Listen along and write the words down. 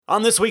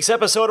On this week's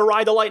episode of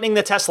Ride the Lightning,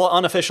 the Tesla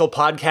unofficial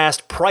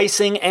podcast,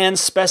 pricing and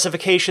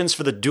specifications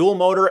for the dual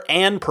motor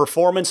and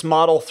performance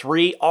Model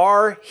 3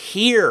 are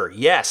here.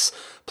 Yes.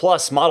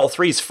 Plus, Model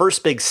 3's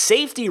first big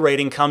safety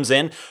rating comes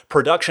in.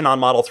 Production on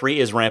Model 3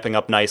 is ramping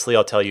up nicely.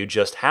 I'll tell you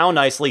just how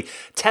nicely.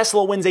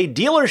 Tesla wins a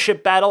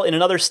dealership battle in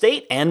another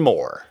state and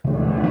more.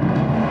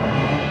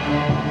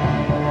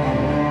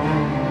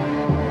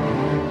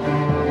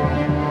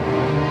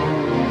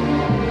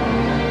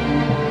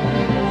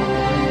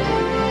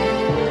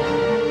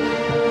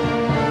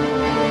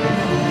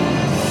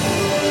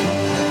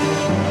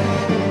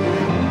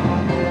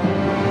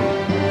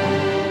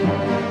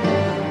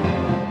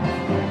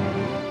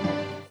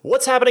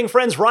 What's happening,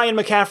 friends? Ryan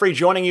McCaffrey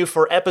joining you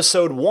for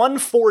episode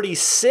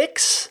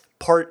 146,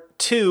 part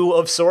 2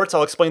 of sorts.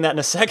 I'll explain that in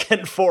a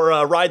second for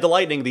Ride the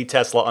Lightning, the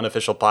Tesla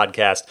unofficial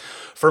podcast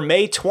for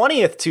May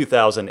 20th,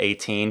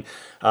 2018.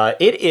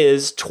 It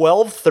is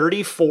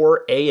 12:34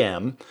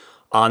 a.m.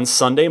 on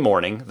Sunday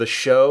morning. The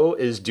show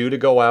is due to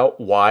go out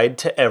wide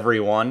to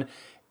everyone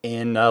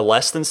in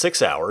less than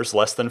 6 hours,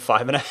 less than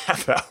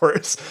 5.5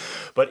 hours.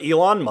 But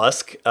Elon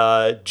Musk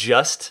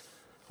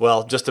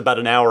just about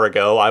an hour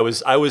ago, I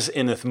was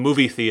in the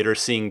movie theater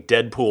seeing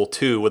Deadpool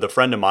 2 with a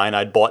friend of mine.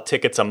 I'd bought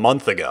tickets a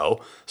month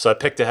ago, so I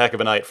picked a heck of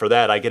a night for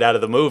that. I get out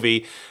of the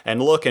movie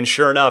and look, and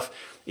sure enough,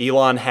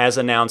 Elon has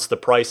announced the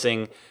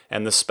pricing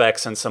and the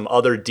specs and some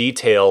other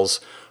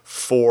details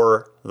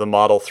for the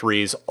Model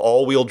 3's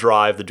all-wheel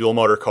drive, the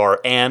dual-motor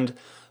car, and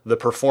the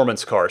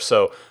performance car.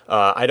 So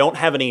I don't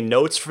have any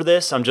notes for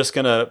this. I'm just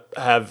gonna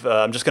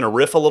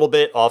riff a little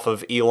bit off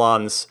of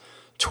Elon's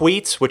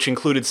tweets, which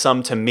included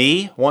some to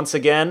me once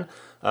again,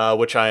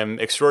 which I am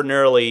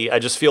extraordinarily. I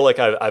just feel like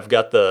I've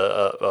got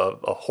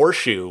a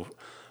horseshoe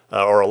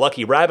or a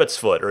lucky rabbit's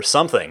foot or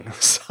something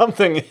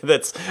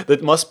that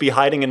must be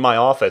hiding in my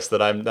office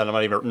that I'm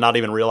not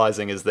even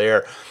realizing is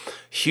there.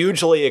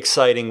 Hugely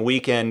exciting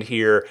weekend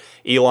here.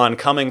 Elon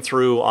coming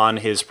through on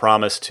his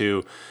promise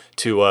to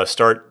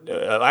start.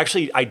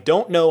 Actually, I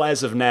don't know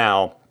as of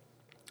now.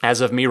 As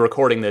of me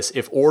recording this,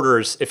 if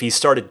he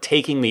started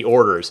taking the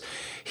orders.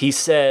 He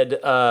said,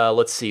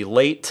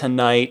 late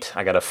tonight,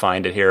 I gotta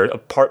find it here.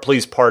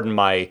 Please pardon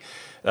my,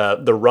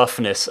 the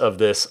roughness of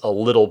this a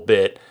little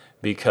bit,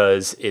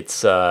 because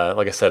it's,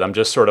 like I said, I'm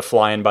just sort of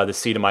flying by the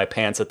seat of my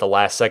pants at the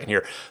last second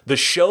here. The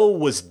show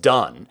was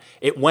done.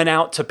 It went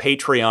out to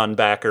Patreon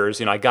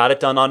backers. I got it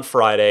done on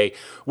Friday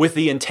with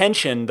the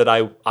intention that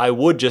I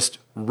would just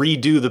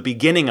redo the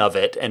beginning of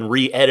it and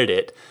re-edit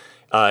it,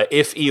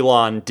 if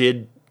Elon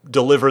did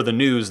deliver the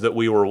news that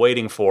we were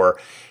waiting for.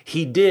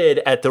 He did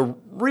at the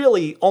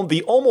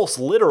almost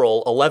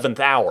literal 11th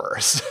hour.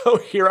 So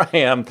here I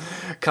am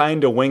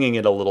kind of winging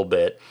it a little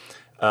bit.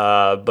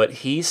 But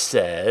he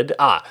said,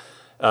 at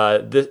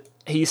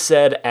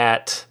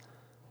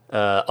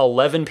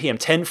 11 p.m.,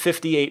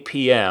 10:58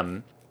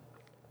 p.m.,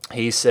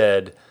 he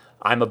said,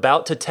 I'm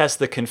about to test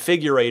the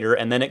configurator,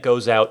 and then it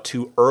goes out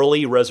to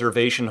early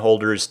reservation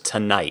holders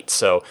tonight.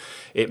 So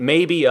it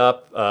may be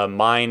up.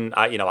 Mine,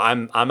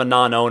 I'm a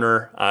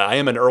non-owner. I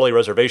am an early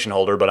reservation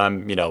holder, but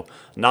I'm,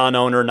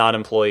 non-owner, not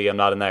employee. I'm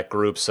not in that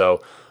group.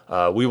 So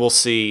we will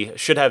see.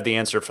 Should have the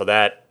answer for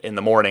that in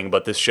the morning,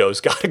 but this show's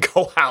got to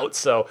go out.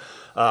 So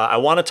I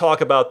want to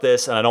talk about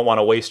this, and I don't want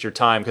to waste your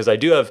time, because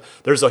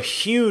there's a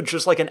huge,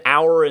 just like an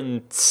hour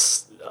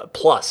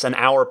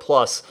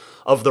plus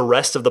of the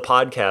rest of the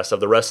podcast,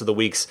 of the rest of the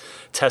week's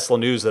Tesla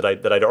news that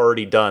I'd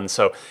already done.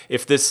 So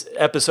if this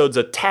episode's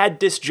a tad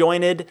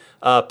disjointed,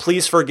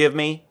 please forgive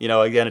me.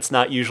 Again, it's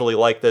not usually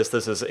like this.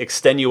 This is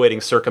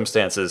extenuating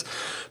circumstances.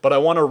 But I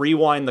want to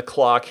rewind the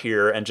clock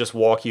here and just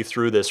walk you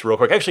through this real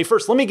quick. Actually,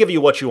 first, let me give you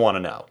what you want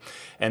to know.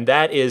 And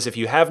that is, if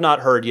you have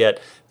not heard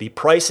yet, the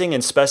pricing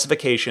and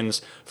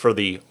specifications for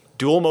the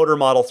dual motor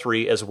Model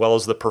 3 as well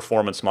as the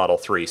performance Model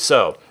 3.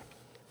 So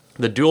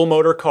the dual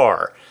motor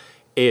car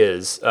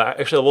is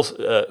it's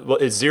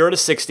 0 to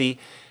 60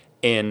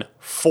 in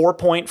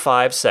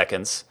 4.5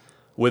 seconds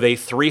with a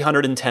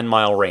 310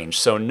 mile range.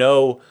 So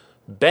no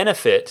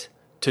benefit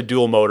to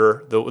dual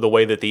motor the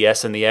way that the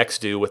S and the X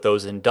do with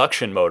those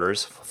induction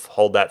motors.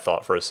 Hold that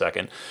thought for a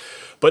second.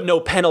 But no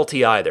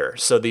penalty either.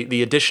 So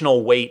the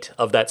additional weight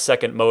of that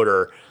second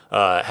motor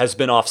has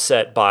been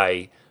offset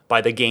by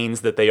the gains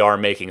that they are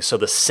making. So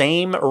the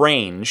same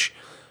range,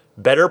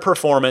 better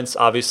performance.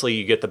 Obviously,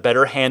 you get the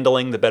better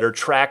handling, the better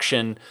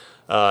traction,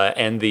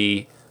 and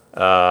the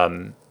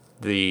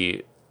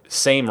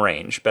same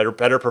range,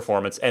 better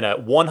performance, and a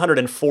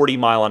 140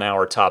 mile an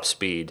hour top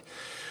speed,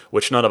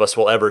 which none of us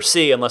will ever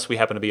see unless we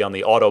happen to be on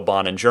the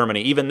Autobahn in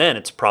Germany. Even then,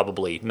 it's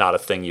probably not a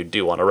thing you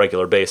do on a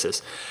regular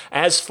basis.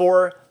 As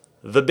for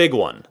the big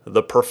one,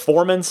 the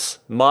performance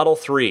Model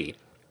 3,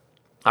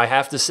 I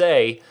have to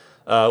say,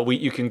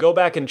 you can go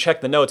back and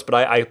check the notes, but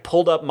I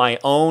pulled up my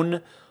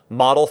own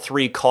Model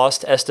 3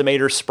 cost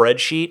estimator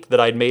spreadsheet that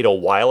I'd made a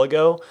while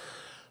ago.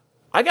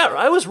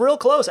 I was real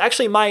close.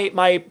 Actually,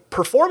 my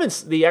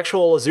performance, the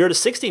actual 0 to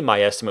 60,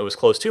 my estimate was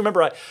close too.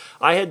 Remember,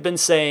 I had been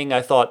saying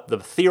I thought the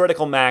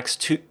theoretical max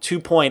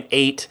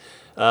 2.8,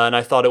 and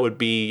I thought it would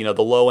be,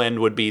 the low end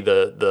would be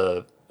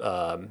the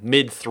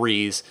mid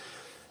threes.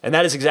 And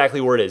that is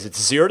exactly where it is.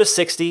 It's 0 to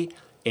 60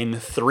 in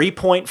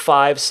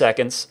 3.5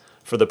 seconds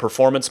for the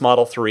Performance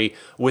Model 3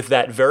 with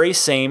that very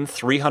same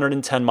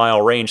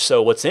 310-mile range.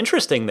 So what's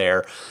interesting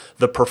there,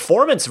 the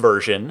Performance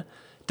version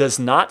does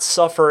not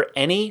suffer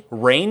any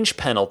range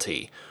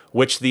penalty,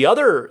 which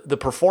the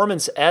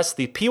Performance S,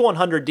 the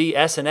P100D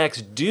S and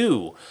X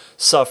do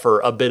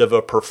suffer a bit of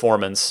a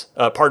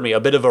a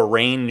bit of a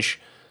range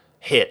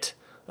hit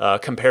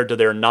compared to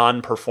their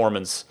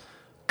non-performance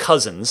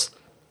cousins.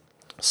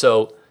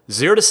 So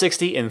 0 to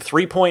 60 in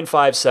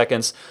 3.5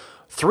 seconds,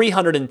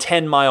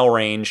 310-mile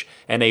range,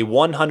 and a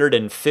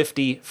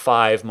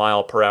 155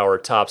 mile per hour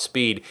top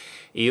speed.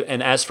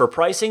 And as for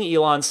pricing,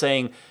 Elon's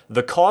saying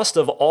the cost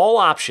of all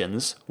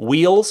options,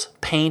 wheels,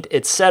 paint,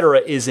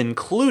 etc., is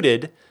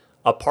included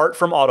apart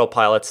from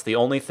autopilots, the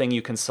only thing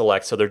you can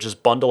select. So they're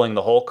just bundling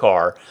the whole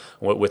car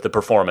with the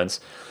Performance.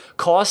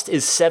 Cost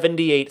is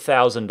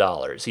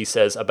 $78,000. He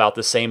says about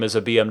the same as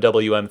a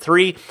BMW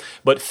M3,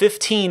 but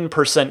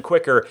 15%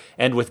 quicker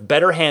and with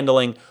better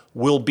handling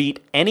will beat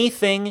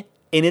anything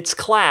in its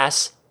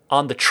class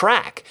on the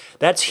track.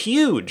 That's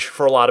huge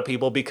for a lot of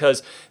people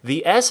because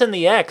the S and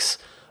the X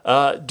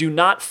do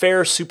not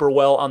fare super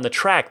well on the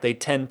track. They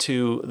tend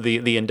to,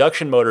 the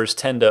induction motors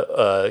tend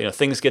to,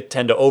 things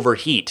tend to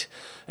overheat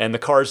and the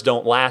cars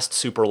don't last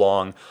super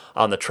long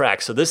on the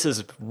track. So this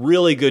is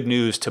really good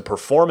news to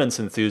performance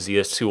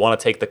enthusiasts who want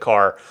to take the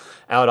car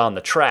out on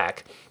the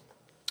track.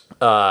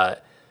 And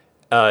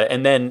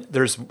then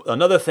there's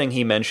another thing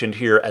he mentioned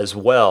here as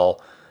well,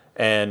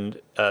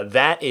 and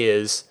that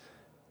is,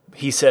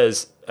 he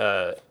says,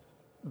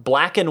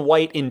 black and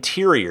white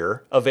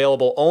interior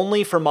available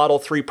only for Model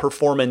 3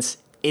 Performance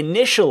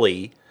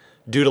initially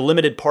due to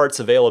limited parts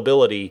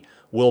availability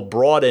will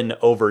broaden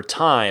over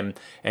time.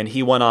 And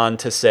he went on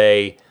to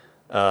say,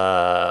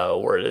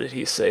 where did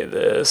he say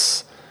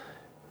this?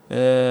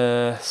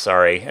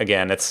 Sorry,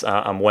 again,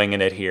 I'm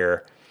winging it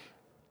here.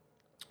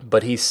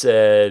 But he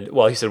said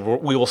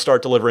we will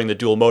start delivering the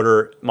dual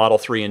motor Model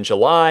 3 in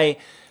July.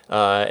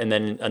 And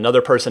then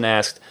another person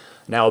asked,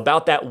 now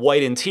about that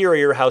white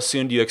interior, how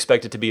soon do you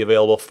expect it to be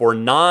available for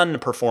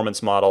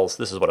non-performance models?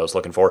 This is what I was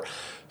looking for.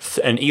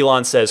 And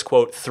Elon says,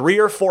 quote, 3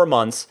 or 4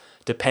 months,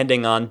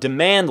 depending on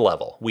demand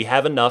level. We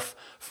have enough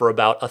for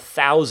about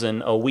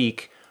 1,000 a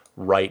week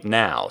right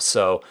now.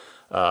 So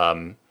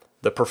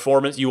the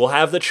Performance, you will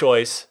have the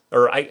choice,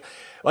 I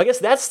guess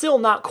that's still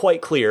not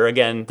quite clear.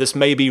 Again, this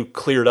may be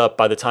cleared up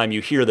by the time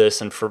you hear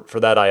this, and for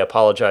that I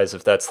apologize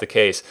if that's the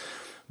case.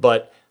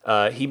 But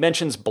he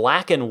mentions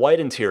black and white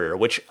interior,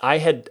 which I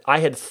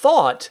had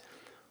thought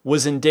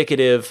was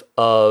indicative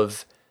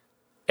of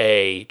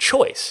a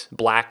choice,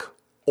 black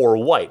or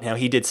white. Now,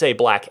 he did say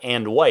black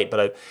and white,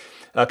 but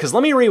because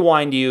let me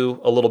rewind you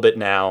a little bit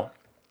now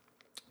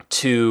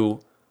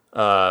to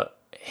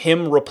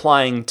him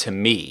replying to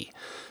me.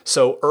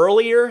 So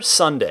earlier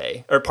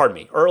Saturday,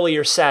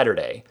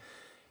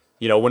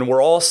 when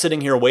we're all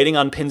sitting here waiting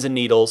on pins and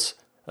needles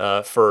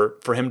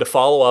for him to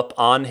follow up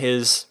on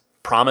his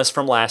promise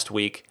from last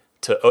week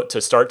to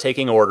start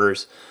taking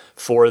orders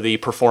for the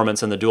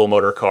Performance and the dual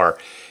motor car,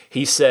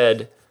 he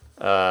said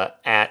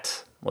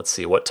at, let's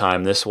see what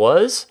time this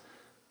was,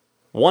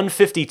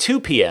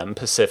 1:52 p.m.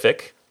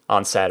 Pacific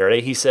on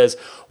Saturday, he says,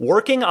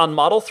 working on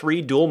Model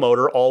 3 dual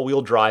motor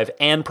all-wheel drive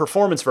and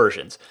Performance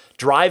versions.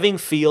 Driving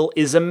feel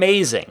is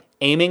amazing.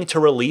 Aiming to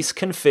release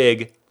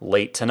config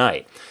late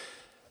tonight.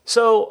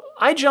 So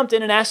I jumped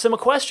in and asked him a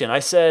question. I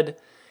said,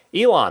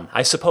 Elon,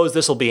 I suppose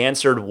this will be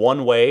answered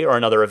one way or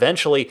another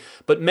eventually,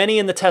 but many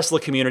in the Tesla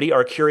community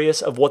are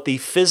curious of what the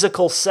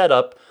physical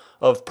setup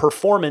of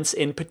Performance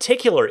in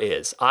particular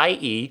is,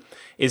 i.e.,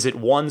 is it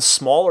one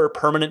smaller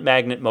permanent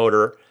magnet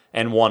motor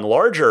and one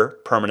larger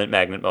permanent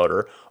magnet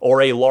motor, or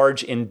a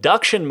large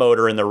induction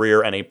motor in the rear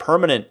and a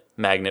permanent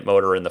magnet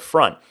motor in the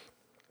front?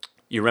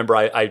 You remember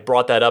I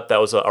brought that up.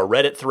 That was a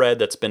Reddit thread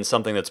that's been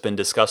something that's been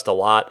discussed a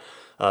lot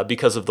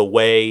because of the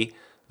way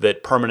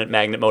that permanent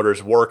magnet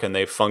motors work, and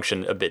they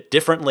function a bit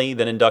differently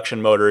than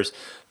induction motors,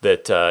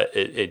 that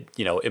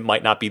it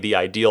might not be the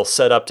ideal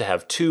setup to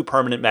have 2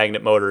 permanent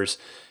magnet motors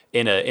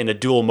in a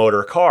dual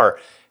motor car.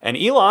 And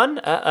Elon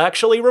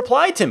actually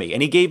replied to me,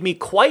 and he gave me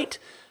quite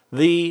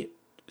the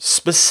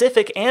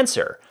specific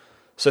answer.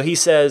 So he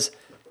says,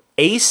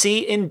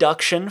 AC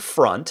induction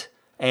front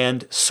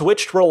and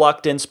switched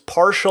reluctance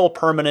partial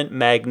permanent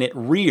magnet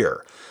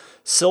rear.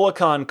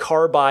 Silicon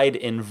carbide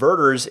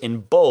inverters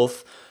in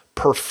both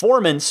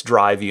Performance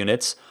drive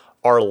units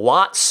are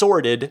lot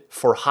sorted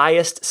for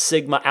highest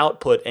sigma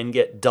output and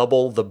get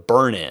double the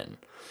burn-in.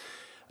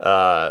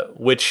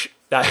 Which,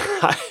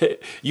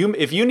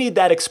 if you need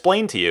that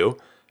explained to you,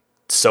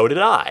 so did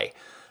I.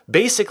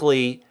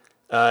 Basically,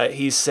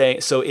 he's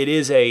saying, so it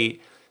is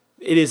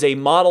a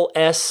Model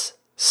S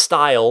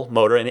style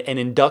motor, an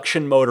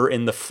induction motor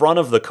in the front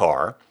of the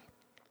car,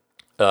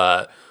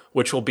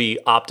 which will be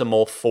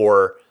optimal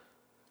for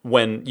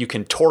when you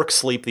can torque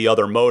sleep the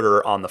other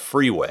motor on the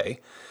freeway.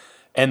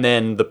 And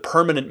then the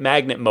permanent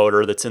magnet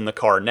motor that's in the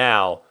car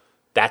now,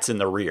 that's in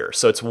the rear.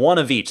 So it's one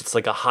of each. It's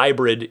like a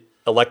hybrid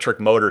electric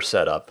motor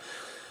setup.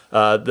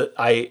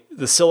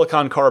 The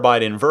silicon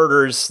carbide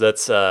inverters.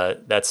 That's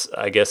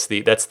I guess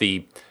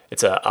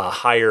it's a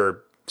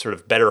higher, sort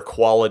of better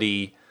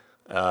quality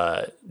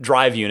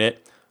drive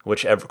unit,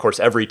 which of course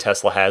every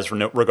Tesla has,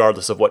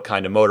 regardless of what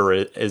kind of motor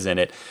is in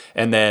it.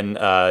 And then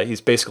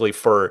he's basically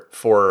for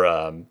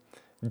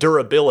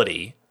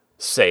durability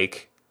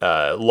sake,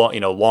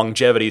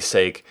 longevity's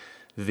sake,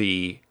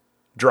 the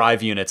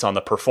drive units on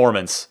the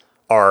Performance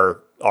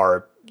are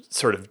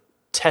sort of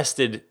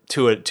tested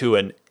to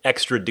an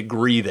extra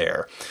degree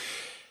there.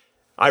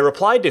 I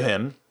replied to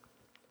him,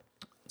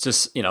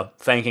 just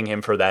thanking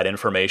him for that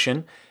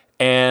information,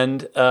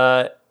 and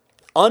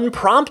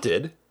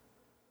unprompted,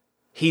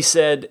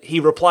 he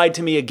replied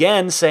to me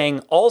again saying,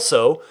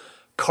 also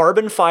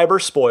carbon fiber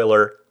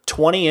spoiler,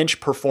 20-inch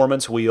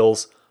Performance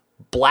wheels,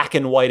 black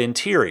and white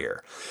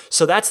interior.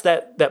 So that's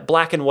that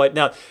black and white.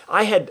 Now,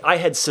 I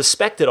had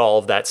suspected all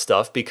of that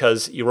stuff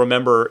because you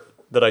remember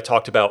that I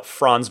talked about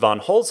Franz von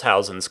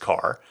Holzhausen's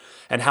car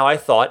and how I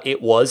thought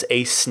it was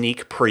a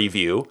sneak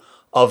preview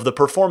of the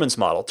Performance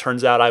model.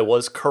 Turns out I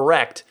was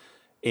correct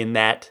in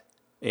that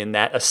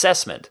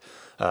assessment.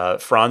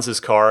 Franz's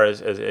car,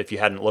 if you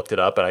hadn't looked it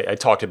up, and I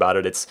talked about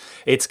it,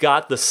 it's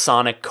got the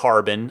Sonic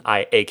Carbon,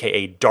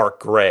 aka dark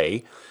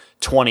gray,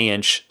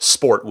 20-inch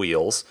sport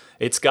wheels.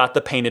 It's got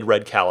the painted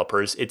red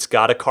calipers. It's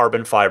got a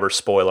carbon fiber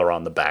spoiler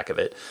on the back of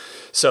it.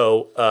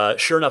 So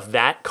sure enough,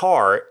 that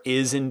car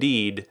is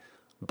indeed,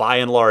 by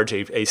and large,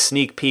 a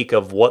sneak peek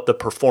of what the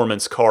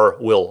Performance car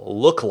will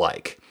look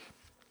like.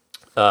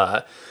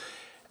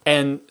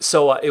 And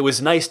so it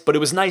was nice, but it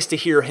was nice to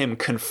hear him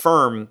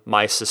confirm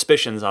my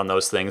suspicions on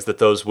those things, that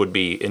those would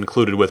be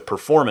included with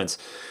Performance.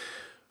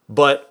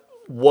 But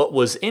what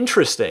was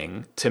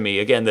interesting to me,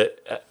 again,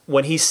 that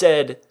when he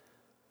said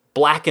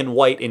black and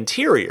white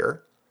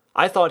interior,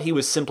 I thought he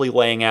was simply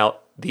laying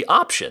out the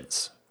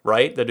options,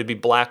 right? That it'd be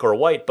black or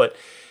white. But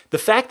the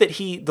fact that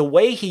the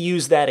way he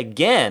used that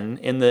again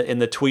in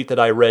the tweet that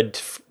I read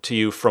to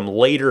you from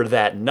later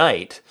that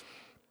night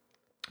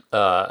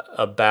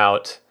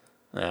about.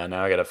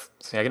 Now I gotta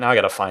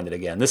find it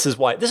again. This is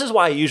why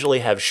I usually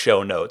have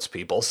show notes,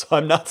 people. So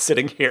I'm not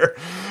sitting here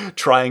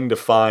trying to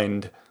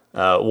find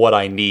what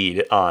I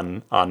need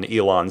on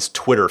Elon's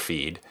Twitter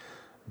feed.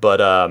 But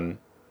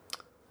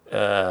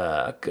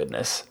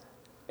goodness.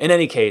 In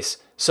any case,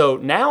 so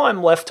now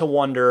I'm left to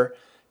wonder: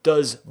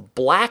 does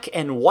black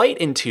and white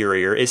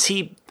interior, is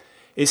he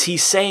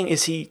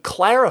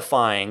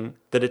clarifying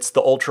that it's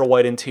the ultra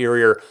white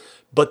interior,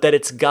 but that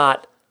it's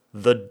got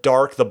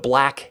the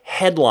black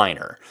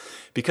headliner?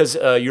 Because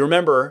if you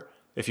remember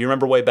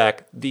way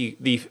back, the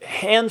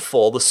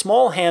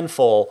small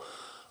handful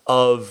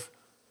of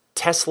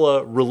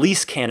Tesla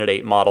release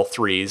candidate Model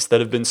 3s that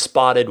have been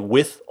spotted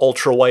with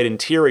ultra white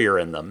interior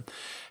in them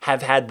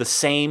have had the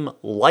same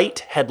light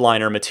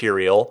headliner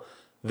material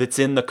that's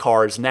in the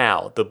cars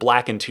now, the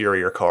black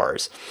interior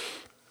cars.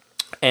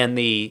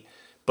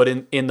 But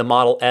in the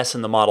Model S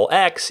and the Model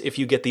X, if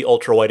you get the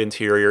ultra white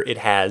interior, it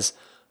has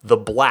the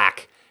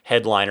black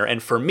headliner.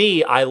 And for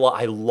me, I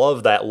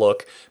love that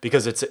look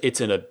because it's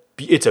a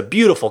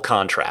beautiful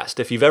contrast.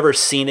 If you've ever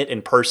seen it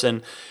in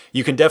person,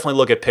 you can definitely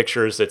look at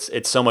pictures.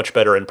 It's so much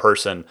better in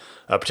person.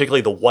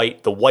 Particularly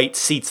the white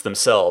seats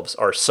themselves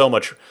are so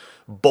much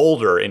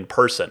bolder in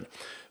person.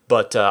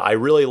 But I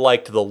really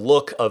liked the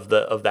look of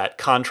that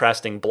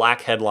contrasting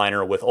black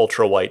headliner with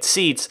ultra white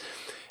seats.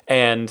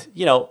 And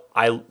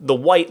the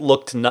white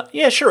looked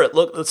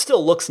it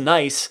still looks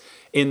nice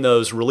in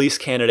those release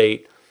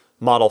candidate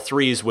Model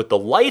 3s with the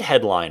light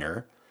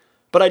headliner,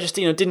 but I just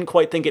didn't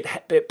quite think it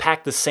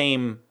packed the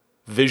same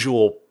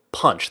visual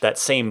punch, that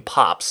same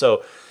pop.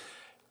 So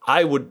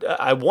I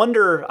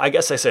wonder, I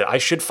guess I said I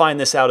should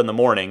find this out in the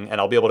morning and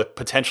I'll be able to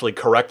potentially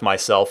correct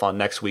myself on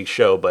next week's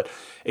show, but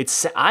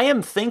I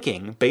am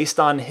thinking, based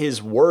on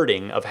his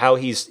wording of how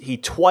he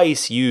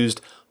twice used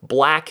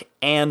black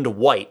and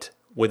white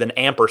with an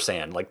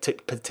ampersand, like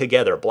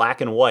together, black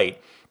and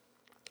white,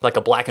 like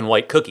a black and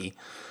white cookie,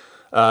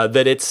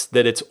 that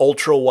it's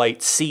ultra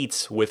white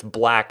seats with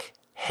black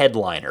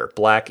headliner,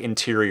 black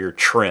interior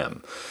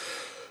trim.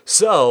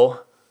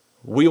 So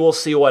we will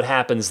see what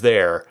happens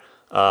there.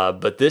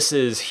 But this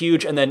is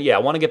huge. And then, I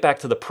want to get back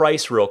to the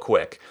price real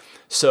quick.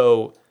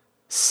 So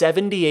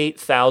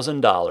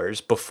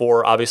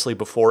 $78,000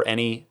 before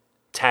any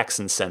tax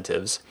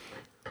incentives.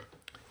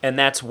 And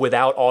that's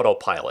without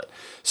autopilot.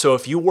 So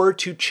if you were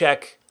to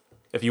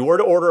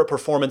order a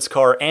Performance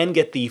car and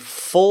get the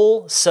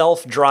full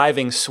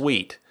self-driving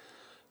suite,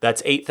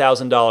 that's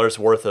 $8,000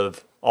 worth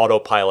of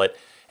autopilot,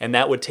 and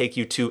that would take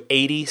you to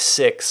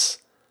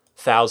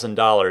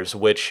 $86,000,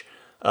 which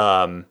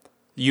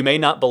you may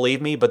not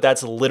believe me, but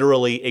that's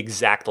literally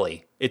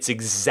exactly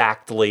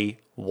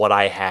what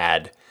I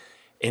had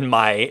in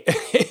my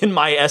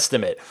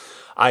estimate.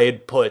 I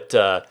had put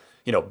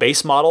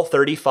base model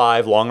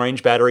 35, long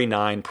range battery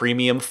 9,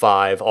 premium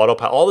 5,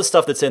 autopilot, all the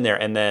stuff that's in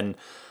there, and then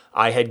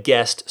I had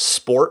guessed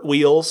sport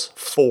wheels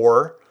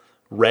 4,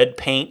 red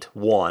paint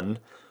 1.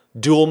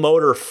 Dual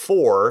motor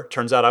 4,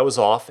 turns out I was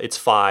off, it's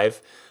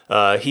 5.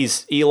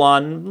 He's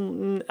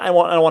Elon. I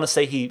don't want to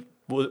say he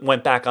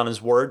went back on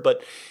his word,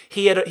 but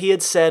he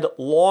had said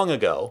long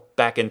ago,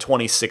 back in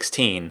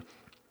 2016,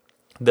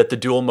 that the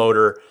dual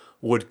motor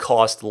would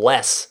cost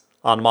less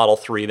on Model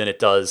 3 than it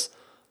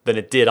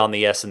did on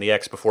the S and the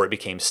X before it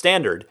became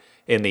standard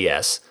in the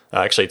S.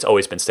 Actually, it's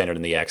always been standard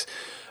in the X.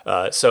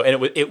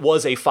 It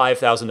was a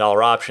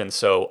 $5,000 option.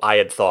 So I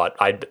had thought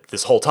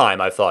this whole time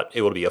I thought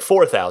it would be a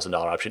 $4,000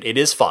 option. It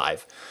is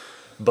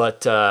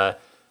 $5,000,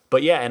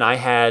 but yeah, and I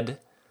had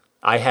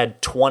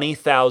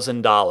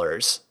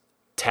 $20,000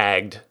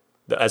 tagged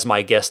as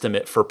my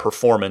guesstimate for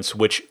performance,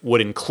 which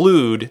would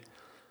include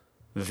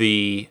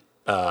the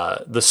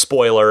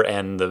spoiler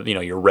and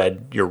your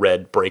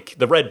red brake.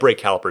 The red brake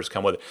calipers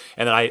come with it.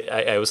 And then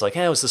I was like,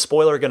 was the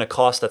spoiler going to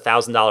cost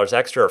 $1,000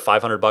 extra or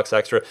 $500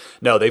 extra?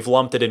 No, they've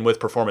lumped it in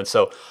with performance.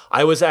 So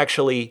I was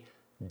actually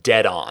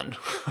dead on,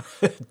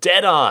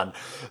 dead on.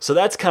 So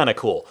that's kind of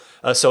cool.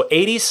 So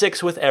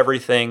 86 with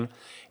everything,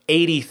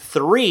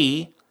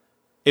 83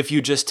 if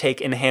you just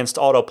take enhanced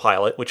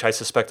autopilot, which I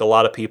suspect a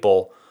lot of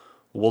people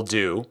will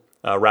do,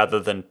 rather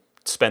than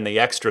spend the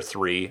extra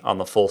 3 on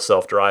the full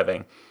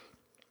self-driving.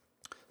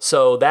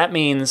 So that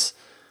means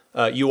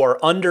you are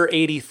under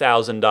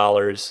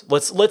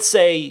 $80,000. Let's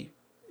say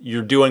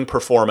you're doing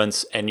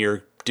performance and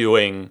you're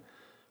doing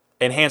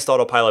enhanced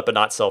autopilot but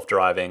not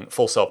self-driving,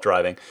 full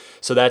self-driving.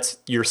 So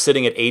you're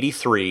sitting at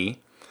 83.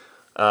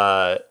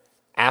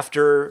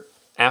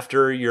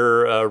 After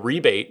your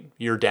rebate,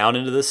 you're down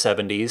into the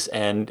 70s,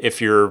 and if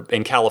you're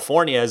in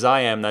California, as I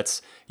am,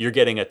 you're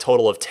getting a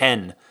total of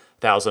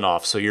 $10,000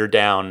 off. So you're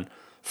down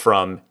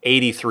from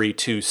 83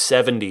 to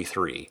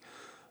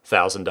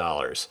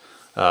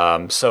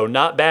 $73,000. So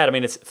not bad. I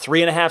mean, it's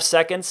 3.5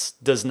 seconds.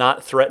 Does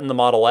not threaten the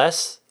Model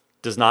S.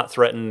 Does not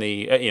threaten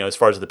the as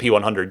far as the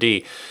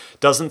P100D,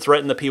 doesn't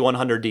threaten the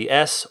P100D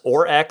S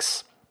or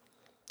X,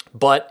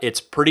 but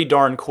it's pretty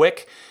darn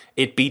quick.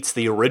 It beats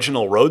the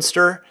original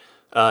Roadster.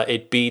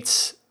 It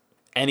beats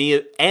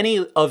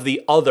any of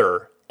the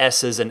other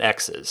S's and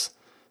X's.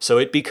 So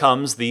it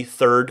becomes the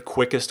third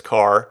quickest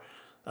car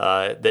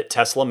that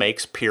Tesla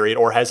makes, period,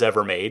 or has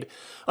ever made,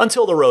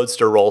 until the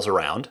Roadster rolls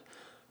around.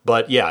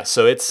 But yeah,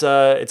 so it's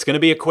going to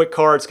be a quick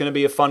car. It's going to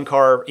be a fun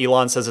car.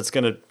 Elon says it's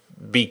going to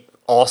be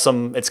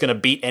awesome. It's going to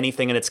beat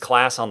anything in its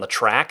class on the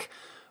track,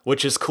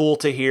 which is cool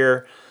to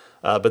hear.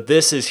 But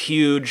this is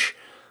huge.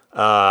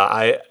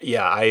 I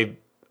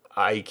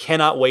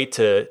cannot wait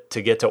to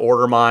get to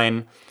order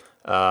mine.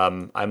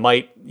 I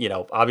might,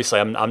 obviously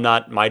I'm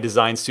not my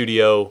design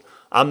studio.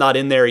 I'm not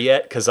in there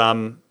yet because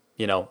I'm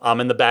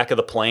in the back of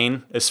the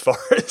plane as far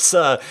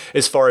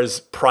as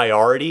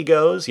priority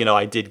goes.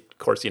 I did, of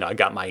course, I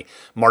got my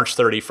March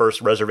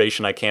 31st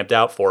reservation I camped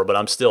out for, but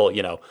I'm still,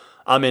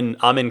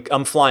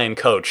 I'm flying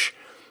coach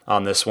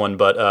on this one,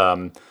 but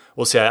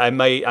we'll see. I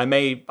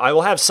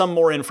will have some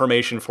more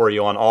information for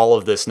you on all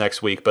of this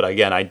next week. But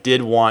again, I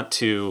did want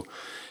to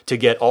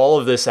get all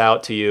of this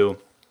out to you.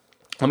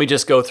 Let me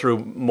just go through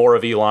more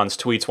of Elon's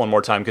tweets one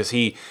more time, because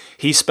he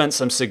spent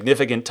some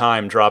significant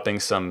time dropping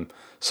some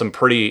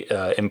pretty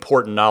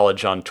important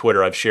knowledge on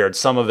Twitter. I've shared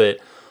some of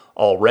it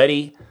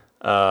already,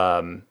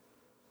 but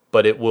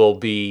it will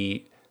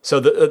be... So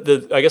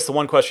I guess the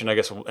one question,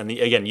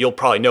 again, you'll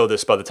probably know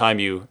this by the time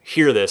you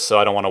hear this, so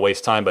I don't want to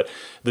waste time, but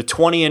the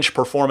 20-inch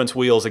performance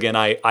wheels, again,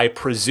 I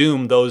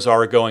presume those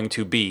are going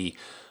to be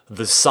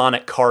the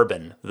Sonic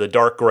Carbon, the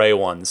dark gray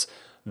ones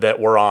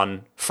that were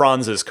on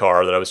Franz's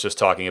car that I was just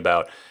talking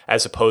about,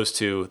 as opposed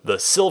to the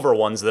silver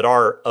ones that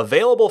are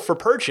available for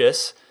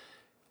purchase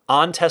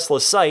on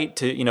Tesla's site.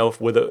 Then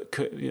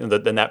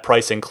that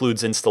price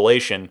includes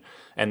installation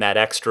and that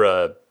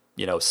extra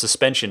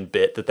suspension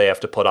bit that they have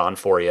to put on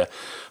for you.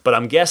 But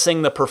I'm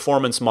guessing the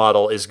performance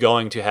model is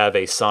going to have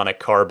a Sonic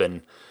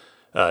Carbon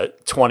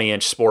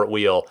 20-inch sport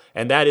wheel,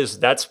 and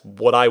that's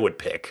what I would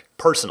pick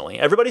personally.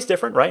 Everybody's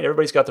different, right?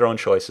 Everybody's got their own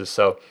choices.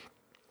 So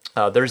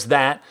there's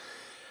that.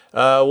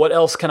 What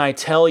else can I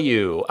tell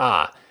you?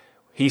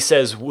 He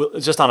says,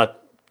 just on a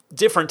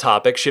different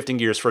topic, shifting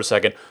gears for a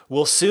second,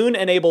 will soon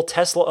enable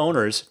Tesla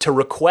owners to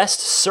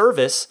request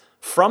service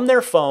from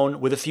their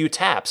phone with a few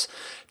taps.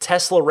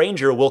 Tesla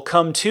Ranger will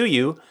come to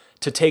you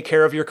to take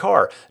care of your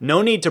car.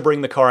 No need to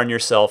bring the car on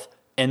yourself,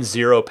 and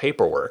zero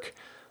paperwork.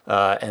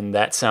 And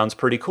that sounds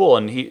pretty cool.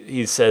 And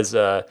he says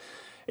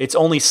it's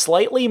only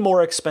slightly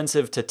more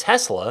expensive to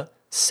Tesla,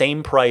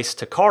 same price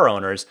to car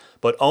owners,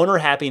 but owner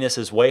happiness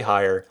is way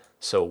higher,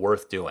 so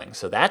worth doing.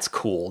 So that's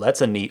cool.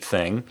 That's a neat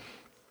thing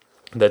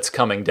that's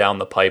coming down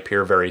the pipe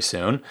here very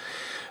soon.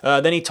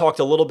 Then he talked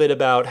a little bit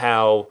about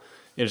how,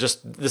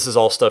 this is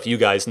all stuff you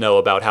guys know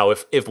about, how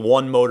if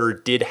one motor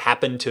did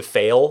happen to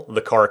fail,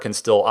 the car can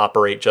still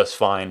operate just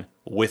fine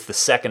with the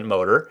second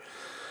motor.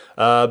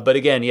 But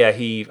again, yeah,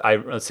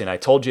 I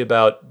told you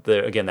about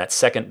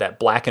that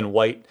black and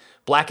white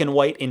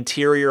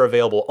interior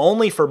available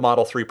only for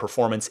Model 3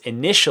 performance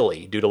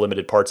initially due to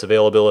limited parts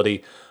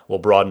availability, will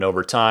broaden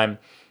over time.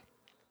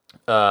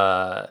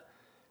 And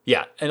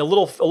a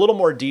little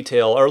more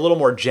detail, or a little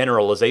more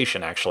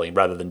generalization actually,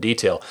 rather than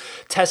detail.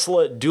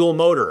 Tesla dual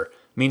motor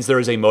means there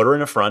is a motor in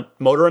the front,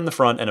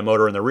 and a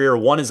motor in the rear.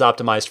 One is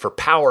optimized for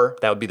power,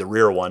 that would be the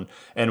rear one,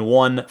 and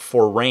one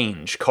for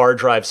range. Car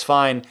drives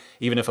fine,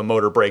 even if a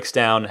motor breaks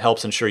down,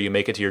 helps ensure you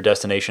make it to your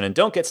destination and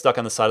don't get stuck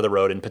on the side of the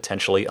road in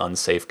potentially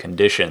unsafe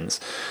conditions.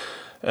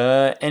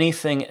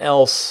 Anything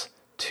else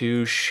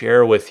to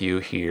share with you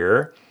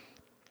here?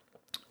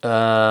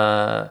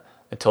 I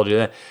told you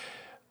that.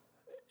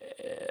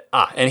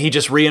 And he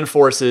just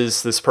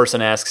reinforces, this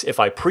person asks, if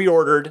I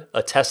pre-ordered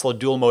a Tesla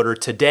dual motor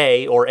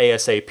today or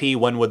ASAP,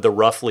 when would the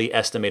roughly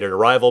estimated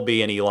arrival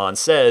be? And Elon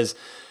says,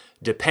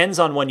 depends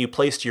on when you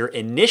placed your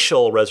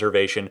initial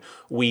reservation.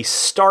 We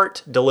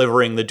start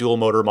delivering the dual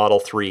motor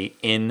Model 3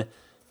 in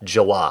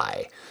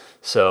July.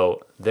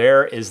 So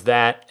there is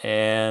that,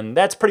 and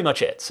that's pretty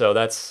much it. So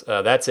that's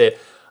it.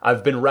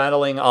 I've been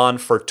rattling on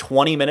for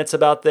 20 minutes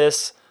about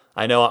this.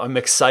 I know I'm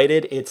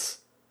excited. It's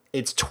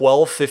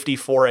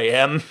 12:54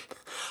 a.m.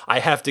 I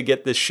have to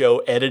get this show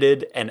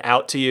edited and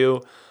out to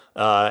you,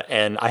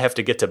 and I have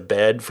to get to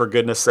bed, for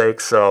goodness sake.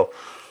 So,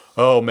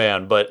 oh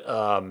man, but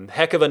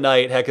heck of a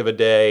night, heck of a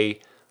day.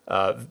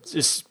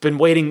 Just been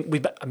waiting.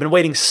 I've been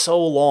waiting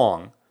so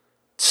long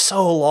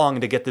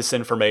to get this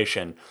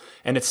information,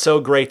 and it's so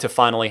great to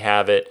finally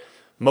have it.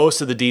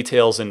 Most of the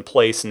details in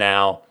place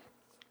now.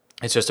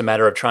 It's just a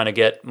matter of trying to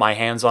get my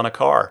hands on a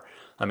car.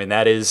 I mean,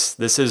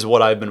 this is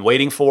what I've been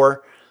waiting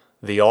for.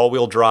 The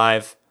all-wheel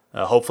drive,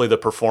 hopefully the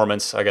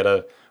performance. I got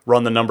to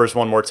run the numbers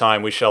one more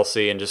time. We shall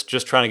see, and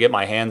just trying to get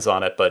my hands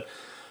on it. But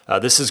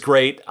this is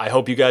great. I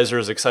hope you guys are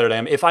as excited as I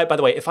am. By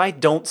the way, if I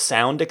don't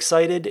sound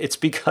excited, it's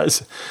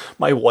because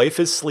my wife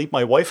is asleep.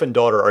 My wife and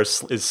daughter are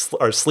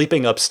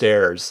sleeping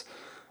upstairs.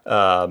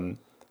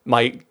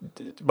 My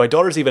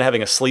daughter's even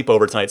having a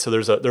sleepover tonight, so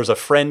there's a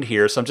friend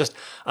here. So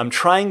I'm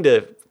trying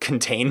to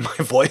contain my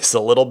voice a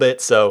little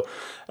bit. So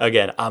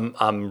again,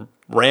 I'm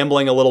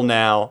rambling a little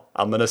now.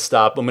 I'm gonna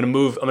stop. I'm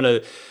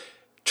gonna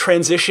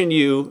transition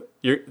you.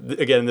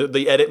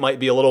 The edit might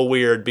be a little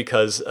weird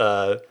because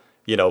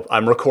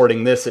I'm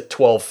recording this at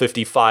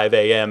 12:55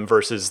 a.m.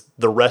 versus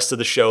the rest of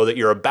the show that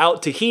you're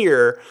about to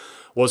hear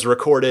was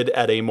recorded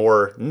at a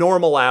more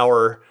normal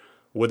hour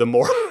with a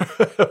more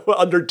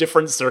under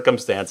different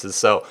circumstances.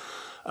 So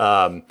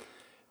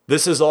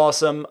this is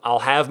awesome. I'll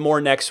have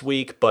more next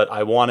week, but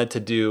I wanted to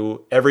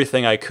do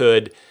everything I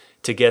could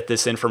to get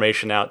this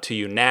information out to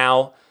you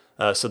now,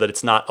 so that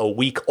it's not a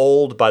week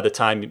old by the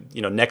time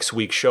next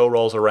week's show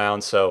rolls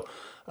around. So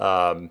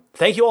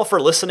thank you all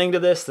for listening to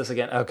this. This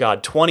again,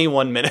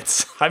 21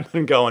 minutes. I've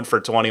been going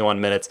for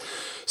 21 minutes.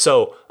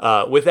 So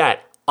with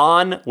that,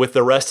 on with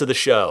the rest of the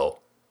show.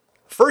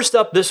 First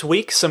up this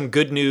week, some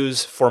good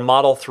news for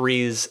Model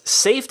 3's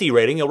safety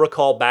rating. You'll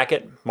recall back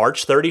at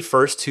March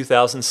 31st,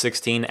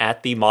 2016,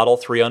 at the Model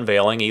 3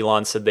 unveiling,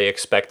 Elon said they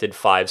expected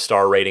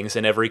 5-star ratings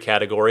in every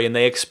category, and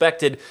they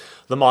expected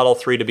the Model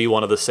 3 to be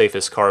one of the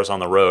safest cars on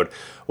the road.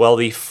 Well,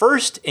 the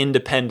first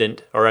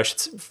independent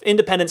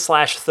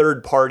slash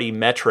third-party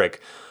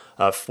metric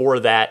for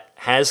that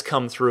has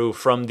come through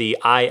from the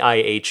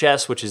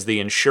IIHS, which is the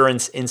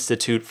Insurance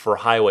Institute for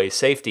Highway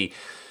Safety.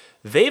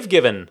 They've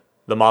given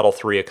the Model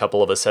 3 a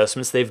couple of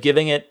assessments. They've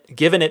given it,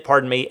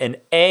 an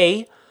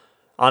A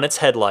on its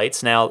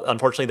headlights. Now,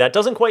 unfortunately, that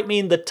doesn't quite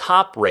mean the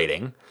top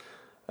rating.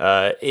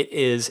 It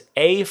is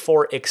A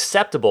for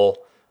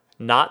acceptable,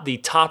 not the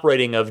top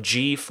rating of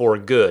G for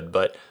good.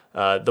 But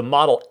the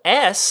Model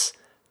S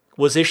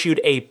was issued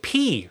a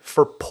P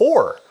for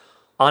poor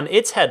on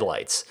its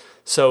headlights.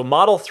 So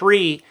Model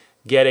 3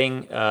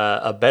 getting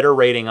a better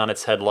rating on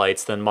its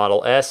headlights than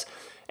Model S.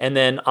 And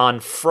then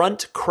on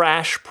front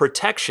crash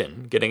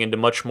protection, getting into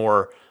much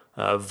more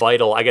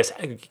vital, I guess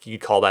you'd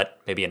call that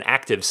maybe an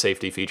active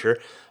safety feature,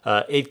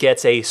 it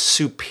gets a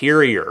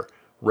superior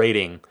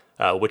rating,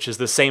 which is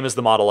the same as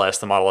the Model S.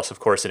 The Model S, of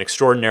course, an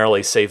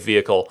extraordinarily safe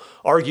vehicle,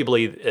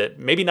 arguably,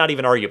 maybe not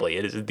even arguably,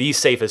 it is the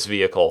safest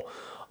vehicle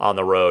on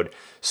the road.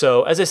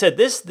 So, as I said,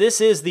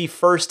 this is the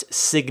first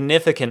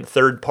significant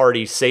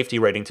third-party safety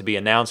rating to be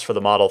announced for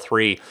the Model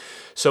 3.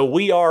 So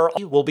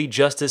will be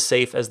just as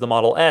safe as the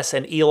Model S.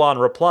 And Elon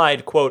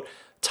replied, quote,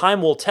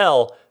 "Time will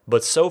tell,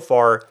 but so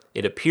far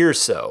it appears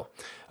so."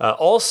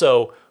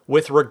 Also,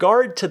 with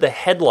regard to the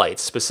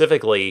headlights,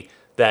 specifically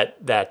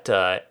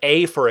that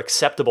A for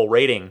acceptable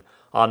rating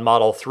on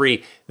Model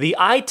 3, the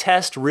eye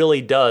test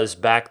really does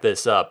back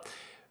this up.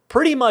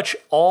 Pretty much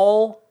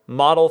all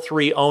Model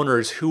 3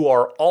 owners who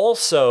are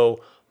also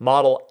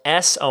Model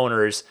S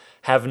owners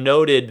have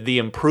noted the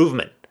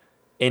improvement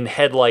in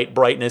headlight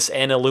brightness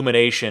and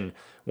illumination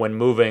when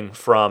moving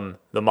from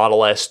the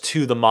Model S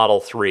to the Model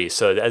 3.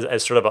 So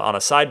as sort of on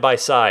a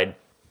side-by-side,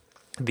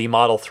 the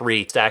Model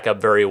 3 stack up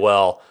very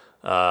well,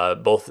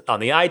 both on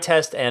the eye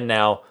test and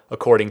now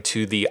according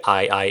to the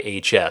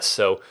IIHS.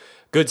 So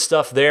good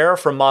stuff there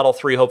from Model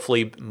 3.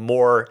 Hopefully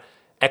more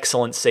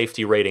excellent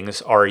safety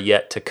ratings are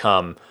yet to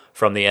come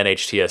from the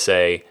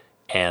NHTSA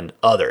and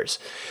others.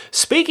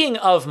 Speaking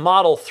of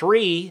Model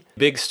 3,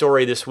 big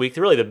story this week,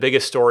 really the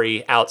biggest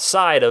story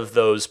outside of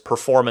those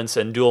performance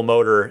and dual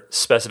motor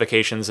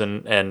specifications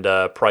and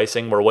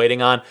pricing we're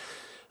waiting on,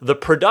 the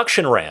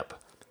production ramp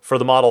for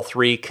the Model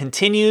 3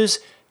 continues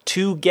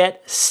to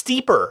get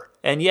steeper.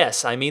 And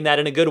yes, I mean that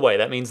in a good way.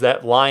 That means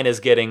that line is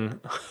getting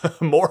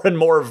more and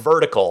more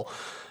vertical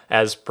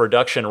as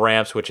production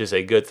ramps, which is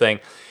a good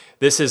thing.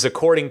 This is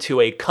according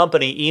to a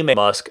company email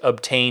Musk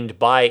obtained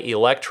by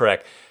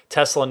Electrek.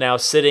 Tesla now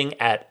sitting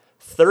at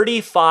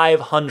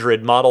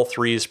 3,500 Model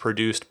 3s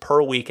produced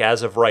per week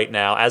as of right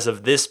now, as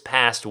of this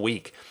past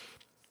week.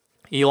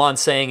 Elon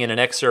saying in an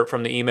excerpt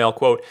from the email,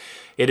 quote,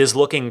 "It is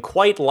looking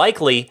quite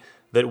likely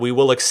that we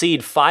will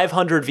exceed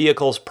 500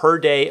 vehicles per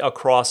day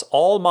across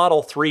all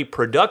Model 3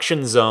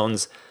 production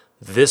zones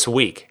this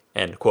week,"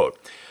 end quote.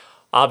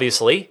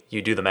 Obviously,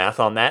 you do the math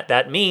on that.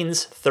 That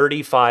means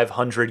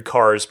 3,500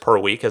 cars per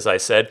week, as I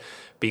said,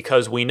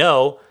 because we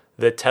know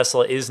that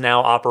Tesla is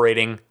now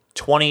operating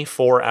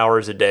 24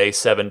 hours a day,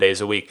 7 days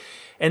a week.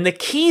 And the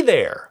key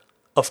there,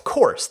 of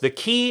course, the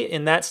key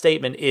in that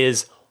statement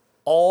is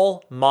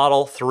all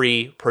Model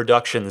 3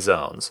 production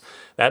zones.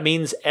 That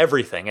means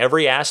everything,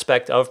 every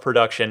aspect of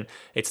production.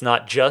 It's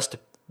not just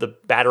the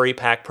battery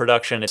pack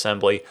production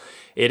assembly.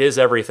 It is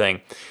everything.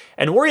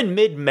 And we're in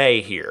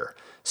mid-May here.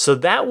 So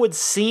that would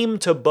seem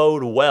to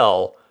bode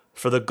well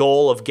for the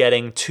goal of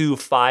getting to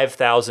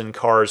 5,000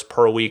 cars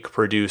per week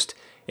produced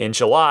in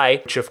July,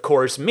 which of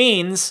course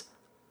means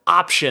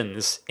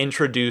options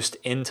introduced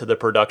into the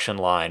production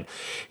line.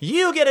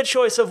 You get a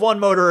choice of one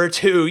motor or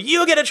two,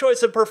 you get a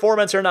choice of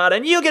performance or not,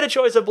 and you get a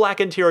choice of black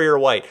interior or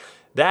white.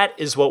 That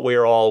is what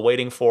we're all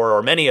waiting for,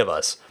 or many of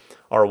us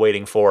are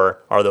waiting for,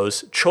 are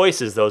those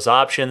choices, those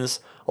options,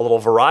 a little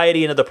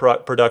variety into the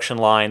production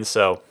line.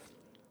 So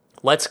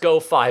let's go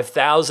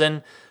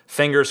 5,000.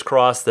 Fingers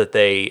crossed that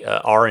they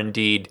are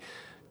indeed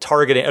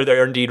targeting, or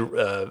they're indeed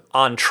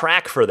on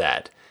track for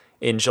that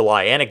in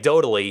July.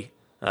 Anecdotally,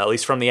 at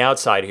least from the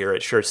outside here,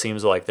 it sure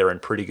seems like they're in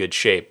pretty good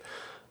shape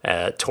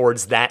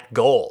towards that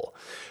goal.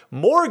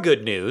 More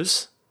good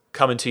news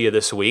coming to you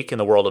this week in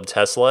the world of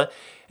Tesla,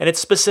 and it's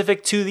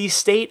specific to the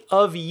state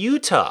of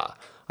Utah.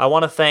 I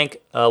want to thank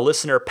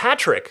listener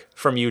Patrick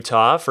from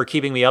Utah for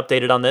keeping me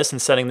updated on this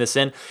and sending this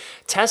in.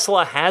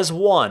 Tesla has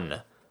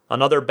won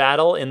another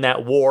battle in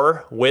that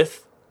war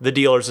with the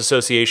dealers'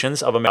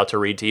 associations I'm about to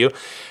read to you.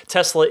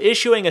 Tesla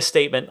issuing a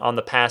statement on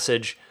the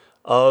passage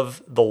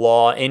of the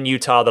law in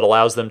Utah that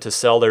allows them to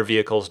sell their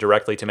vehicles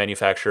directly to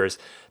manufacturers.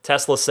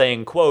 Tesla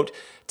saying, quote,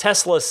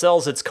 "Tesla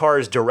sells its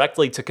cars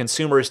directly to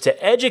consumers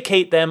to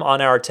educate them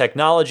on our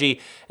technology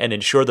and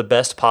ensure the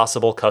best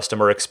possible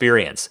customer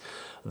experience.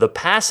 The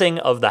passing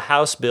of the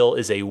House bill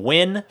is a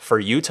win for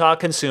Utah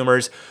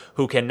consumers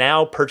who can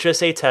now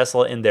purchase a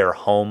Tesla in their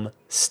home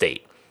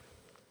state."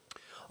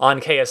 On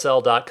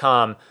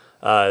KSL.com,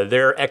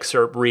 their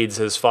excerpt reads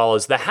as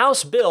follows. The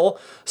House bill,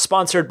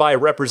 sponsored by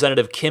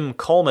Representative Kim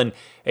Coleman,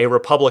 a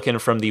Republican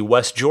from the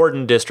West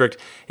Jordan district,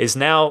 is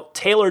now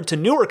tailored to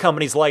newer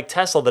companies like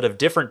Tesla that have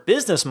different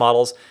business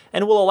models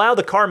and will allow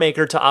the car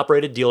maker to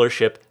operate a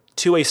dealership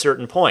to a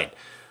certain point.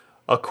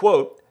 A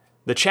quote,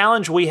 "The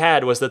challenge we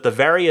had was that the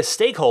various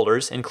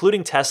stakeholders,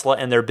 including Tesla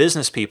and their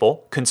business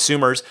people,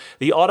 consumers,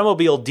 the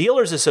Automobile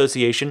Dealers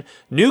Association,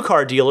 new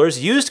car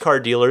dealers, used car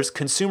dealers,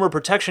 consumer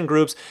protection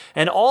groups,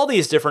 and all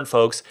these different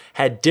folks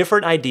had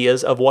different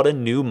ideas of what a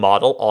new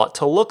model ought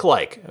to look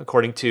like,"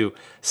 according to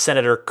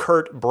Senator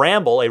Kurt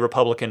Bramble, a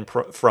Republican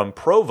from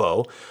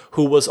Provo,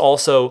 who was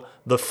also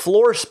the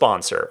floor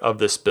sponsor of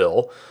this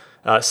bill.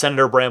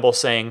 Senator Bramble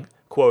saying,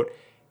 quote,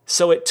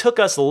 "So it took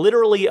us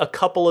literally a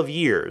couple of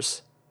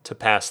years to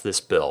pass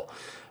this bill."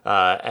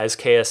 As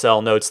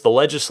KSL notes, the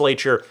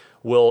legislature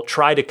will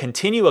try to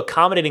continue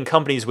accommodating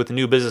companies with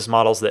new business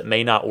models that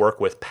may not work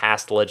with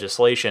past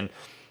legislation.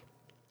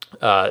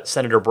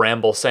 Senator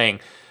Bramble saying,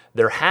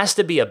 "There has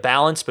to be a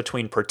balance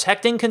between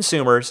protecting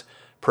consumers,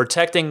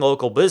 protecting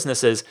local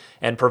businesses,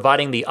 and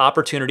providing the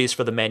opportunities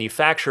for the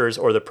manufacturers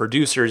or the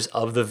producers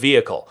of the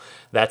vehicle.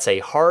 That's a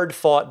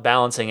hard-fought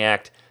balancing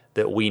act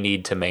that we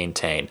need to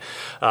maintain."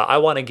 I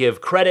want to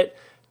give credit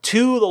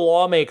to the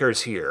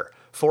lawmakers here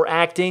for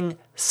acting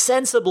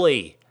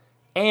sensibly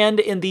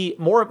and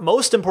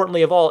most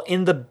importantly of all,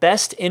 in the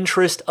best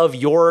interest of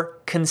your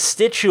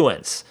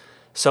constituents.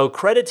 So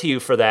credit to you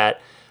for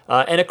that,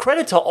 and a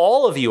credit to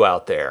all of you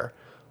out there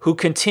who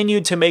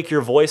continued to make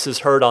your voices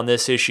heard on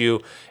this issue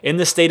in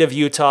the state of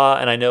Utah,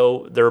 and I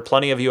know there are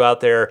plenty of you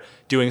out there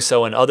doing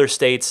so in other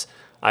states.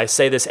 I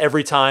say this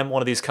every time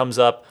one of these comes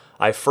up.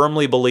 I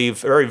firmly believe,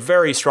 very,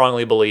 very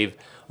strongly believe,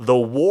 the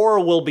war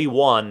will be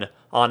won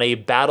on a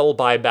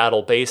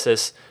battle-by-battle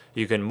basis.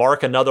 You can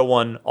mark another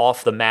one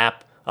off the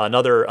map.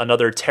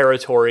 Another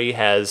territory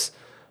has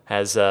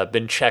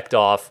been checked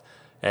off.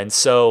 And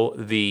so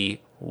the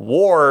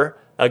war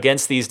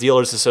against these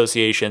dealers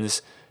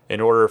associations,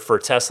 in order for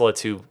Tesla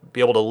to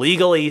be able to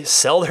legally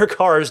sell their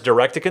cars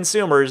direct to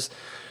consumers,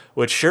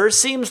 which sure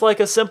seems like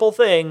a simple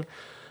thing,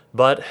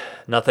 but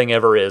nothing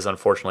ever is,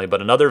 unfortunately.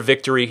 But another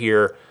victory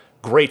here.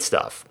 Great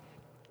stuff.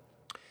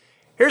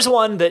 Here's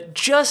one that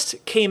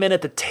just came in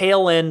at the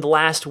tail end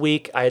last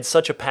week. I had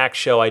such a packed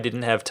show, I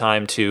didn't have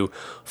time to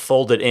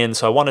fold it in,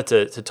 so I wanted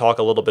to talk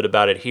a little bit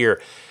about it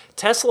here.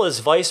 Tesla's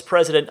Vice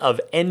President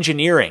of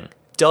Engineering,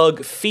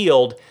 Doug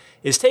Field,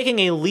 is taking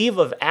a leave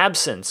of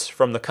absence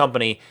from the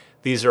company.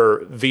 These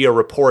are via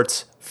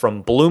reports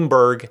from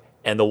Bloomberg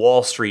and the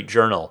Wall Street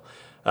Journal.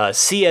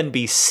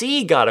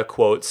 CNBC got a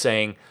quote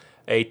saying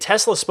a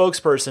Tesla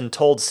spokesperson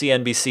told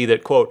CNBC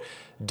that, quote,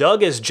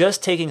 Doug is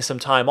just taking some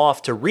time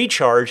off to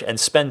recharge and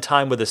spend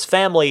time with his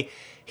family.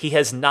 He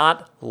has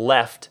not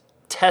left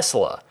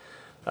Tesla.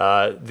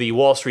 The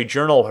Wall Street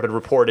Journal had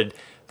reported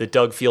that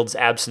Doug Field's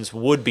absence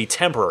would be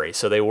temporary,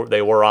 so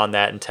they were on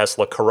that, and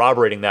Tesla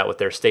corroborating that with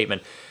their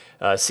statement.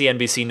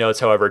 CNBC notes,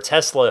 however,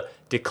 Tesla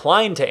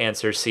declined to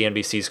answer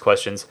CNBC's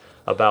questions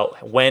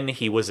about when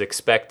he was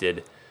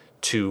expected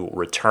to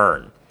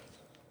return.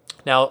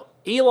 Now,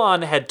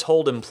 Elon had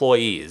told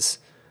employees,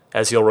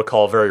 as you'll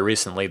recall very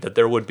recently, that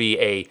there would be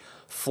a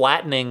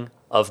flattening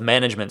of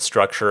management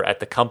structure at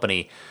the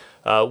company,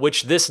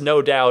 which this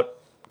no doubt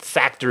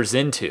factors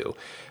into.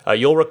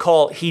 You'll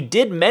recall he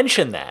did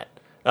mention that.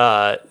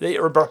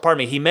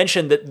 He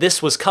mentioned that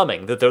this was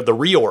coming, that the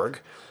reorg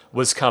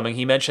was coming.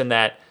 He mentioned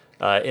that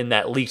in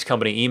that leaked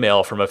company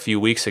email from a few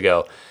weeks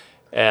ago.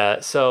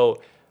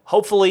 So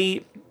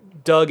hopefully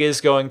Doug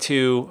is going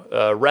to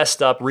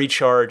rest up,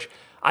 recharge.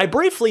 I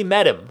briefly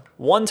met him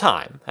one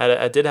time.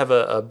 I did have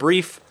a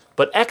brief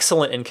but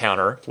excellent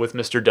encounter with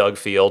Mr. Doug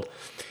Field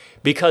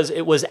because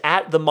it was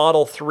at the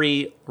Model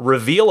 3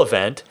 reveal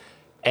event,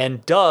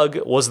 and Doug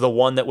was the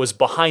one that was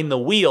behind the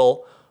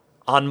wheel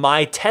on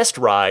my test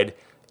ride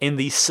in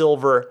the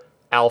silver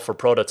Alpha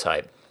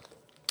prototype.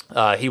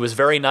 He was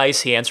very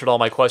nice. He answered all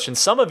my questions.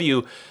 Some of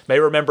you may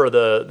remember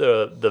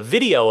the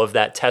video of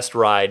that test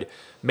ride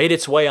made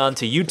its way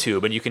onto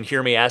YouTube, and you can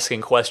hear me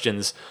asking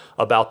questions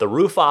about the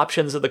roof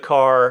options of the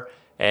car.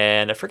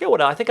 And I forget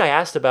what I think I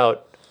asked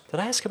about. Did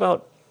I ask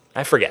about?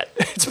 I forget.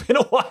 It's been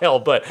a while,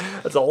 but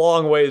it's a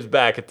long ways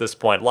back at this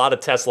point. A lot of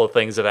Tesla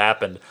things have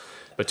happened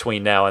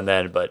between now and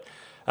then. But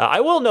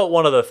I will note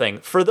one other thing.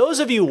 For those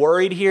of you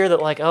worried here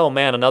that like, oh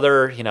man,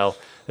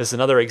 this is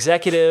another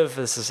executive,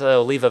 this is a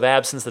leave of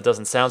absence that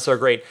doesn't sound so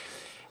great.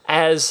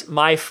 As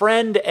my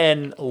friend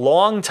and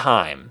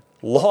longtime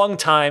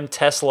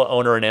Tesla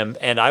owner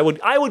and I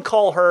would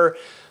call her,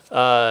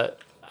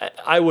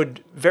 I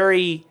would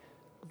very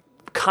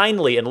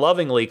kindly and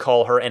lovingly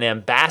call her an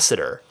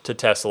ambassador to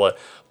Tesla.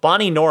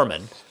 Bonnie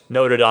Norman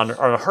noted on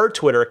her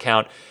Twitter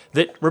account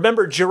that,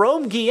 remember,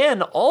 Jerome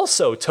Guillen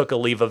also took a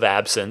leave of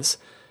absence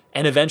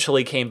and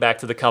eventually came back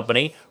to the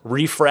company,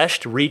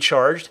 refreshed,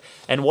 recharged.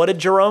 And what did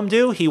Jerome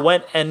do? He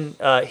went and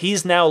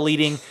he's now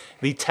leading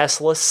the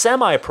Tesla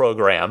Semi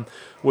program,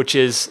 which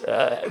has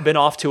been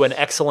off to an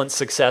excellent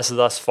success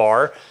thus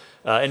far.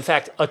 In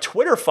fact, a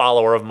Twitter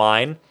follower of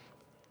mine,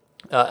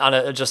 on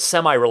a just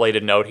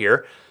semi-related note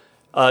here,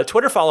 a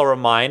Twitter follower of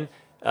mine,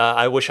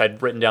 I wish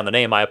I'd written down the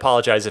name, I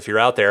apologize if you're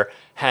out there,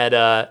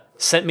 had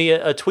sent me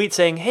a tweet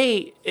saying,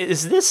 hey,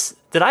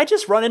 did I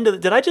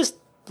just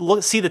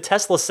see the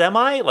Tesla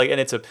Semi? And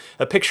it's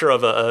a picture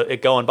of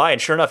it going by, and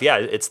sure enough, yeah,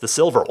 it's the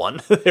silver one.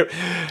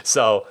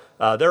 So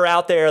they're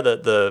out there,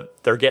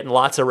 they're getting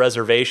lots of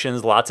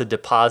reservations, lots of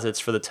deposits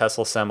for the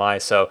Tesla Semi,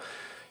 so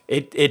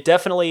it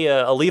definitely,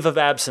 a leave of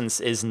absence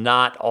is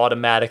not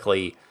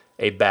automatically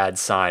a bad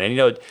sign.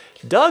 And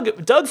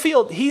Doug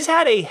Field, he's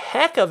had a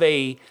heck of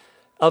a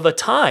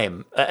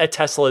time at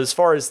Tesla as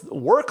far as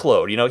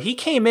workload. He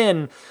came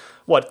in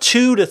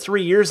 2 to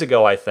 3 years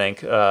ago, I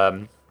think,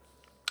 and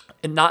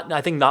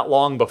not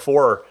long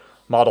before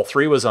Model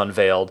 3 was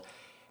unveiled,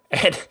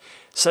 and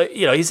so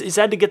he's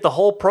had to get the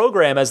whole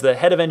program as the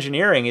head of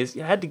engineering. He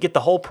had to get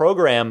the whole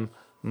program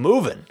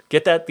moving,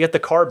 get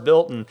the car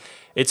built, and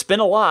it's been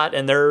a lot.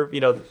 And they're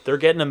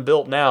getting them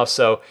built now.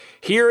 So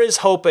here is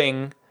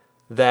hoping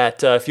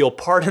that if you'll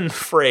pardon the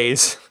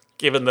phrase,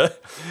 given the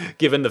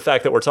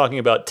fact that we're talking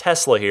about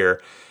Tesla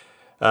here,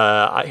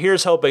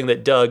 here's hoping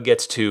that Doug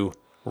gets to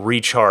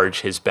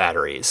recharge his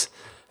batteries.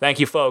 Thank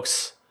you,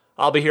 folks.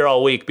 I'll be here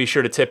all week. Be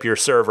sure to tip your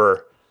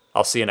server.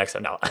 I'll see you next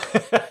time. No.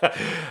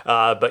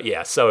 But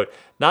yeah, so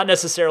not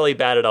necessarily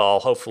bad at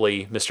all.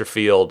 Hopefully, Mr.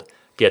 Field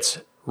gets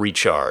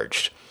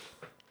recharged.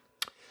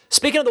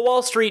 Speaking of the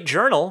Wall Street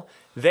Journal,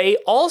 they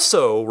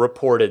also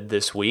reported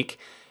this week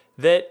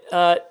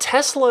that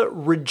Tesla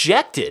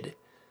rejected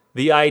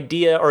the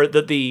idea, or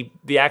the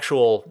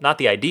actual, not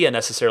the idea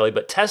necessarily,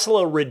 but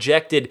Tesla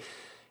rejected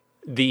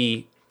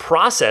the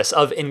process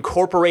of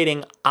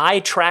incorporating eye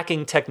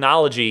tracking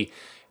technology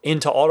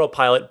into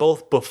Autopilot,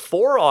 both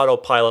before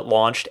Autopilot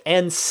launched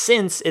and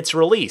since its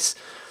release.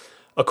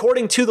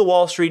 According to the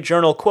Wall Street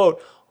Journal,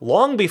 quote,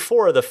 long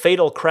before the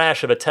fatal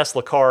crash of a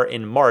Tesla car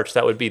in March,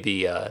 that would be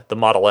the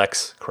Model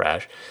X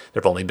crash.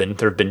 There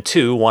have been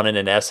two, one in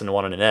an S and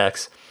one in an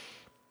X.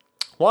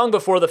 Long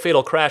before the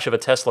fatal crash of a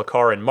Tesla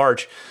car in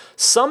March,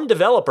 some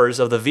developers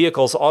of the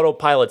vehicle's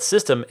autopilot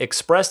system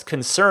expressed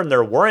concern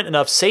there weren't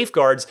enough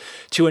safeguards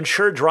to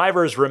ensure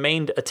drivers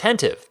remained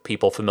attentive,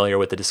 people familiar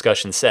with the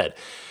discussion said.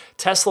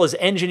 Tesla's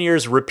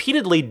engineers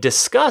repeatedly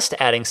discussed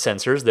adding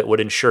sensors that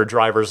would ensure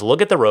drivers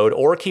look at the road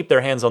or keep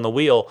their hands on the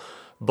wheel,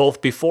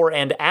 both before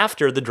and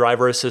after the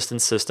driver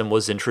assistance system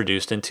was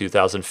introduced in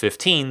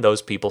 2015,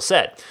 those people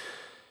said.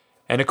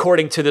 And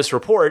according to this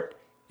report,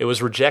 It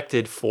was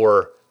rejected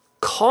for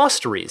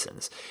cost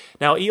reasons.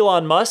 Now,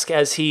 Elon Musk,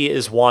 as he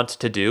is wont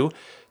to do,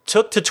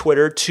 took to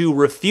Twitter to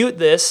refute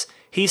this.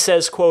 He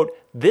says, quote,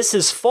 "This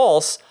is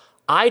false.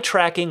 Eye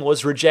tracking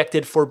was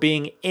rejected for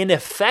being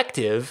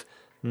ineffective,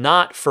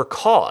 not for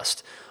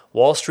cost."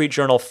 Wall Street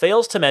Journal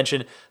fails to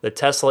mention that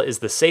Tesla is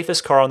the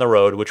safest car on the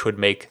road, which would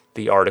make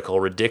the article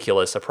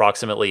ridiculous,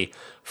 approximately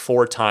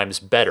 4 times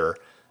better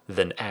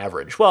than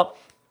average. Well,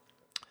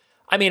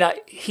 I mean,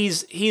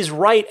 he's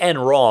right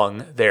and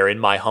wrong there, in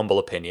my humble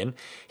opinion.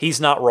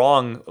 He's not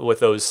wrong with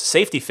those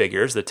safety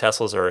figures. The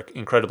Teslas are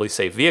incredibly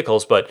safe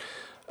vehicles, but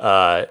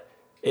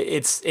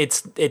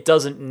it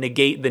doesn't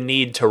negate the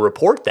need to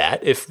report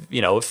that if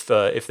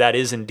that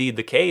is indeed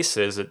the case,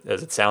 as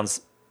it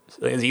sounds,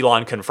 as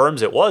Elon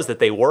confirms it was, that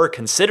they were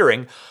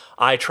considering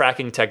eye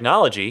tracking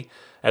technology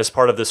as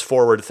part of this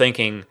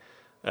forward-thinking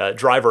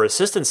driver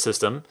assistance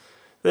system.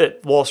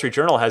 That Wall Street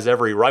Journal has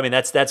every right. I mean,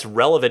 that's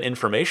relevant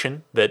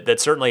information that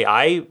certainly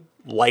I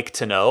like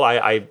to know.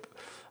 I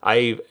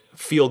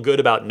feel good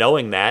about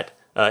knowing that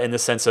in the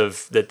sense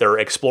of that they're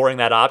exploring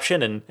that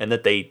option and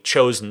that they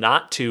chose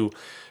not to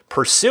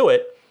pursue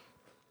it.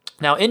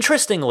 Now,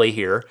 interestingly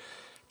here,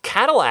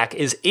 Cadillac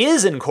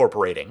is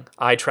incorporating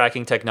eye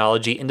tracking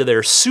technology into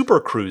their Super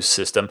Cruise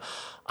system.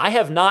 I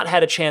have not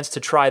had a chance to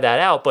try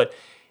that out, but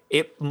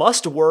it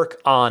must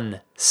work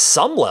on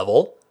some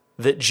level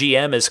that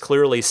GM is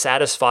clearly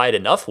satisfied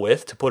enough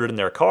with to put it in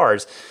their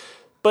cars.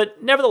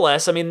 But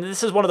nevertheless, I mean,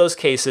 this is one of those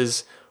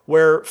cases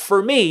where,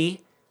 for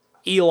me,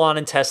 Elon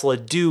and Tesla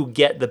do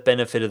get the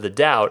benefit of the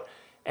doubt,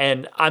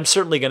 and I'm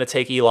certainly going to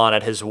take Elon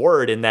at his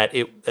word in that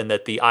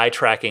the eye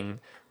tracking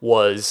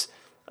was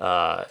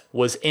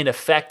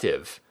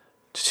ineffective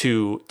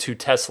to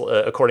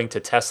Tesla, according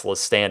to Tesla's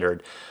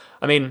standard.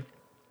 I mean,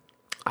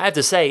 I have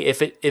to say,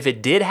 if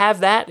it did have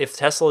that, if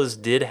Tesla's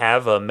did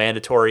have a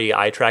mandatory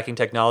eye tracking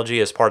technology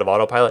as part of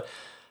autopilot,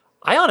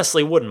 I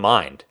honestly wouldn't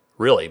mind,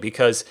 really,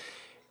 because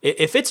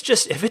if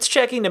it's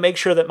checking to make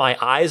sure that my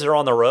eyes are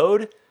on the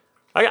road,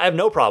 I have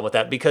no problem with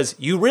that, because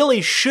you really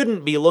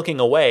shouldn't be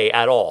looking away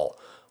at all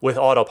with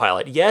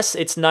autopilot. Yes,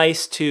 it's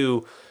nice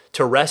to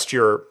rest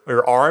your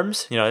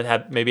arms,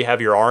 maybe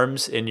have your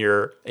arms in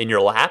your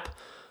lap,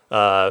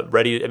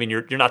 ready. I mean,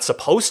 you're not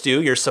supposed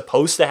to. You're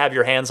supposed to have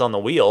your hands on the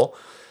wheel.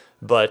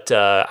 But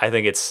I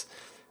think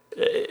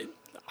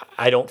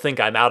I don't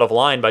think I'm out of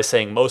line by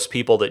saying most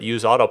people that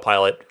use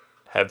autopilot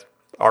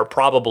are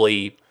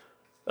probably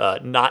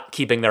not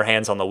keeping their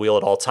hands on the wheel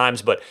at all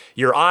times. But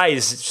your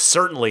eyes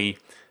certainly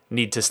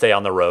need to stay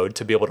on the road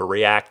to be able to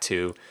react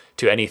to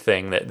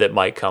anything that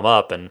might come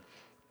up. And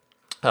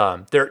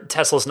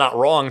Tesla's not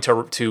wrong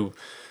to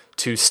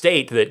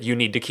state that you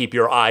need to keep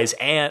your eyes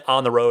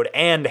on the road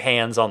and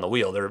hands on the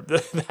wheel.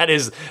 That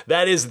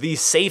is the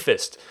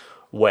safest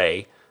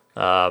way.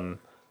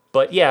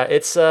 But yeah,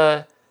 it's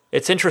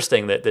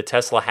interesting that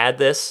Tesla had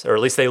this, or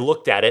at least they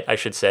looked at it, I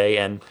should say,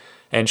 and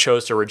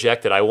chose to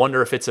reject it. I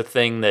wonder if it's a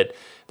thing that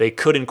they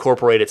could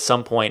incorporate at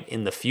some point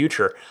in the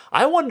future.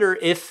 I wonder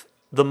if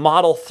the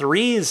Model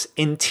 3's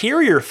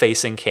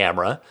interior-facing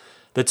camera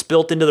that's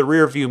built into the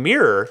rear-view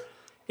mirror,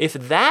 if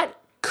that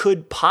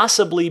could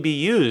possibly be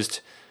used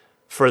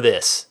for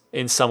this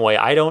in some way.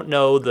 I don't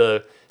know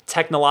the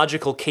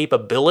technological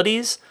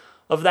capabilities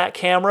of that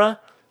camera.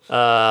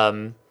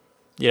 It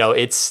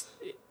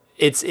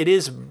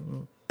is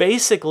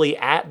basically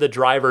at the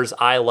driver's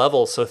eye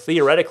level, so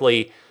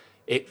theoretically,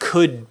 it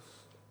could,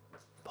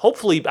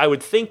 hopefully, I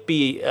would think,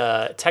 be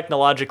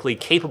technologically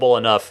capable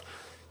enough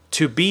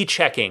to be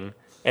checking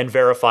and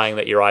verifying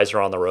that your eyes are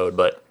on the road,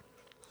 but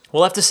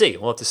we'll have to see.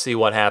 We'll have to see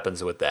what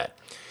happens with that.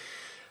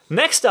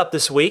 Next up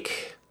this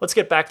week, let's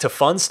get back to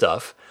fun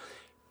stuff.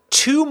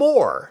 2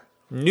 more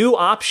new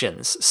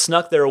options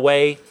snuck their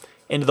way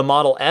into the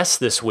Model S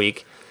this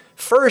week.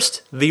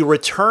 First, the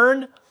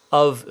return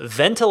of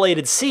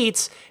ventilated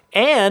seats,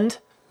 and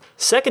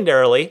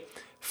secondarily,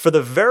 for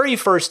the very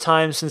first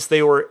time since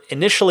they were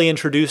initially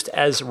introduced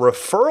as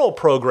referral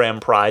program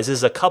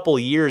prizes a couple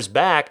years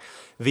back,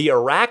 the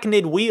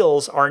Arachnid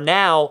wheels are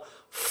now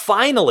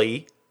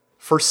finally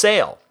for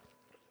sale,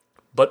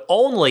 but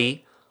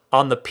only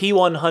on the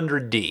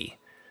P100D.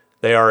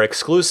 They are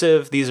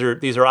exclusive. These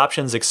are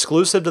options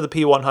exclusive to the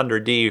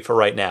P100D for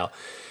right now.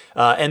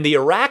 And the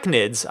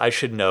Arachnids, I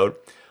should note,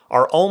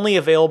 are only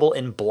available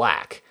in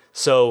black.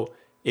 So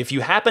if you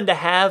happen to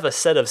have a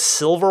set of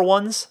silver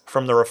ones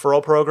from the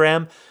referral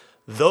program,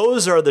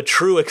 those are the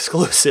true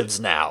exclusives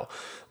now.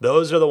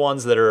 Those are the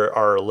ones that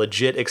are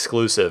legit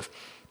exclusive.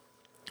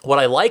 What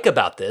I like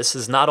about this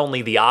is not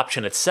only the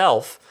option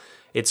itself,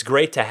 it's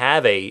great to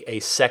have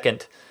a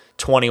second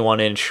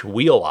 21-inch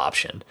wheel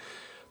option,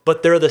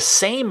 but they're the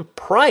same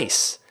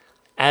price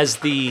as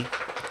the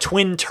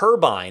twin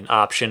turbine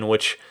option,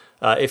 which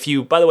if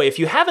you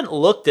haven't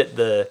looked at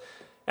the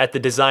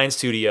design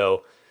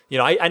studio,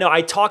 I know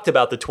I talked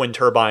about the twin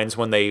turbines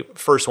when they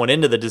first went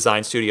into the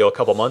design studio a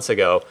couple months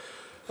ago.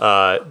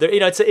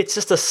 It's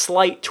just a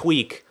slight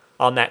tweak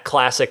on that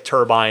classic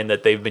turbine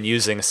that they've been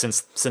using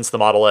since the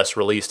Model S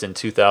released in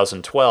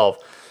 2012.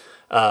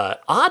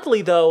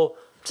 Oddly, though,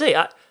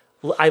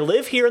 I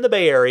live here in the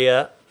Bay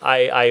Area.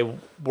 I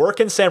work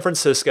in San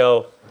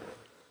Francisco.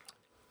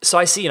 So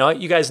I see,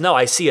 you guys know,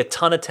 I see a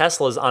ton of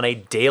Teslas on a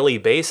daily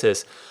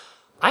basis.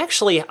 I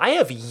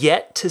have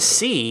yet to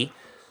see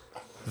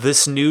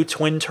this new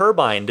twin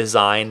turbine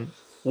design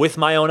with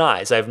my own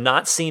eyes. I've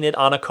not seen it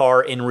on a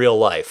car in real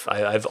life.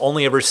 I've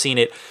only ever seen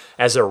it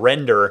as a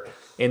render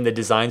in the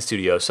design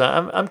studio. So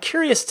I'm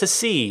curious to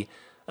see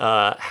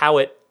how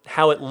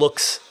it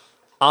looks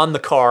on the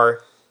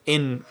car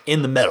in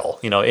the metal,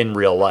 in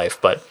real life.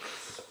 But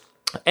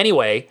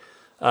anyway,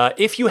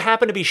 if you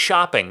happen to be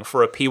shopping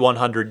for a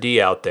P100D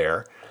out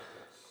there,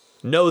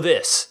 know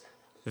this: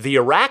 the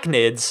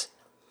Arachnids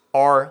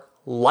are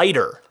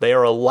lighter. They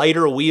are a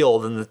lighter wheel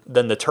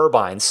than the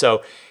turbines.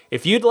 So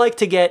if you'd like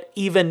to get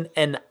even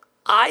an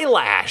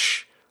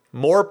eyelash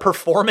more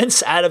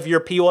performance out of your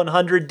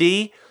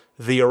P100D,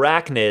 the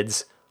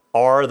Arachnids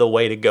are the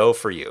way to go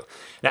for you.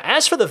 Now,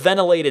 as for the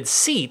ventilated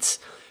seats,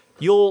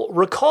 you'll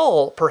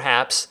recall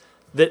perhaps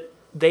that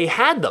they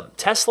had them.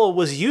 Tesla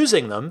was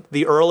using them.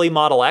 The early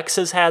Model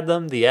X's had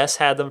them. The S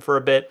had them for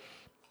a bit.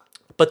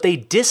 But they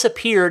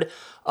disappeared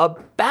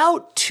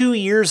about 2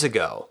 years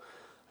ago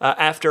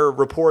after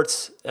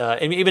reports,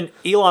 and even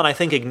Elon, I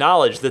think,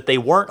 acknowledged that they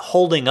weren't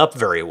holding up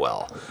very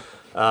well.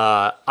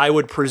 I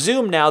would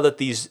presume now that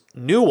these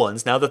new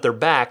ones, now that they're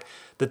back,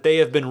 that they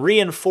have been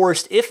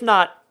reinforced, if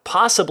not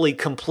possibly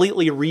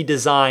completely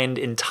redesigned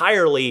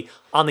entirely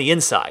on the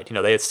inside.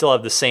 They still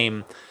have the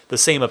same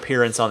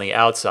appearance on the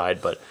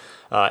outside. But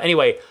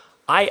anyway,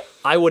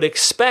 I would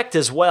expect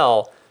as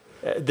well,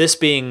 this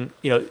being,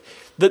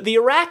 the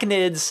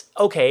Arachnids,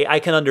 okay, I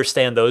can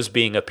understand those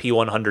being a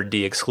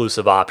P100D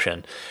exclusive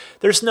option.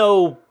 There's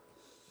no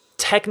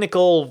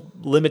technical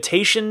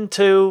limitation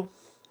to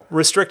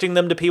restricting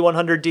them to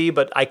P100D,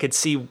 but I could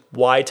see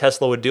why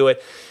Tesla would do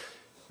it.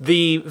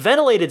 The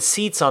ventilated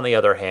seats, on the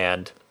other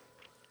hand,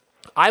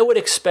 I would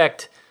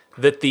expect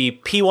that the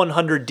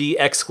P100D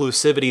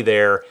exclusivity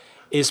there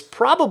is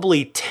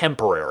probably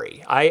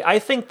temporary. I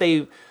think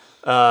they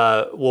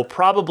will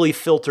probably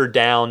filter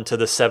down to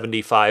the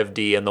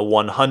 75D and the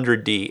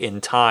 100D in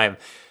time,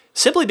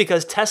 simply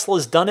because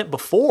Tesla's done it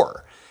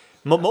before.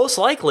 Most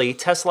likely,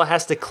 Tesla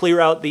has to clear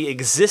out the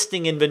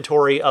existing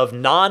inventory of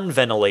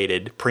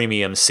non-ventilated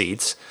premium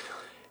seats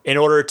in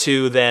order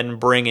to then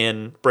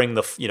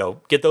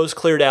get those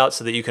cleared out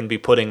so that you can be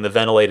putting the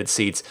ventilated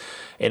seats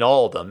in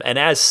all of them. And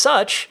as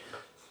such,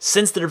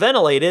 since they're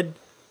ventilated,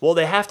 well,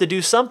 they have to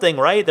do something,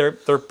 right? They're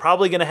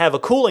probably going to have a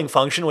cooling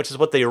function, which is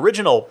what the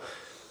original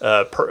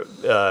I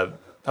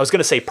was going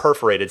to say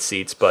perforated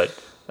seats, but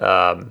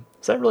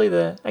is that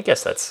really I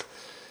guess that's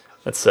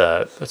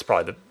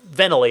probably the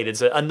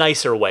ventilated's a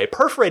nicer way.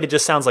 Perforated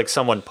just sounds like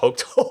someone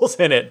poked holes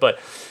in it, but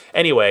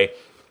anyway.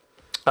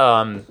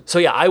 So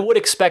yeah, I would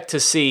expect to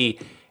see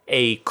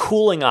a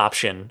cooling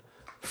option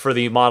for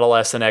the Model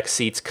S and X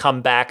seats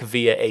come back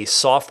via a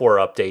software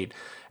update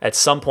at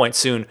some point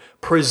soon,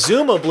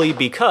 presumably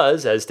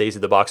because, as Daisy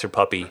the Boxer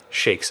Puppy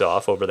shakes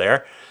off over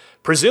there,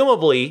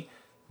 presumably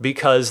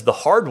because the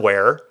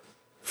hardware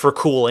for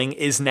cooling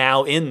is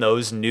now in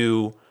those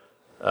new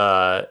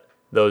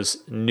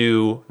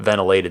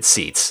ventilated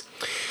seats.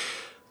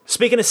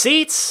 Speaking of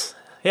seats,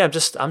 yeah, I'm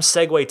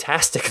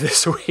segue-tastic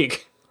this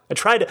week.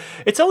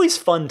 It's always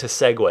fun to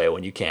segue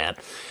when you can.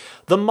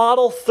 The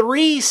Model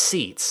 3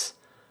 seats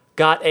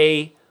got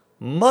a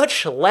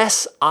much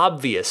less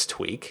obvious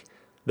tweak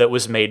that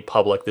was made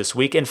public this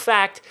week. In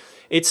fact,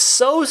 it's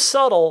so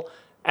subtle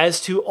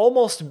as to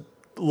almost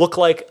look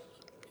like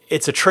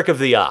it's a trick of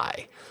the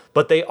eye,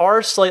 but they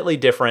are slightly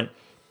different.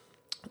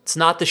 It's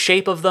not the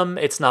shape of them.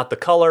 It's not the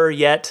color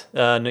yet.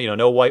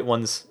 No white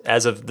ones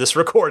as of this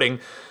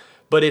recording,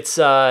 but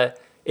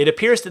it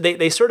appears that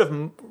they sort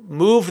of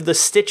moved the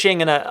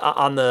stitching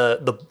on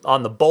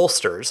the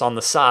bolsters on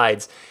the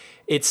sides.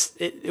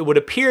 It would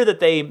appear that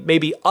they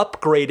maybe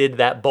upgraded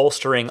that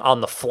bolstering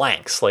on the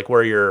flanks, like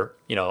where you're,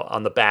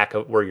 on the back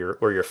of where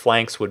your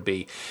flanks would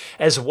be,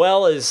 as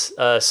well as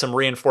some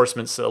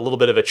reinforcements, a little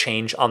bit of a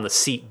change on the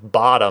seat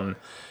bottom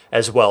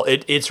as well.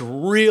 It's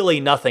really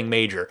nothing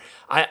major.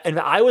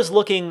 I was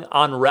looking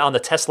on the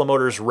Tesla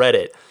Motors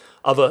Reddit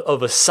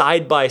of a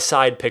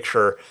side-by-side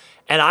picture,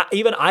 and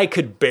I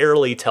could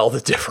barely tell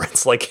the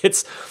difference. Like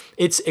it's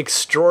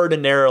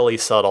extraordinarily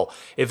subtle.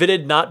 If it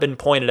had not been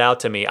pointed out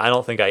to me, I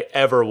don't think I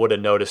ever would have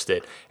noticed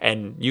it.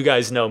 And you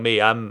guys know me.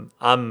 I'm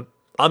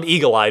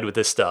eagle-eyed with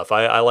this stuff.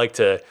 I like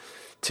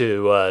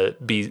to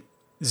be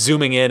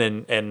zooming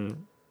in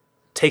and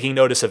taking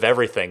notice of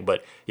everything.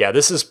 But yeah,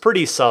 this is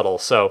pretty subtle.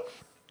 So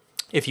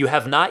if you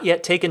have not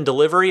yet taken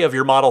delivery of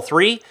your Model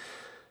 3,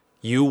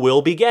 you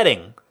will be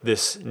getting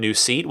this new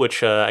seat,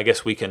 which I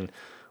guess we can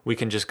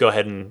just go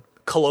ahead and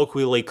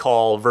colloquially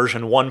call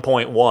version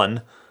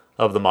 1.1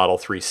 of the Model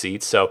 3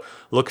 seats. So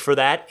look for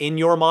that in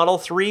your Model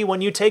 3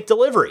 when you take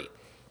delivery.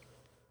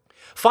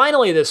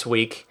 Finally this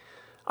week,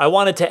 I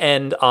wanted to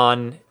end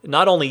on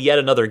not only yet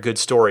another good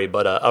story,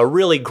 but a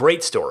really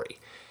great story.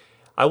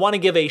 I want to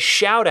give a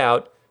shout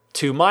out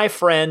to my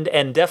friend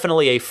and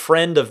definitely a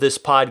friend of this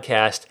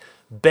podcast,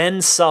 Ben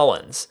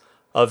Sullins.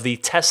 of the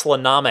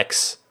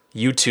Teslanomics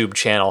YouTube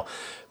channel.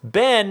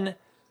 Ben,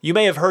 you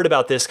may have heard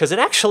about this because it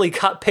actually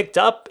got picked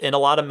up in a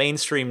lot of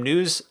mainstream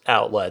news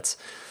outlets.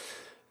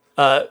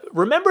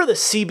 Remember the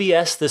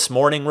CBS This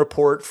Morning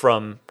report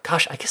from,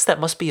 I guess that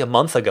must be a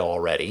month ago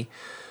already,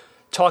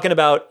 talking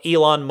about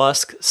Elon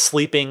Musk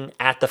sleeping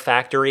at the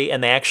factory,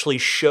 and they actually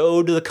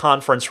showed the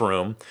conference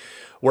room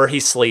where he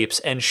sleeps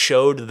and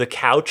showed the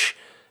couch,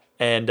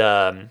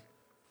 and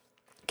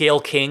Gayle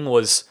King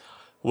was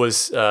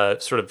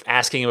sort of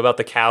asking him about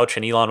the couch,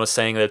 and Elon was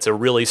saying that it's a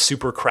really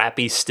super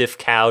crappy, stiff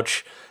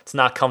couch. It's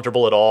not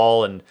comfortable at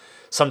all, and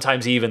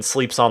sometimes he even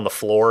sleeps on the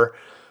floor.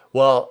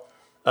 Well,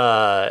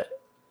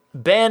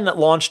 Ben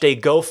launched a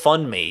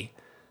GoFundMe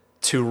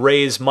to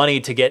raise money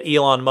to get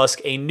Elon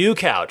Musk a new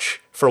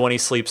couch for when he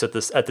sleeps at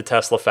the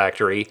Tesla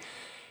factory.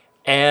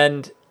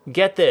 And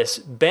get this,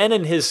 Ben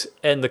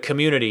and the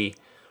community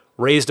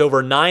raised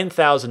over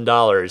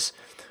 $9,000,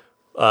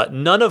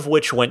 none of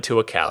which went to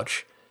a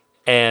couch,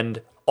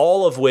 and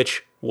all of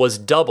which was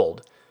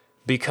doubled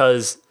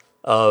because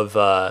of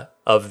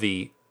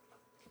the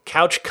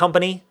couch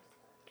company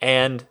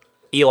and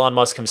Elon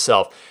Musk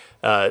himself.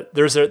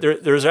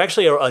 There's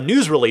actually a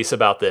news release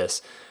about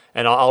this,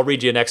 and I'll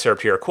read you an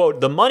excerpt here.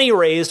 Quote, "The money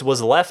raised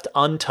was left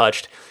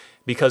untouched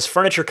because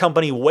furniture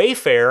company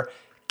Wayfair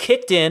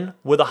kicked in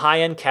with a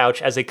high-end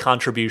couch as a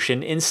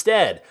contribution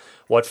instead.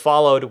 What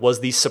followed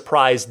was the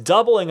surprise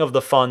doubling of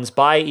the funds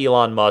by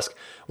Elon Musk,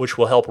 which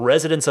will help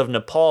residents of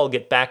Nepal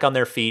get back on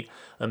their feet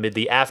amid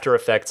the after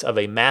effects of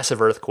a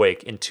massive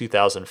earthquake in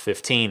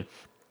 2015.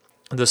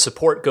 The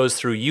support goes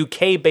through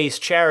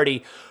UK-based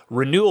charity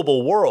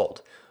Renewable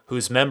World,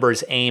 whose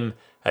members aim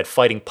at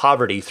fighting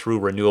poverty through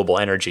renewable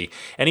energy."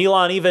 And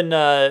Elon even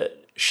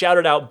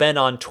shouted out Ben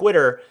on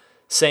Twitter,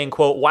 saying,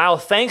 quote, "Wow,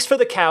 thanks for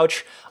the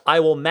couch. I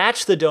will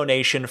match the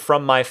donation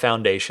from my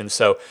foundation."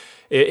 So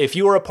if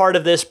you were a part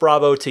of this,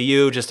 bravo to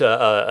you. Just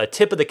a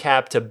tip of the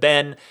cap to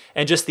Ben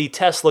and just the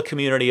Tesla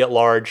community at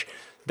large.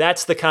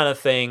 That's the kind of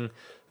thing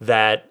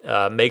that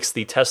makes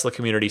the Tesla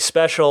community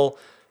special.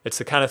 It's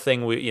the kind of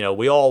thing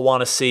we all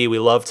want to see, we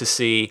love to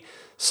see.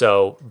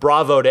 So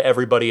bravo to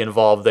everybody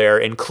involved there,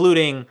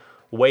 including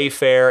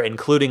Wayfair,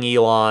 including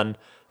Elon.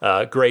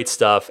 Great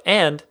stuff.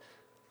 And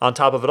on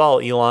top of it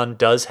all, Elon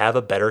does have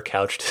a better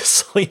couch to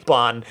sleep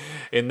on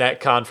in that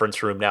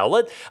conference room now.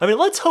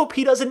 Let's hope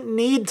he doesn't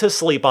need to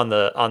sleep on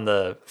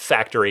the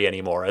factory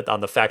anymore, on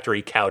the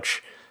factory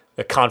couch,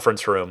 the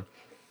conference room.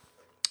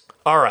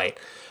 All right,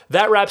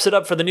 that wraps it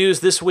up for the news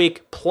this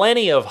week.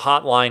 Plenty of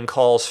hotline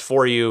calls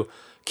for you,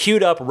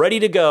 queued up, ready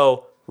to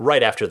go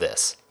right after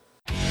this.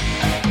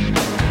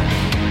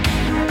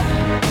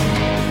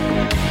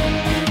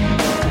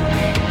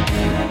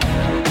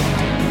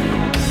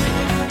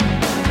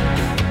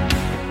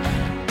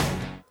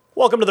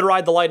 Welcome to the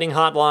Ride the Lightning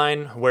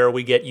Hotline, where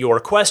we get your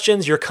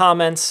questions, your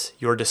comments,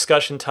 your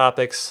discussion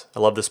topics.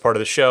 I love this part of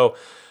the show.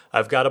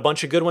 I've got a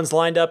bunch of good ones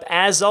lined up.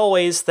 As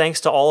always,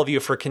 thanks to all of you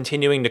for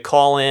continuing to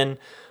call in,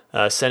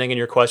 sending in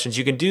your questions.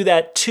 You can do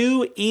that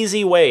two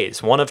easy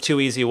ways, one of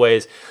two easy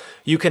ways.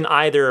 You can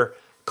either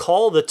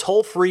call the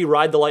toll-free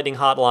Ride the Lightning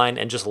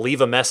Hotline and just leave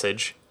a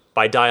message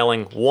by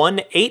dialing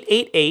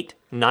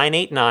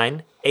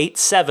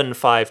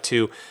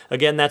 1-888-989-8752.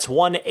 Again, that's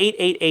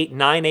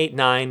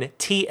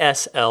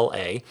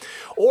 1-888-989-TSLA.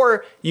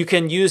 Or you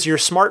can use your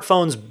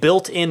smartphone's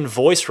built-in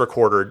voice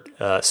recorder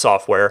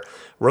software,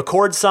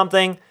 record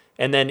something,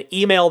 and then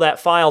email that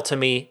file to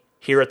me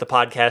here at the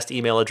podcast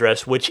email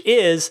address, which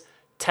is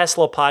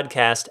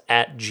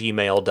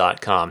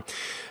teslapodcast@gmail.com.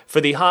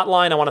 For the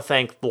hotline, I want to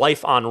thank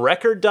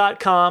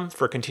lifeonrecord.com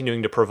for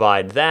continuing to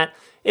provide that.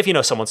 If you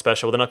know someone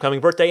special with an upcoming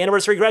birthday,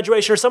 anniversary,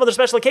 graduation, or some other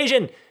special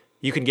occasion,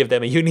 you can give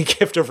them a unique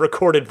gift of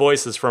recorded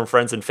voices from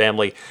friends and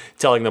family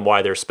telling them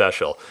why they're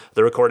special.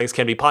 The recordings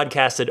can be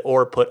podcasted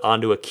or put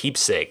onto a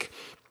keepsake.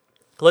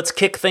 Let's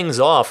kick things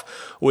off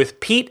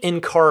with Pete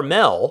in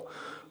Carmel,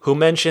 who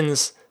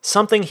mentions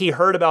something he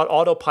heard about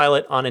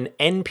autopilot on an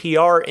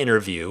NPR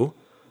interview.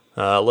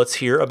 Let's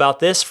hear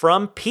about this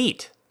from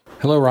Pete.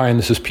 Hello, Ryan.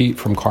 This is Pete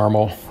from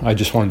Carmel. I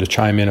just wanted to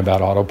chime in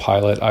about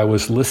autopilot. I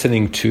was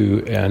listening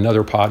to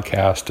another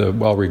podcast, a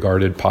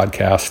well-regarded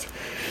podcast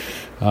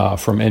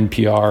from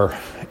NPR,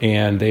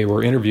 and they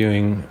were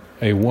interviewing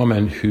a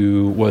woman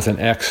who was an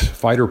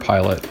ex-fighter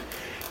pilot,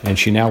 and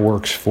she now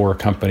works for a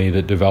company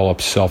that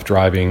develops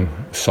self-driving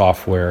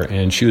software,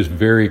 and she was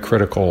very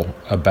critical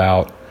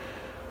about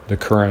the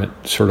current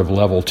sort of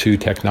level 2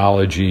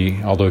 technology,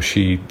 although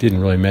she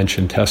didn't really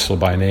mention Tesla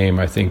by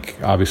name. I think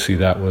obviously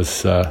that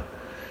was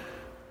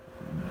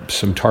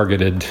some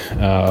targeted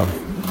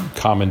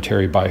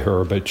commentary by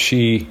her, but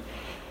she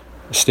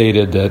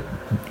stated that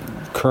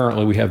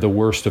currently we have the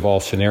worst of all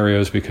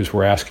scenarios because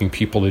we're asking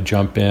people to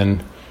jump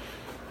in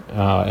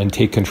and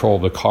take control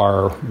of the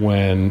car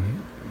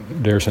when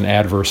there's an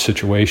adverse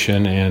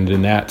situation, and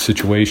in that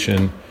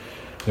situation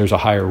there's a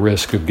higher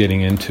risk of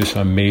getting into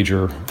some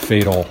major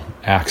fatal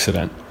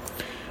accident.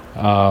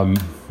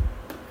 And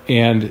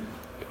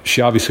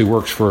she obviously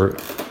works for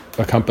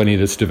a company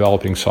that's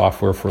developing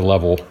software for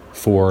level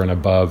 4 and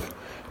above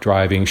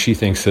driving. She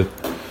thinks that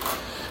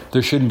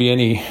there shouldn't be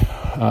any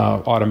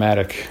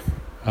automatic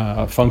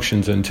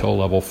functions until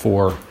level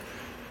 4.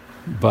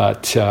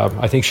 But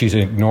I think she's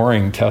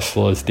ignoring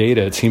Tesla's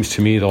data. It seems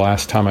to me the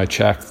last time I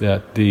checked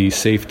that the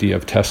safety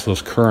of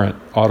Tesla's current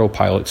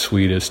autopilot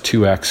suite is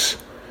 2x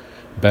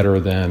better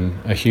than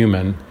a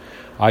human.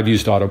 I've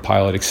used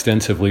autopilot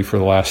extensively for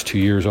the last 2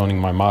 years owning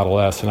my Model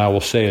S, and I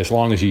will say as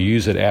long as you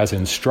use it as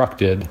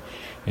instructed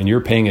and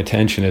you're paying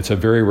attention, it's a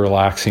very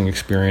relaxing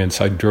experience.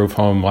 I drove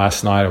home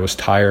last night. I was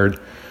tired,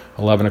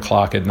 11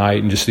 o'clock at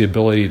night, and just the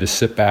ability to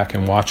sit back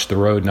and watch the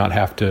road, not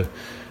have to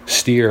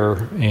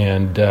steer,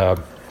 and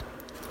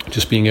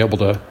just being able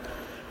to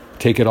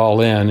take it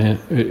all in,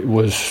 it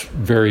was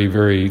very,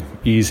 very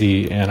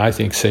easy and I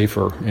think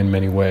safer in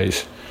many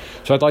ways.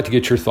 So I'd like to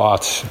get your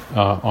thoughts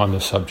on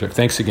this subject.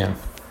 Thanks again.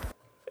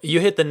 You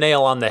hit the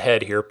nail on the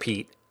head here,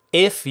 Pete.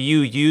 If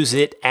you use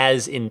it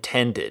as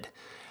intended.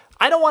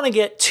 I don't want to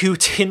get too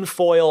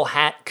tinfoil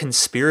hat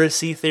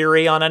conspiracy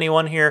theory on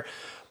anyone here,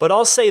 but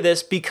I'll say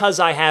this because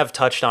I have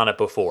touched on it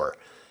before.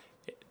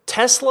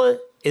 Tesla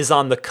is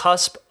on the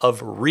cusp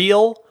of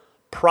real,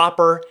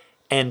 proper,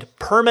 and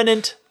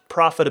permanent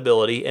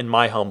profitability, in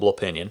my humble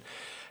opinion,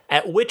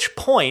 at which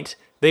point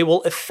they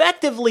will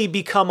effectively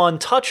become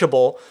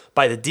untouchable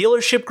by the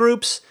dealership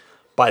groups,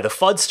 by the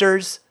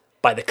FUDsters,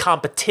 by the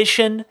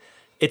competition,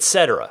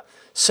 etc.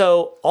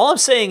 So all I'm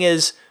saying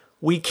is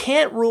we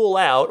can't rule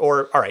out,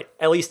 or all right,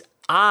 at least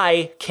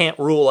I can't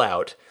rule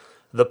out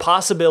the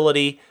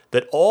possibility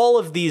that all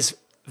of these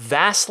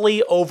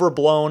vastly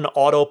overblown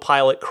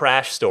autopilot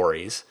crash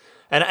stories,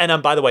 and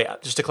I'm, by the way,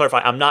 just to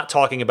clarify, I'm not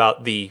talking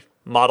about the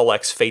Model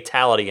X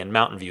fatality in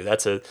Mountain View.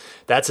 That's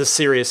a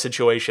serious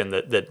situation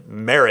that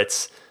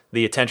merits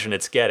the attention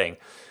it's getting.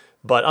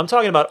 But I'm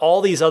talking about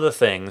all these other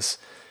things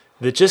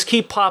that just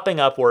keep popping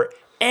up where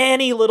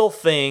any little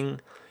thing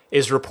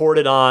is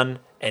reported on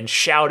and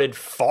shouted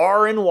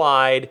far and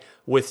wide,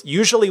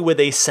 usually with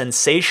a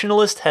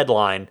sensationalist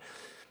headline.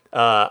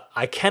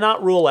 I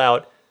cannot rule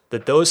out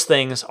that those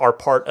things are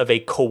part of a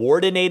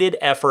coordinated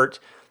effort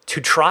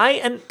to try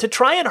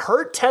and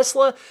hurt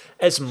Tesla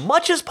as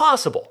much as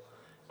possible,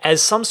 as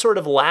some sort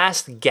of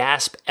last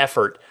gasp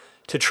effort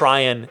to try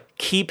and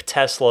keep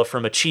Tesla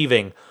from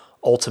achieving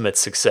ultimate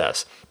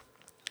success.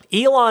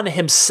 Elon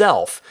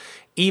himself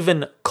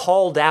even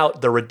called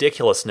out the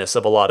ridiculousness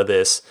of a lot of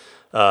this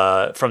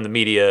from the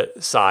media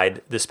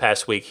side this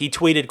past week. He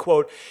tweeted,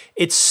 quote,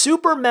 "It's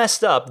super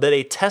messed up that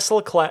a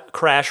Tesla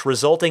crash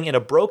resulting in a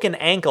broken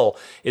ankle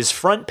is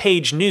front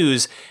page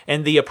news,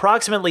 and the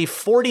approximately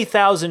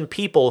 40,000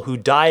 people who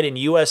died in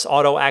U.S.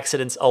 auto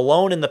accidents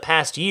alone in the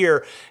past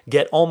year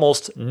get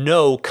almost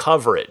no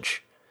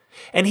coverage."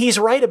 And he's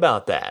right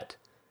about that.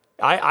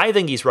 I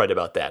think he's right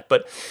about that.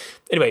 But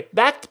anyway,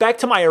 back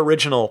to my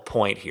original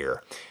point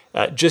here.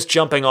 Just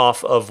jumping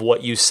off of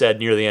what you said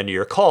near the end of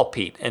your call,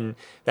 Pete, and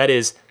that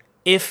is,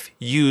 if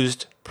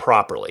used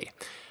properly.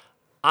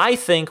 I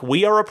think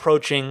we are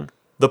approaching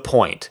the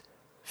point,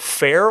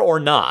 fair or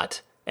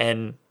not,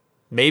 and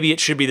maybe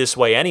it should be this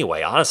way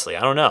anyway, honestly,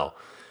 I don't know,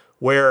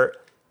 where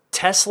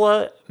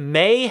Tesla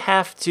may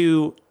have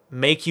to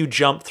make you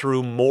jump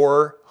through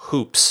more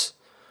hoops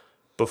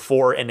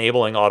before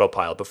enabling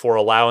autopilot, before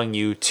allowing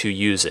you to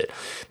use it.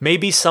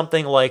 Maybe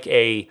something like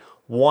a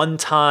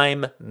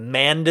one-time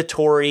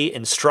mandatory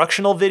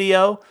instructional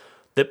video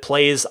that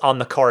plays on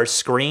the car's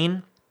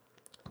screen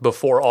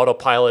before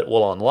autopilot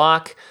will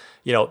unlock.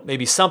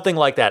 Maybe something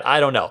like that. I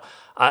don't know.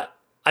 I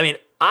mean,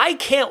 I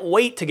can't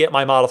wait to get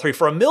my Model 3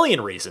 for a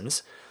million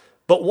reasons,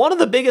 but one of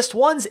the biggest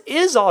ones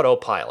is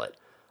autopilot.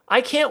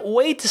 I can't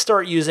wait to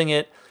start using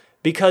it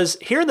because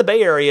here in the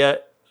Bay Area,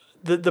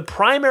 the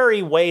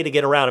primary way to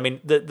get around, I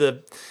mean,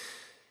 the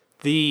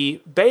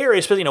Bay Area,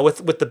 especially,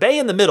 with the bay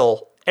in the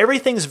middle,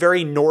 everything's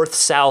very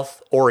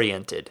north-south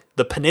oriented.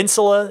 The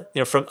peninsula,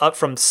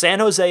 from San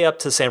Jose up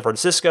to San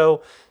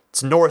Francisco,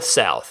 it's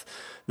north-south.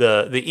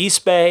 The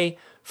East Bay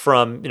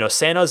from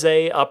San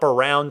Jose up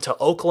around to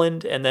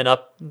Oakland and then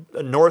up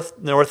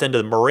north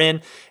into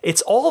Marin,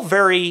 it's all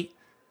very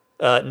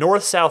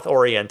north-south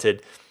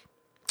oriented,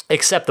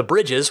 except the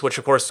bridges, which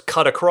of course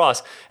cut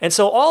across. And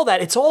so all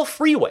that, it's all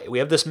freeway. We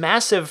have this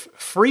massive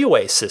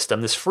freeway system,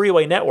 this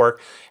freeway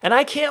network, and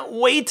I can't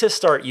wait to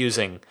start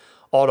using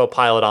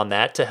autopilot on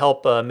that to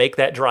help make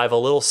that drive a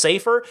little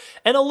safer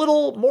and a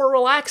little more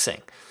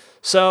relaxing.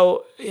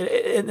 So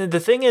the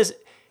thing is,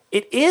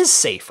 it is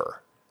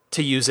safer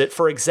to use it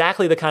for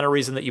exactly the kind of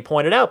reason that you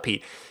pointed out,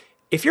 Pete.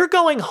 If you're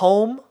going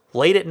home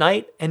late at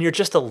night and you're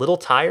just a little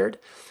tired,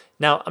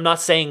 now I'm not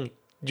saying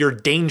you're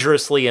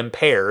dangerously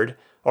impaired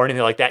or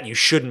anything like that, and you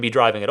shouldn't be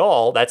driving at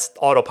all.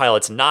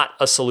 Autopilot's not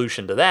a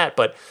solution to that.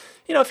 But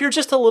if you're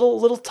just a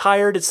little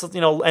tired, it's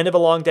end of a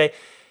long day.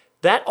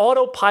 That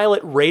autopilot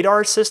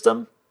radar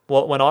system,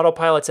 well, when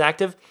autopilot's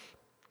active,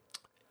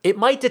 it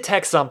might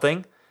detect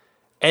something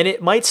and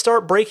it might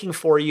start braking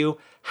for you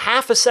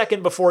half a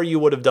second before you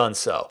would have done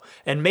so.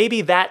 And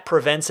maybe that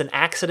prevents an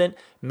accident.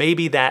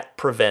 Maybe that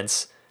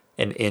prevents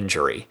an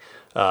injury.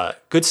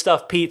 Good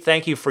stuff, Pete.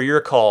 Thank you for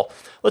your call.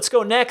 Let's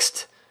go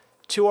next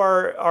to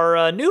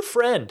our new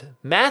friend.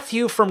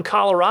 Matthew from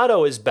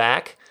Colorado is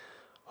back,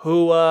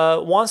 who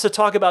wants to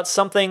talk about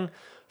something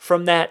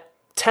from that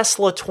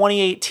Tesla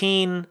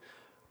 2018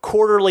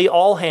 quarterly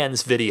all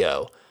hands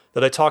video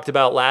that I talked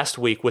about last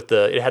week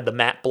it had the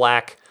matte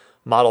black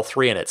Model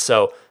 3 in it.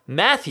 So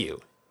Matthew,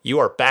 you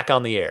are back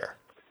on the air.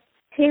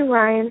 Hey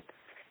Ryan,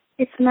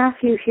 it's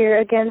Matthew here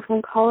again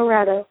from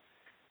Colorado.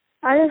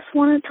 I just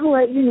wanted to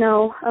let you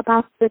know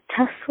about the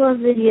Tesla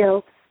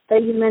video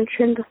that you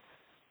mentioned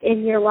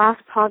in your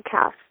last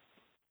podcast.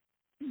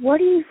 What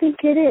do you think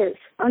it is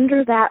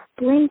under that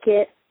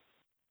blanket,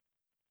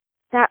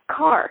 that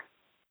car?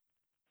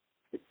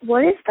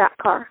 What is that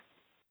car?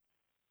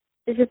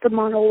 Is it the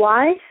Model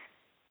Y?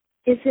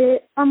 Is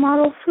it a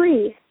Model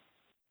 3?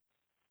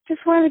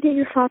 Just wanted to get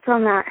your thoughts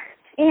on that.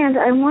 And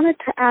I wanted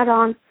to add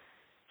on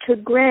to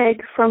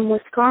Greg from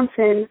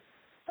Wisconsin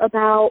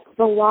about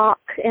the lock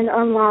and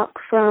unlock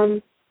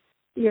from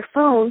your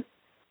phone.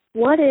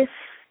 What if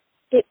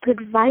it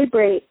could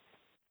vibrate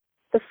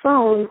the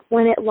phone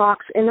when it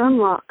locks and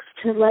unlocks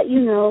to let you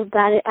know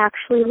that it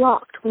actually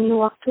locked when you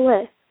walked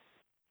away?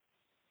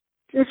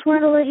 Just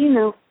wanted to let you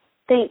know.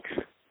 Thanks.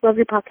 Love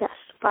your podcast.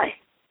 Bye.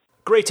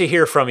 Great to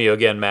hear from you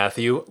again,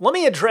 Matthew. Let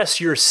me address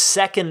your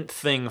second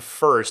thing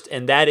first,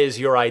 and that is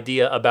your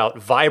idea about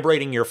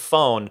vibrating your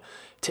phone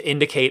to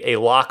indicate a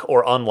lock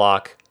or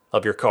unlock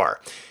of your car.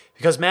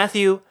 Because,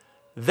 Matthew,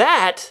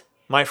 that,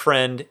 my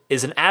friend,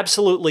 is an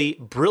absolutely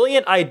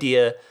brilliant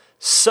idea.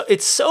 So,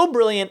 it's so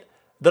brilliant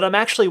that I'm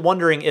actually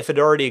wondering if it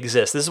already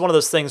exists. This is one of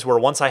those things where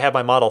once I have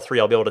my Model 3,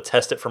 I'll be able to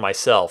test it for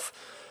myself.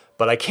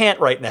 But I can't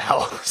right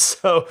now.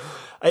 So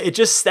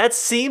that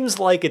seems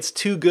like it's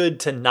too good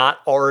to not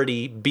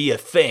already be a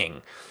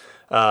thing.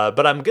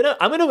 But I'm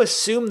gonna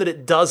assume that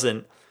it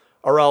doesn't,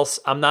 or else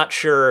I'm not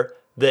sure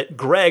that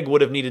Greg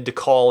would have needed to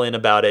call in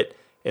about it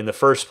in the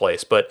first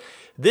place. But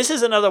this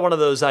is another one of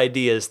those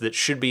ideas that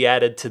should be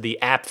added to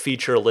the app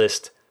feature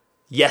list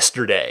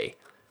yesterday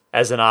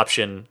as an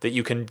option that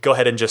you can go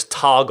ahead and just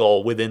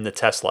toggle within the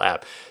Tesla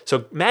app.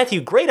 So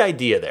Matthew, great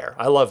idea there.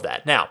 I love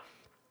that. Now,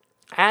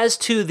 as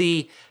to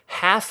the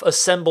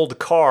half-assembled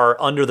car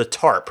under the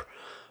tarp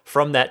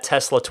from that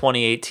Tesla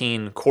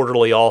 2018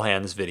 quarterly all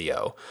hands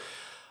video,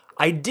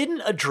 I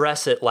didn't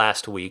address it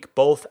last week,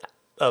 both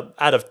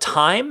out of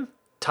time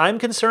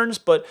concerns,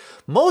 but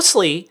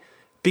mostly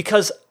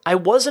because I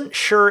wasn't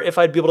sure if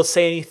I'd be able to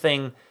say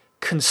anything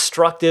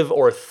constructive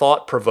or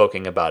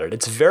thought-provoking about it.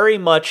 It's very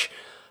much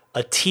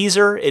a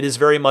teaser. It is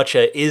very much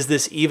is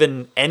this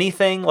even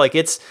anything? Like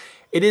it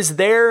is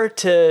there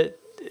to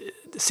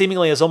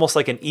seemingly as almost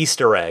like an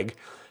Easter egg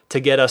to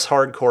get us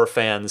hardcore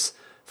fans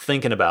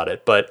thinking about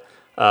it. But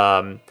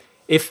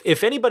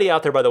if anybody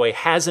out there, by the way,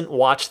 hasn't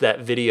watched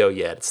that video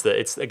yet,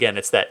 it's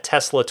that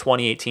Tesla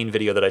 2018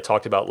 video that I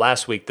talked about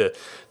last week,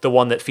 the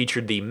one that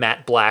featured the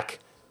matte black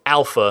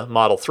Alpha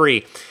Model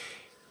 3.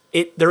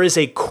 There is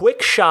a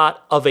quick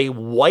shot of a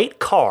white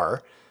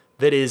car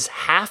that is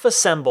half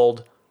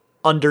assembled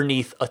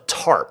underneath a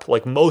tarp,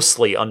 like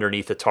mostly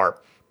underneath a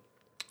tarp.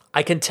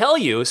 I can tell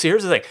you, so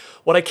here's the thing.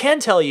 What I can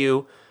tell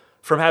you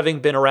from having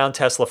been around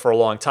Tesla for a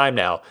long time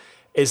now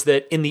is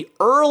that in the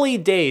early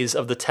days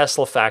of the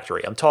Tesla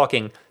factory, I'm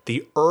talking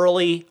the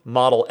early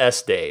Model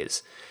S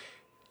days,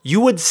 you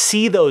would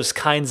see those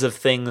kinds of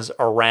things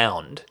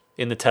around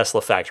in the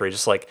Tesla factory,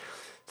 just like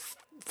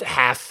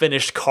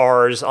half-finished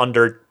cars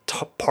under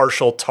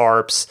partial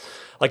tarps.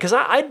 Like, because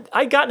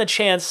I'd gotten a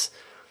chance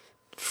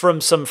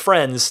from some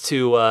friends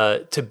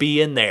to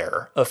be in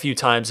there a few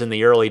times in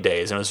the early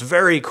days, and it was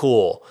very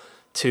cool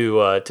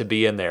to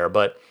be in there.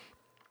 But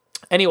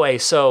anyway,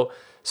 so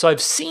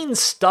I've seen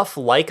stuff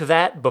like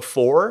that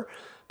before,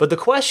 but the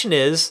question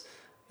is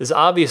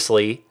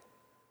obviously,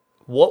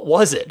 what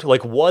was it?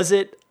 Like, was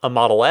it a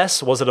Model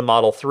S? Was it a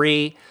Model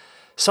 3?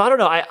 So I don't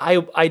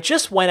know. I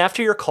just went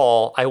after your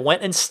call. I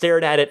went and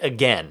stared at it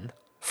again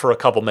for a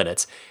couple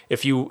minutes.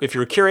 If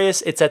you're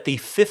curious, it's at the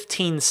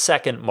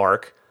 15-second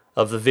mark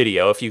of the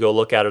video, if you go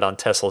look at it on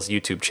Tesla's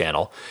YouTube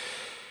channel.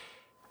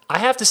 I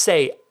have to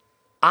say,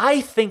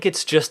 I think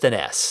it's just an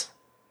S.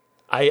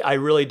 I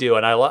really do,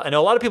 and I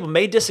know a lot of people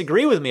may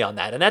disagree with me on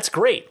that, and that's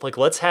great. Like,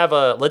 let's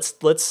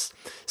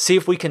see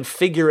if we can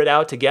figure it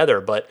out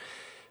together. But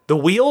the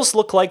wheels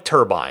look like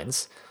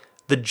turbines.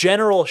 The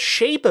general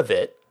shape of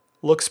it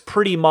looks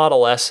pretty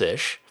Model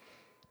S-ish.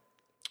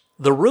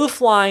 The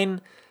roofline,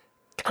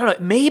 I don't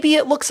know, maybe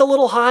it looks a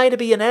little high to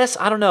be an S.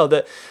 I don't know.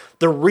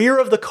 The rear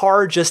of the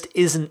car just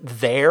isn't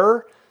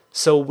there,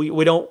 so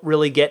we don't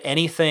really get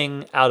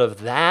anything out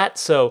of that.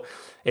 So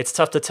it's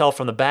tough to tell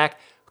from the back.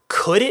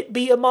 Could it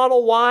be a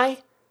Model Y?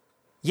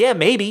 Yeah,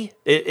 maybe.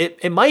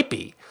 It might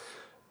be.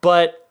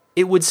 But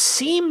it would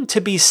seem to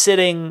be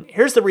sitting...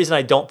 Here's the reason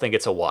I don't think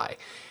it's a Y.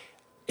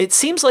 It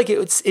seems like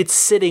it's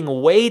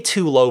sitting way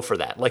too low for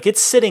that. Like,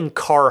 it's sitting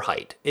car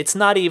height. It's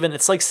not even...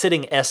 It's like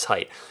sitting S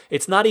height.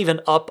 It's not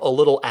even up a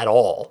little at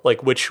all.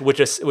 Like, which a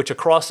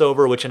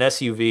crossover, which an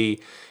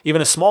SUV,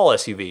 even a small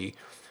SUV,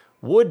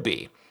 would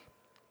be.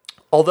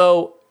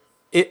 Although,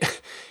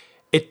 if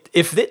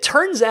it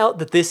turns out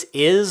that this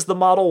is the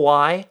Model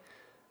Y,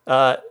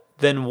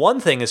 then one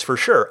thing is for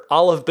sure.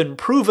 I'll have been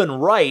proven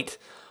right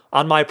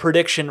on my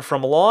prediction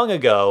from long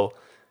ago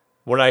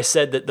when I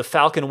said that the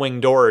Falcon Wing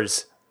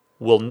doors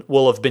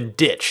will have been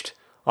ditched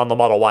on the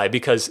Model Y.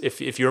 Because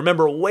if you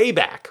remember way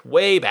back,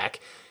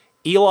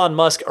 Elon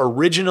Musk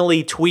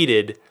originally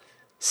tweeted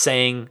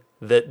saying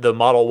that the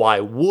Model Y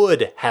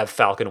would have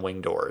Falcon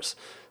Wing doors.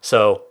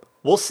 So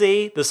we'll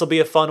see. This will be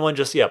a fun one.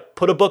 Just,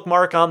 put a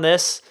bookmark on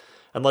this,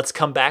 and let's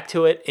come back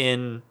to it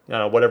in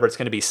whatever it's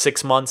going to be,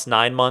 6 months,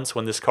 9 months,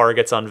 when this car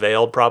gets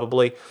unveiled,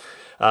 probably.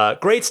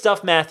 Great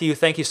stuff, Matthew.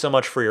 Thank you so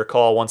much for your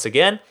call once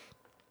again.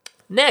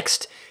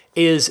 Next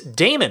is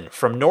Damon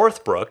from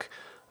Northbrook,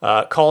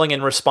 calling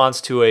in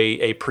response to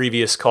a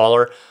previous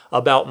caller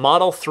about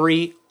Model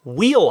 3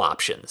 wheel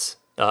options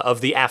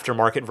of the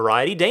aftermarket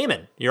variety.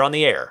 Damon, you're on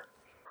the air.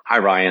 Hi,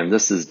 Ryan.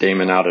 This is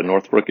Damon out of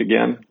Northbrook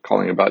again,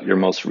 calling about your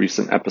most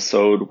recent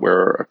episode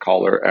where a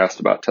caller asked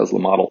about Tesla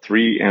Model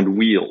 3 and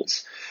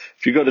wheels.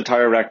 If you go to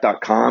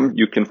TireRack.com,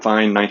 you can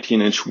find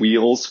 19-inch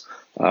wheels,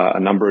 a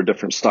number of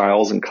different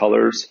styles and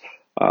colors,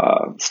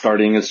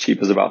 starting as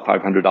cheap as about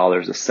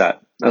 $500 a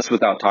set. That's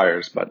without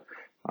tires, but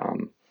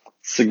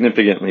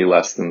significantly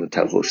less than the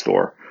Tesla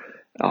store.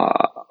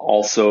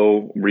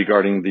 Also,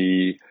 regarding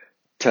the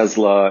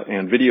Tesla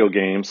and video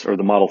games, or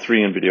the Model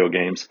 3 and video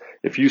games,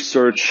 if you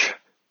search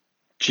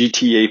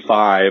GTA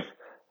 5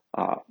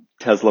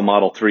 Tesla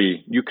Model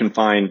 3, you can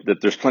find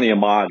that there's plenty of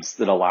mods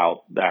that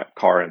allow that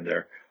car in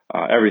there.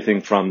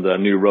 Everything from the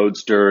new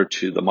Roadster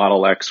to the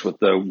Model X with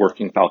the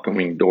working Falcon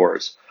Wing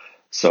doors.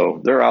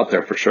 So they're out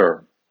there for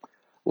sure.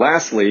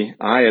 Lastly,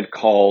 I had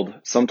called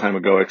some time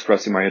ago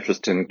expressing my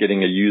interest in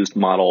getting a used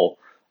Model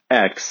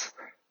X,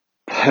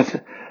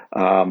 but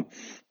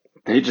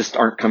they just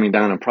aren't coming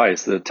down in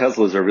price. The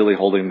Teslas are really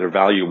holding their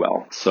value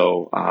well.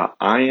 So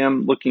I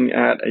am looking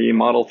at a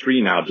Model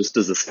 3 now just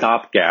as a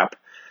stopgap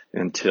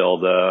until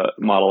the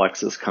Model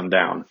X's come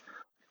down.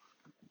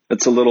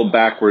 It's a little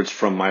backwards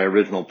from my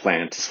original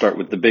plan to start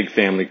with the big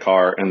family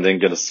car and then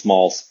get a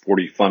small,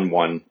 sporty, fun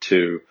one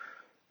to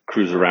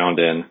cruise around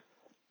in.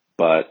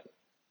 But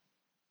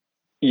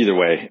either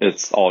way,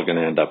 it's all going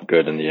to end up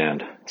good in the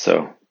end.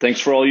 So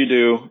thanks for all you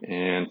do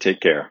and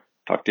take care.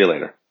 Talk to you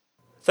later.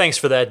 Thanks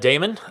for that,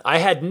 Damon. I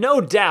had no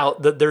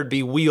doubt that there'd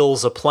be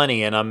wheels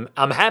aplenty, and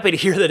I'm happy to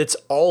hear that it's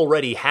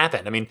already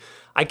happened. I mean,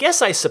 I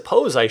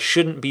suppose I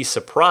shouldn't be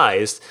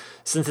surprised,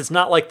 since it's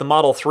not like the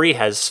Model 3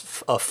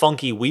 has a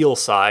funky wheel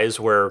size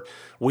where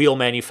wheel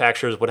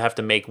manufacturers would have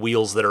to make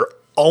wheels that are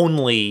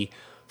only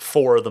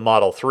for the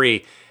Model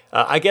 3.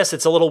 I guess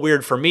it's a little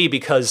weird for me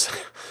because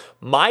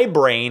my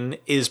brain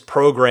is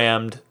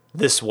programmed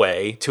this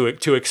way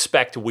to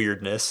expect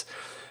weirdness,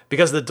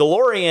 because the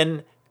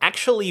DeLorean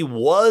actually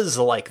was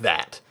like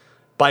that.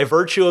 By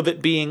virtue of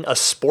it being a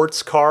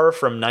sports car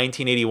from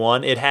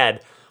 1981, it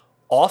had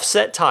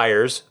offset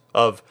tires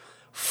of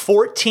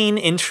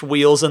 14-inch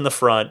wheels in the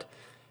front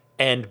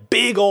and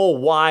big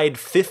old wide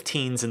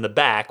 15s in the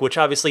back, which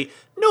obviously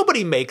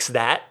nobody makes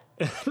that.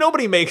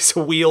 Nobody makes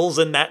wheels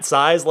in that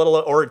size, let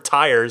alone, or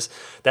tires.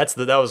 That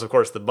was, of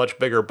course, the much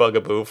bigger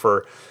bugaboo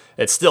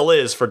it still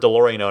is for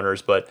DeLorean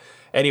owners. But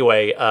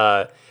anyway,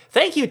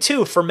 thank you,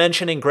 too, for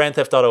mentioning Grand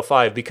Theft Auto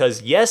 5,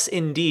 because yes,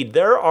 indeed,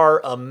 there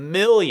are a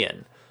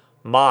million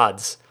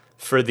mods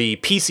for the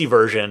PC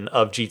version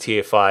of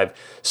GTA 5.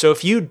 So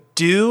if you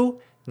do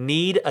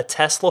need a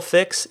Tesla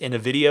fix in a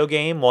video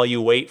game while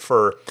you wait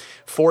for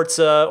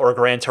Forza or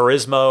Gran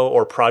Turismo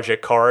or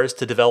Project Cars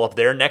to develop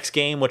their next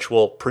game, which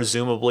will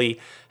presumably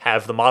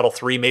have the Model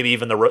 3, maybe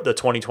even the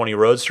 2020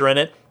 Roadster in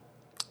it,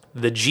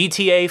 the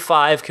GTA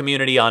 5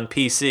 community on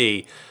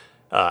PC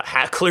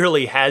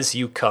clearly has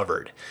you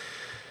covered.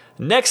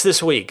 Next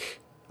this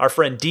week, our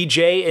friend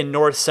DJ in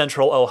North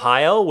Central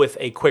Ohio with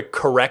a quick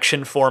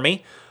correction for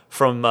me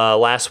from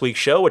last week's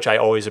show, which I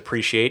always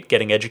appreciate,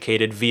 getting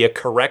educated via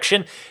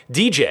correction.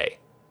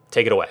 DJ,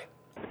 take it away.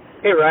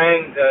 Hey,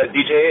 Ryan,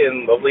 DJ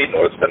in lovely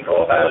North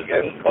Central Ohio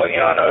again, calling you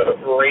on a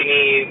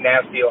rainy,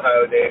 nasty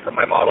Ohio day from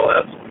my Model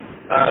S.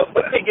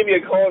 Wanted to give you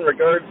a call in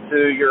regards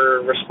to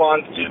your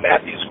response to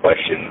Matthew's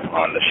question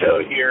on the show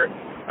here.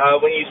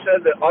 When you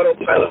said that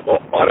autopilot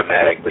will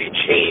automatically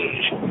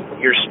change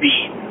your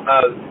speed,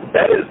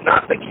 that is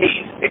not the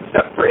case,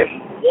 except for in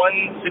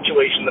one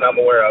situation that I'm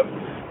aware of.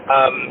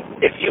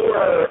 If you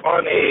are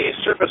on a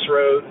surface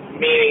road,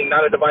 meaning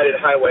not a divided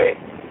highway,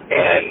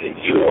 and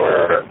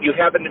you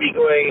happen to be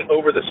going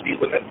over the speed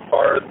limit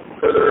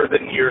further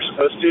than you're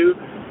supposed to,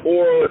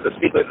 or the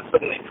speed limit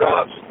suddenly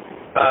drops,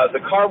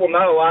 the car will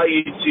not allow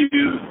you to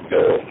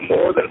go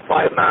more than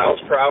 5 miles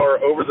per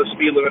hour over the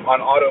speed limit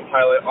on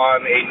autopilot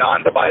on a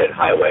non-divided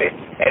highway,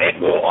 and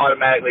it will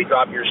automatically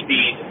drop your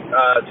speed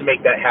to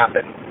make that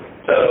happen.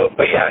 So,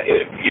 but yeah,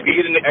 if you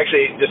didn't,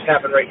 actually, it just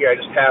happened right here. I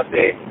just passed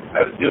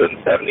I was doing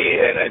 70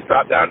 and I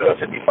dropped down to a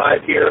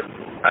 55 here.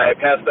 I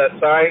passed that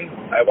sign.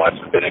 I watched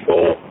the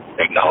binnacle,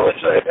 acknowledged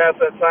that I passed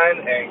that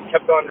sign, and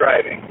kept on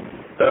driving.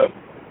 So,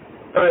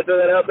 thought I'd throw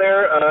that out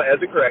there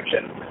as a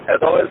correction. As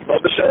always,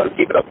 love the show.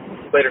 Keep it up.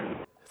 Later.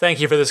 Thank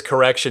you for this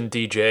correction,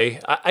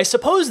 DJ. I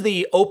suppose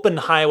the open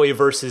highway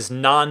versus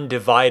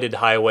non-divided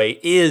highway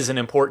is an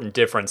important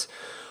difference.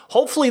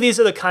 Hopefully these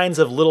are the kinds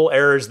of little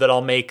errors that I'll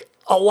make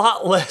a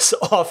lot less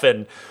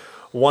often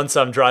once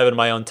I'm driving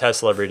my own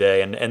Tesla every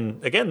day.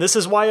 And again, this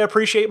is why I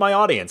appreciate my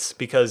audience,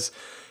 because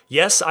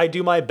yes, I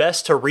do my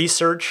best to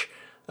research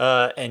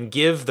and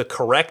give the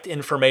correct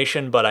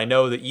information, but I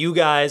know that you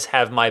guys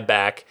have my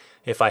back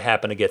if I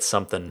happen to get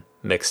something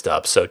mixed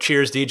up. So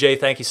cheers, DJ.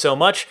 Thank you so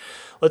much.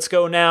 Let's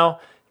go now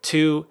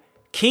to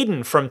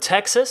Keaton from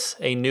Texas,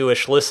 a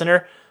newish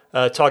listener,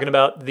 talking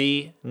about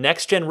the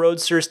next-gen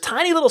Roadster's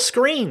tiny little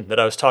screen that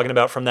I was talking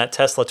about from that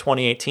Tesla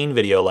 2018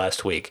 video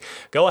last week.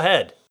 Go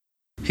ahead.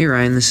 Hey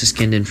Ryan, this is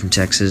Kendon from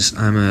Texas.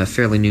 I'm a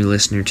fairly new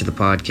listener to the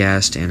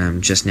podcast, and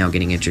I'm just now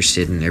getting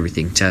interested in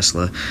everything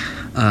Tesla.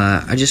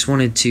 I just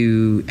wanted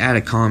to add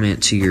a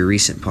comment to your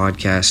recent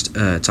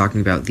podcast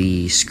talking about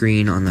the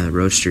screen on the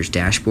Roadster's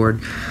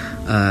dashboard.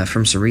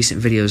 From some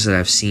recent videos that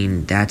I've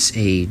seen, that's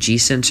a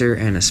G-sensor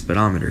and a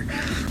speedometer.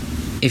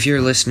 If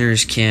your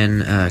listeners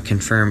can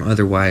confirm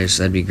otherwise,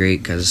 that'd be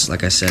great, because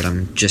like I said,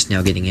 I'm just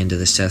now getting into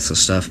this Tesla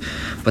stuff,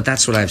 but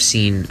that's what I've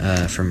seen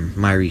from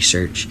my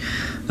research.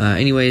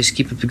 Anyways,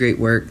 keep up the great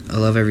work. I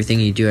love everything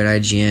you do at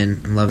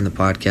IGN. I'm loving the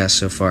podcast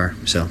so far,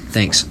 so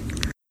thanks.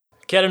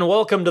 Kedden,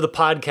 welcome to the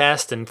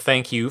podcast, and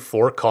thank you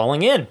for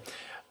calling in.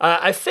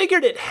 I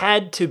figured it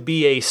had to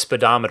be a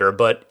speedometer,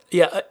 but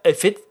yeah,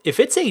 if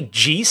it's a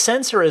G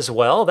sensor as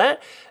well, that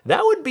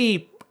would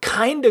be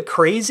kind of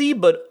crazy,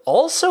 but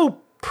also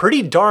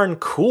pretty darn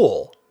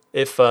cool.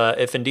 If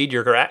indeed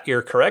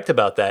you're correct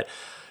about that,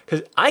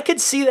 because I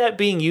could see that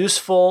being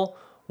useful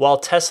while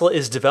Tesla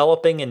is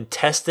developing and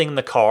testing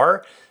the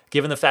car,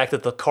 given the fact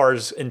that the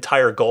car's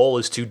entire goal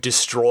is to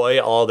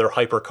destroy all their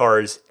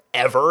hypercars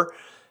ever.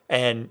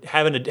 And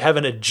having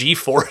a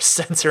G-force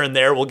sensor in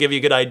there will give you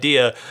a good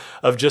idea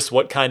of just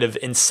what kind of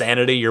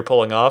insanity you're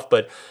pulling off.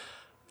 But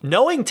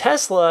knowing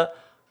Tesla,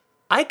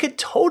 I could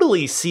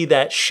totally see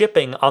that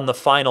shipping on the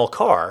final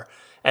car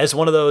as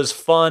one of those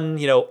fun,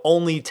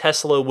 only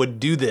Tesla would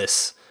do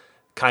this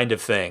kind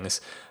of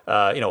things.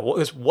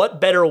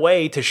 What better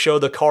way to show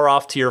the car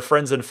off to your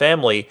friends and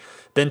family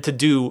than to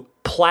do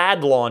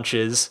Plaid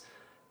launches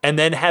and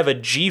then have a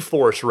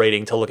G-force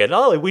rating to look at?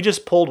 Oh, we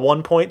just pulled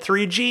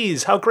 1.3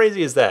 Gs. How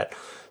crazy is that?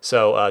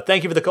 So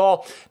thank you for the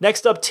call.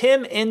 Next up,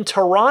 Tim in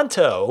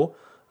Toronto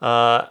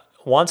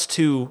wants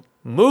to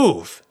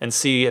move and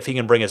see if he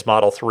can bring his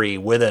Model 3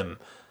 with him.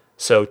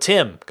 So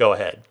Tim, go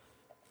ahead.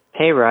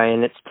 Hey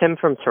Ryan, it's Tim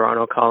from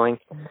Toronto calling.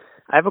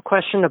 I have a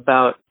question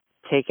about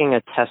taking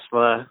a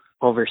Tesla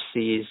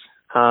overseas.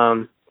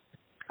 I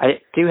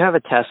do have a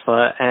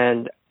Tesla,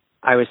 and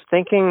I was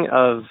thinking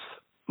of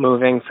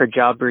moving for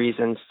job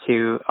reasons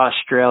to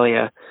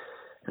Australia,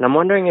 and I'm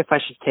wondering if I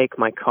should take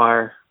my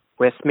car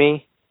with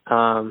me.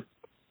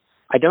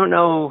 I don't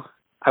know.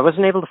 I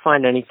wasn't able to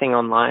find anything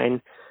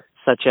online,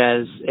 such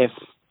as if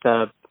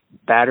the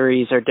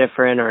batteries are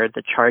different or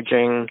the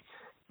charging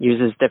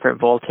uses different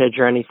voltage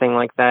or anything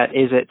like that.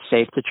 Is it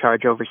safe to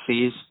charge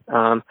overseas?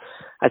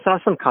 I saw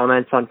some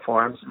comments on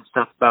forums and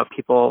stuff about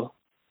people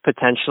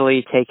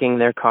potentially taking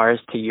their cars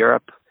to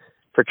Europe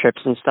for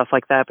trips and stuff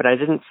like that, but I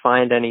didn't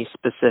find any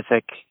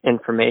specific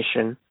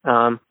information.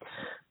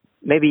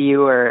 Maybe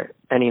you or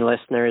any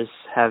listeners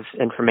have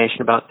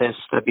information about this.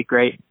 That'd be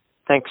great.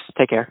 Thanks.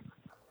 Take care.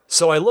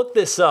 So I looked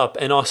this up,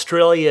 and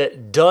Australia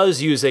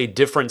does use a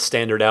different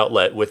standard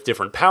outlet with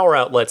different power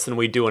outlets than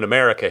we do in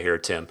America here,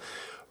 Tim.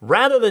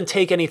 Rather than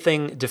take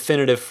anything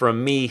definitive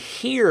from me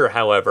here,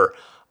 however,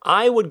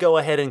 I would go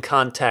ahead and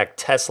contact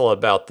Tesla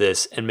about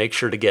this and make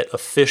sure to get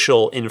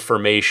official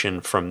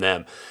information from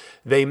them.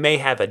 They may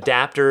have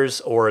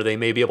adapters, or they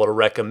may be able to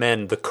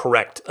recommend the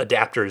correct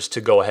adapters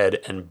to go ahead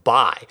and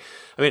buy.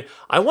 I mean,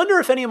 I wonder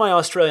if any of my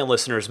Australian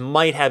listeners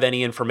might have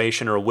any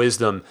information or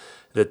wisdom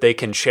that they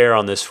can share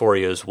on this for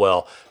you as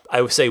well.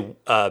 I would say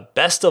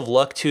best of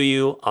luck to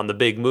you on the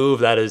big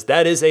move. That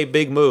is a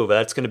big move.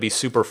 That's going to be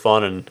super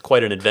fun and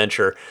quite an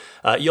adventure.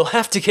 You'll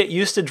have to get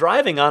used to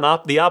driving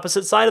on the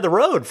opposite side of the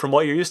road from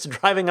what you're used to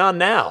driving on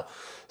now.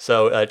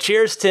 So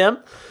cheers, Tim.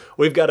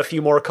 We've got a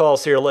few more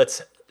calls here.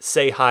 Let's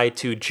say hi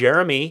to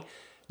Jeremy,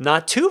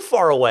 not too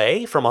far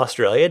away from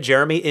Australia.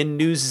 Jeremy in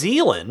New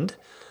Zealand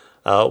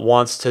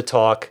wants to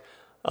talk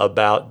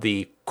about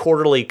the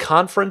quarterly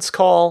conference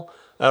call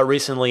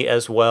recently,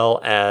 as well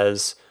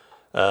as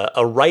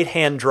a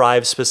right-hand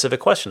drive specific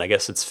question. I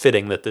guess it's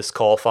fitting that this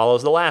call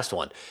follows the last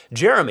one.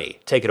 Jeremy,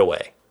 take it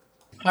away.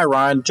 Hi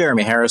Ryan,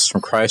 Jeremy Harris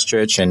from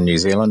Christchurch in New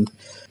Zealand.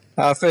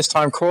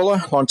 First-time caller,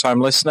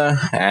 long-time listener,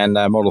 and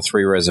Model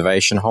 3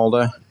 reservation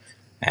holder.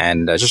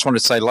 And I just wanted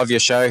to say, love your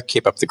show,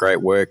 keep up the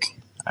great work,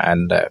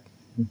 and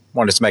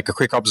wanted to make a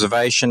quick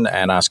observation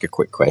and ask a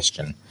quick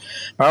question.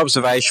 My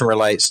observation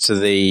relates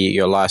to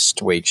your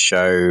last week's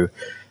show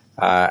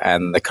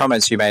and the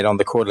comments you made on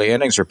the quarterly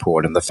earnings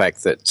report, and the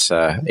fact that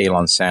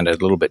Elon sounded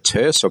a little bit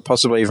terse or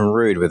possibly even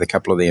rude with a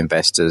couple of the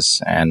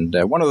investors. And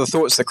one of the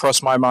thoughts that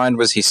crossed my mind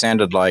was he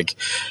sounded like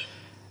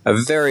a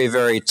very,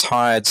 very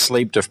tired,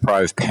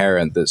 sleep-deprived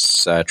parent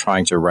that's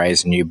trying to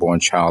raise a newborn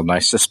child. And I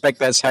suspect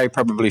that's how he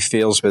probably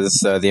feels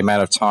with the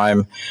amount of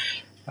time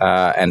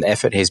and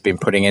effort he's been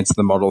putting into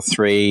the Model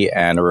 3,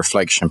 and a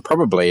reflection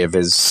probably of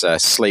his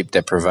sleep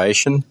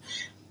deprivation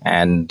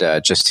and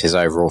just his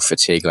overall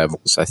fatigue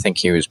levels. I think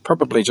he was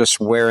probably just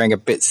wearing a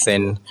bit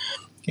thin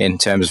in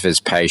terms of his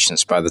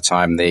patience by the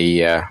time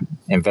the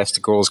investor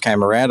calls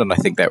came around, and I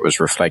think that was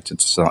reflected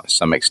to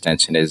some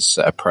extent in his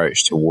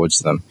approach towards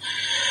them.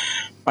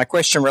 My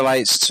question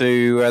relates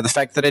to the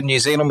fact that in New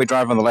Zealand we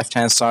drive on the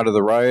left-hand side of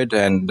the road,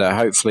 and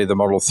hopefully the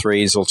Model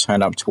 3s will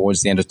turn up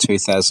towards the end of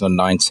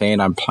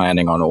 2019. I'm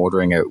planning on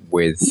ordering it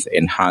with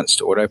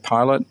enhanced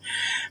autopilot.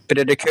 But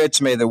it occurred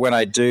to me that when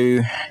I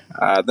do,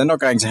 they're not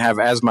going to have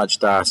as much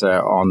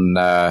data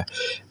on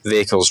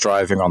vehicles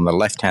driving on the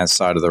left-hand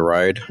side of the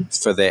road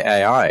for their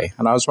AI.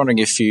 And I was wondering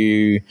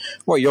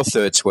what your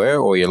thoughts were,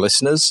 or your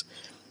listeners,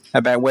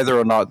 about whether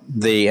or not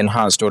the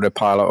enhanced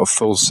autopilot or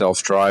full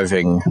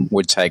self-driving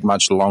would take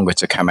much longer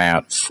to come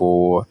out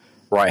for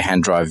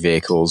right-hand drive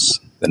vehicles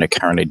than it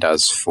currently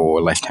does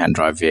for left-hand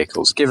drive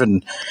vehicles,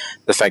 given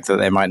the fact that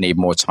they might need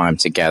more time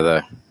to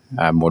gather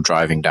more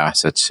driving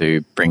data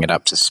to bring it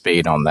up to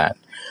speed on that.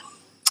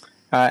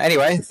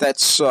 Anyway,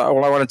 that's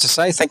all I wanted to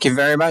say. Thank you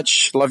very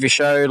much. Love your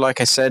show, like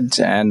I said,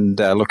 and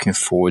looking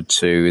forward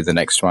to the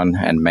next one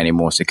and many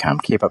more to come.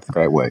 Keep up the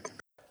great work.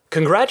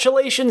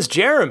 Congratulations,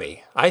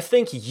 Jeremy. I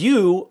think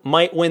you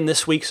might win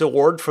this week's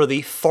award for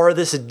the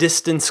farthest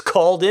distance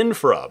called in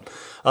from.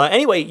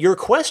 Anyway, your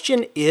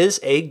question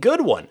is a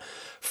good one.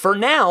 For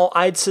now,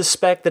 I'd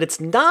suspect that it's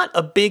not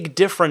a big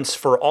difference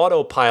for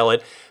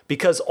autopilot,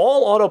 because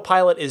all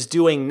autopilot is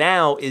doing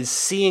now is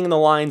seeing the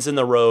lines in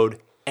the road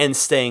and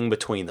staying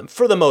between them,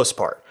 for the most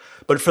part.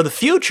 But for the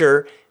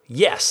future,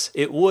 yes,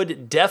 it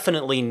would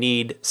definitely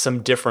need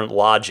some different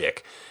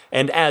logic.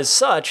 And as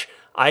such,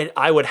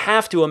 I would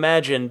have to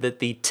imagine that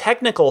the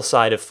technical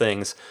side of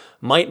things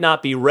might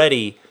not be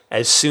ready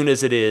as soon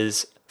as it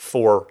is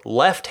for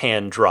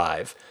left-hand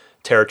drive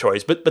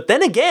territories. But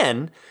then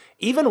again,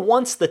 even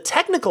once the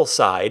technical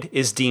side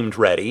is deemed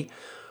ready,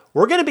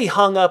 we're going to be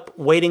hung up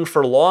waiting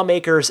for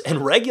lawmakers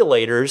and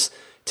regulators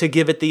to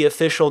give it the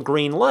official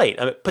green light.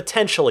 I mean,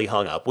 potentially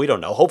hung up. We don't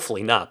know.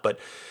 Hopefully not. But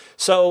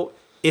so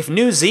if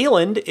New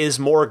Zealand is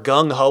more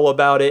gung-ho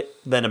about it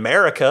than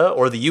America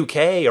or the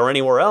UK or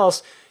anywhere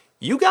else,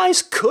 you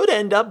guys could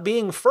end up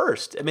being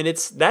first. I mean,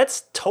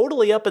 that's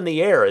totally up in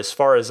the air as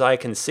far as I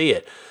can see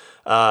it.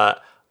 I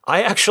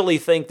actually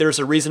think there's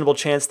a reasonable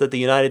chance that the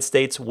United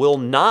States will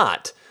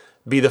not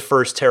be the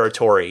first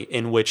territory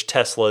in which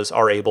Teslas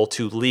are able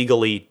to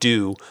legally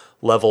do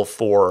level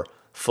 4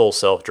 full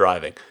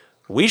self-driving.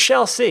 We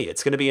shall see.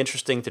 It's going to be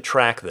interesting to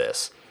track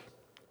this.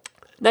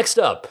 Next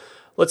up,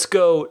 let's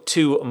go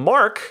to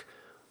Mark,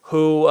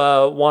 who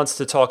wants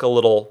to talk a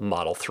little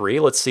Model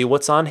 3. Let's see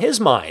what's on his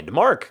mind.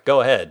 Mark,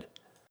 go ahead.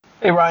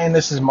 Hey, Ryan,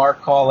 this is Mark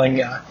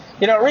calling.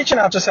 Reaching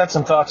out, just had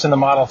some thoughts on the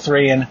Model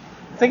 3, and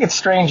I think it's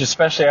strange,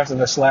 especially after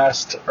this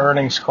last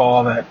earnings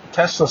call, that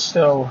Tesla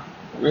still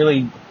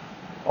really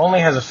only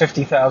has a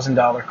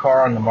 $50,000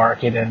 car on the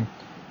market, and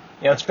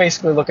it's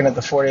basically looking at the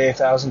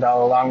 $48,000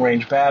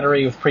 long-range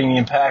battery with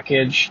premium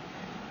package,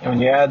 and when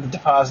you add the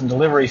deposit and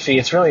delivery fee,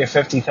 it's really a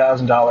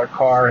 $50,000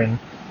 car, and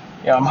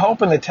I'm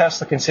hoping that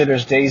Tesla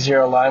considers day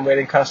zero line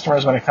weighting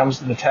customers when it comes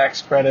to the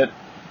tax credit.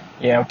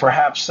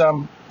 Perhaps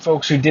some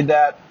folks who did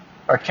that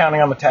are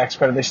counting on the tax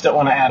credit. They still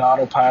want to add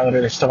autopilot,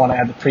 or they still want to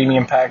add the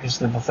premium package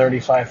to the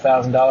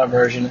 $35,000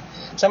 version.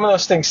 Some of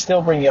those things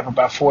still bring you up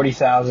about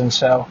 $40,000,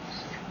 so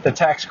the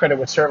tax credit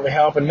would certainly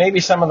help. And maybe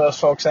some of those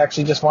folks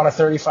actually just want a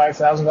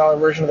 $35,000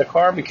 version of the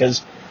car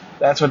because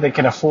that's what they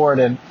can afford.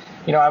 And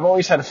I've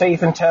always had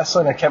faith in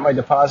Tesla, and I kept my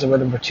deposit with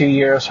them for 2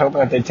 years, hoping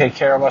that they'd take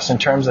care of us in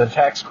terms of the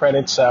tax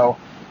credit. So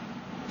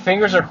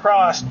fingers are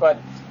crossed, but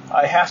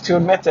I have to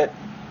admit that,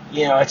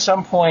 at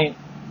some point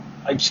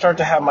I start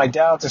to have my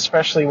doubts,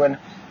 especially when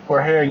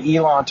we're hearing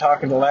Elon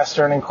talking the last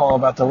earnings call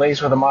about delays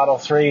with the Model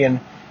 3. And,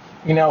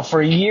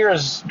 for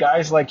years,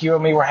 guys like you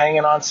and me were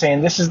hanging on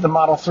saying, this is the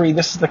Model 3,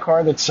 this is the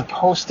car that's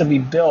supposed to be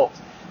built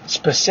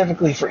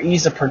specifically for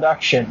ease of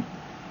production.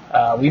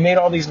 We made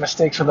all these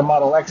mistakes with the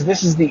Model X.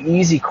 This is the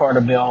easy car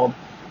to build,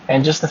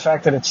 and just the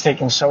fact that it's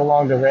taken so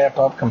long to ramp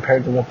up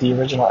compared to what the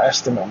original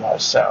estimate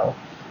was. So,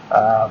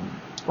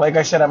 like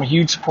I said, I'm a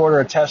huge supporter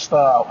of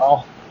Tesla.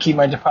 I'll keep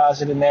my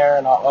deposit in there,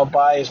 and I'll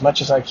buy as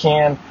much as I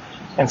can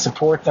and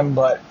support them.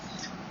 But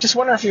just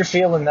wonder if you're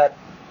feeling that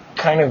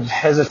kind of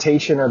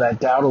hesitation or that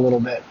doubt a little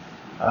bit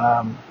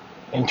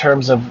in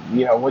terms of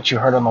what you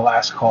heard on the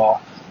last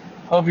call.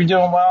 Hope you're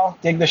doing well.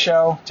 Dig the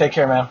show. Take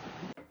care, man.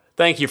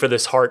 Thank you for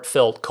this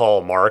heartfelt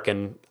call, Mark.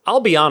 And I'll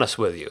be honest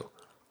with you.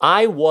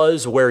 I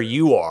was where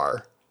you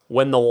are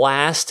when the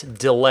last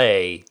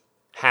delay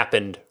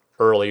happened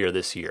earlier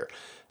this year.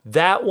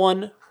 That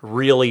one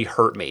really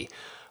hurt me.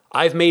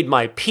 I've made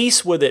my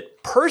peace with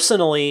it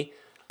personally,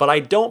 but I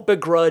don't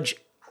begrudge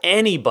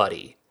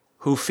anybody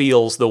who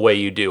feels the way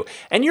you do.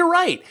 And you're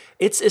right.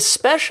 It's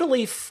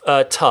especially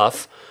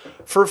tough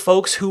for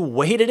folks who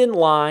waited in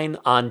line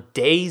on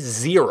day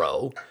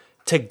 0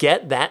 to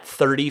get that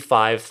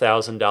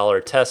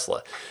 $35,000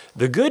 Tesla.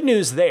 The good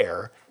news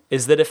there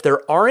is that if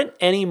there aren't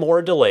any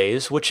more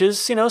delays, which is,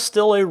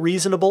 still a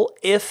reasonable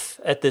if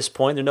at this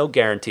point, there are no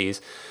guarantees,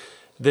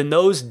 then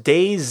those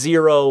day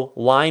 0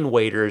 line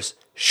waiters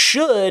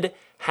should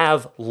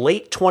have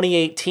late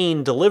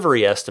 2018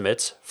 delivery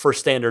estimates for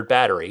standard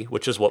battery,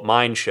 which is what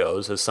mine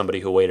shows as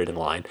somebody who waited in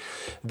line.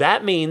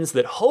 That means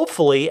that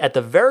hopefully, at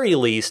the very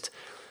least,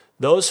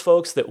 those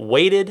folks that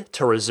waited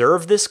to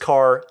reserve this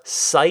car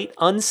sight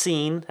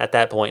unseen at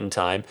that point in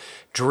time,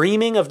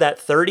 dreaming of that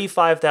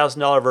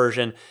 $35,000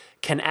 version,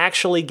 can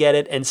actually get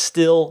it and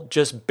still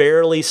just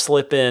barely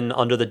slip in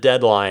under the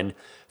deadline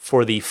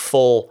for the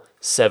full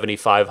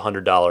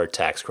 $7,500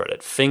 tax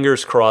credit.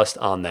 Fingers crossed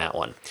on that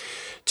one.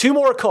 2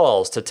 more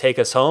calls to take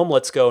us home.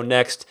 Let's go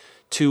next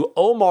to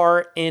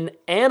Omar in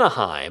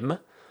Anaheim.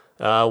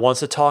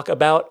 Wants to talk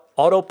about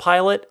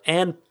autopilot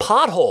and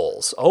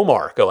potholes.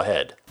 Omar, go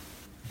ahead.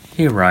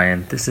 Hey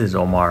Ryan, this is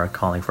Omar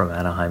calling from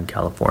Anaheim,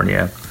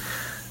 California.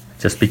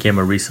 Just became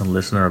a recent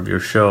listener of your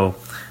show.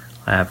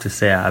 I have to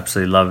say I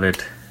absolutely love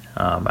it.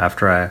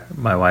 After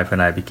my wife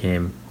and I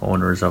became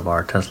owners of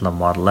our Tesla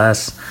Model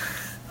S,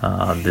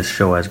 this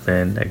show has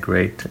been a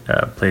great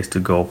place to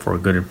go for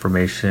good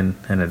information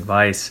and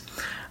advice.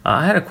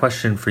 I had a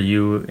question for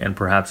you and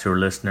perhaps your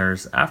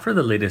listeners. After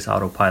the latest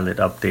autopilot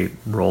update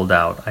rolled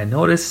out, I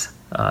noticed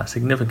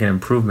significant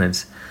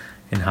improvements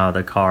in how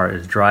the car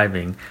is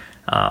driving.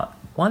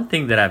 One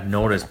thing that I've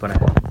noticed, but I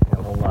haven't seen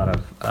a whole lot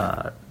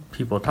of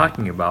people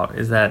talking about,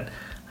 is that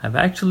I've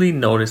actually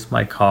noticed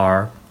my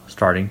car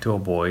starting to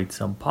avoid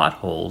some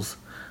potholes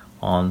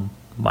on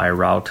my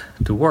route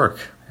to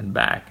work and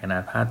back. And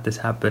I've had this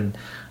happen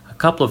a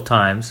couple of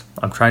times.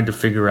 I'm trying to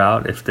figure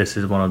out if this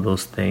is one of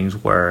those things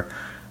where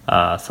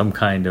some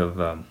kind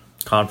of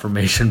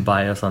confirmation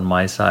bias on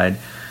my side,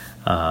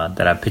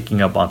 that I'm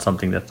picking up on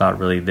something that's not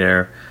really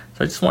there.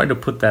 So I just wanted to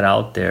put that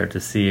out there to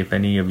see if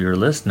any of your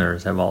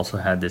listeners have also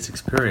had this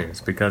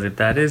experience. Because if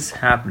that is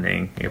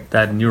happening, if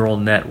that neural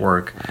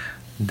network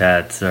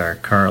that's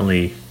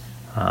currently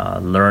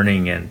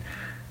learning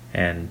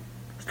and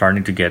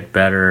starting to get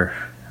better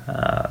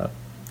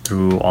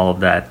through all of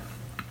that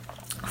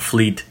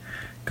fleet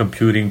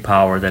computing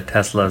power that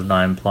Tesla is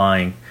now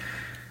implying,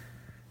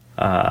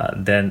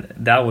 then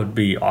that would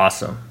be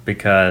awesome,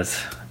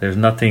 because there's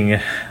nothing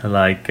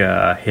like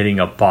hitting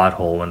a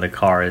pothole when the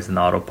car is in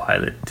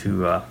autopilot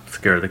to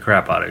scare the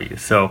crap out of you.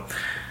 So,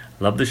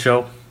 love the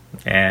show,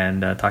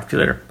 and talk to you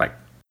later. Bye.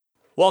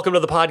 Welcome to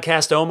the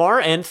podcast, Omar,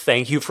 and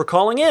thank you for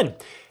calling in.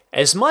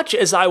 As much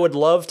as I would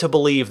love to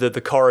believe that the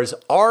cars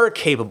are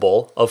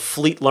capable of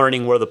fleet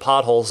learning where the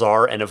potholes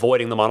are and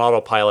avoiding them on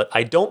autopilot,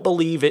 I don't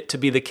believe it to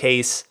be the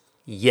case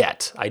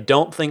yet. I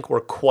don't think we're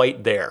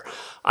quite there.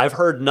 I've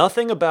heard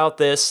nothing about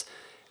this,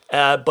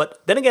 but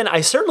then again,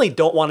 I certainly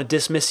don't want to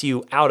dismiss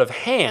you out of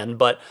hand,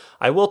 but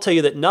I will tell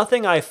you that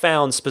nothing I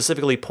found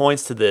specifically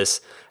points to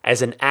this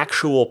as an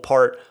actual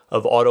part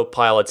of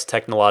autopilot's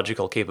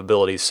technological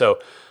capabilities. So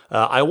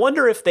I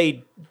wonder if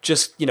they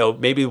just,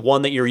 maybe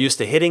one that you're used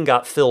to hitting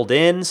got filled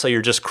in, so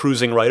you're just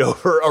cruising right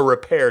over a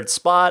repaired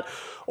spot,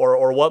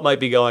 or what might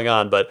be going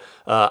on. But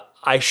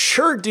I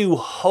sure do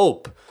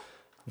hope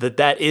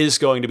that is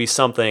going to be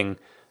something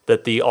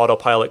that the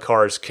autopilot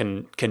cars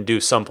can do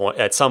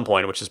at some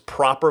point, which is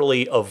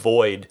properly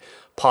avoid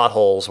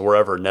potholes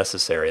wherever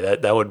necessary.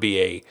 That would be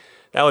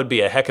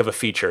a heck of a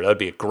feature. That would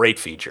be a great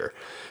feature.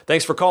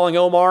 Thanks for calling,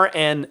 Omar.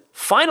 And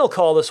final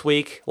call this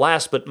week,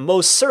 last but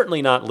most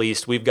certainly not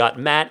least, we've got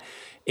Matt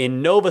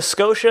in Nova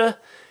Scotia.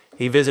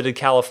 He visited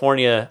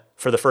California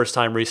for the first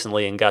time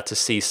recently and got to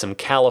see some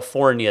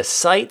California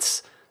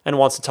sights and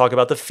wants to talk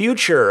about the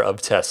future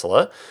of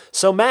Tesla.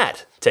 So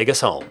Matt, take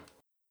us home.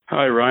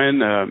 Hi,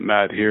 Ryan.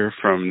 Matt here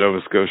from Nova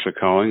Scotia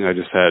calling. I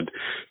just had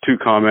 2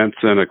 comments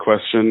and a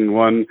question.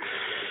 One,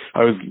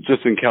 I was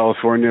just in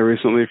California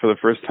recently for the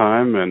first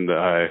time, and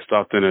I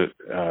stopped in at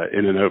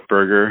In-N-Out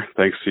Burger,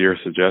 thanks to your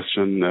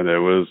suggestion, and it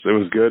was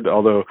good.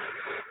 Although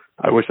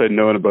I wish I'd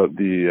known about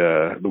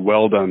the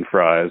well done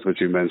fries, which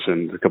you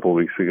mentioned a couple of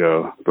weeks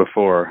ago.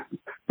 Before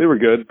they were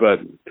good, but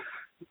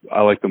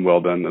I like them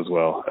well done as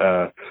well.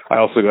 I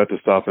also got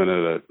to stop in at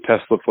a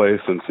Tesla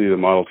place and see the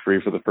Model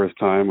 3 for the first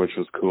time, which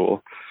was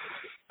cool.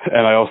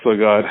 And I also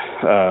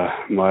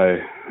got my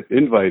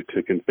invite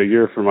to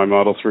configure for my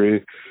Model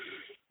 3.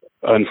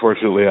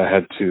 Unfortunately, I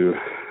had to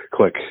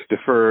click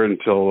defer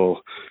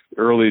until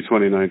early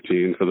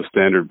 2019 for the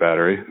standard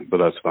battery, but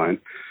that's fine.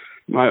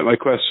 My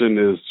question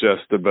is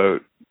just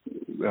about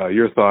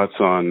your thoughts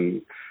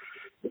on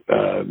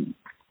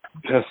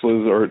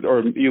Tesla's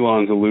or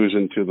Elon's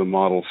allusion to the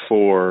Model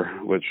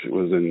 4, which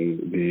was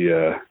in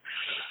the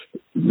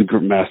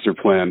master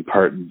plan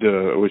part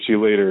 2, which he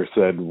later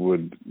said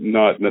would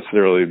not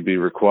necessarily be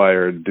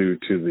required due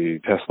to the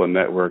Tesla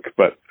network.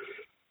 But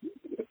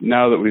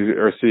now that we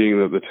are seeing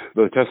that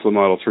the Tesla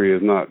Model 3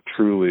 is not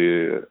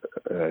truly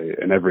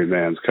an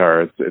everyman's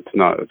car, it's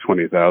not a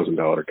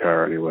 $20,000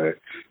 car anyway.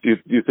 Do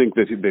you think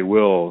that they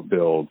will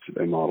build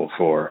a Model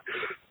 4?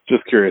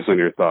 Just curious on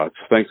your thoughts.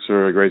 Thanks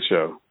for a great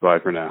show. Bye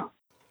for now.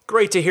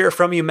 Great to hear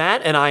from you,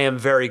 Matt, and I am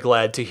very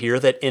glad to hear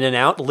that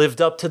In-N-Out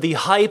lived up to the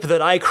hype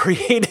that I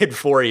created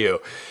for you.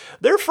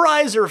 Their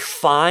fries are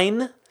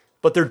fine,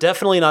 but they're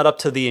definitely not up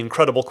to the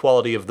incredible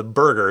quality of the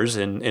burgers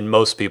in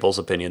most people's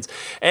opinions.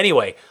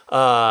 Anyway,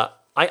 I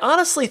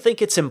honestly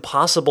think it's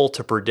impossible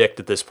to predict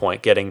at this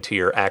point, getting to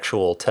your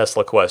actual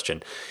Tesla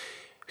question,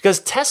 because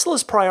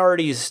Tesla's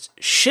priorities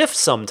shift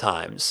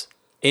sometimes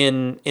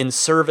in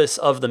service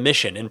of the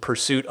mission, in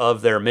pursuit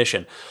of their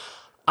mission.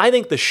 I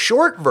think the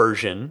short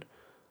version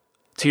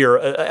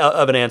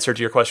of an answer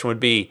to your question would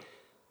be,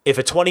 if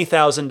a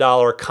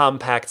 $20,000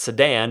 compact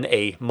sedan,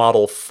 a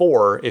Model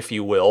 4, if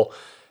you will,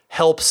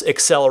 helps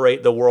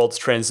accelerate the world's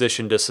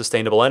transition to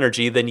sustainable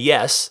energy, then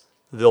yes,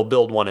 they'll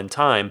build one in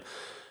time.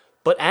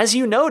 But as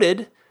you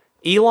noted,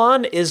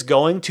 Elon is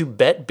going to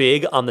bet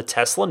big on the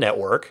Tesla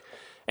network,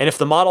 and if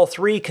the Model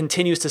 3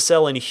 continues to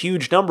sell in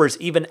huge numbers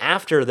even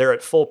after they're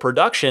at full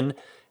production,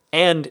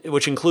 and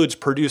which includes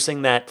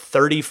producing that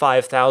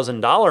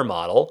 $35,000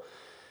 model,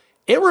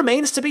 it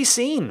remains to be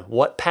seen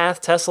what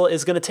path Tesla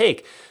is going to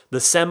take.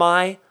 The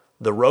Semi,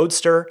 the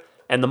Roadster,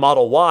 and the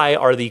Model Y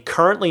are the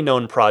currently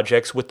known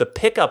projects, with the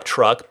pickup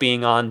truck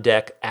being on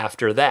deck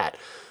after that.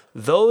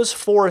 Those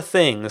four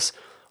things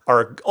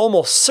are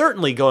almost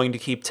certainly going to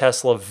keep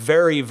Tesla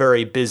very,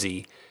 very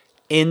busy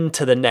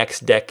into the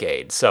next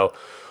decade. So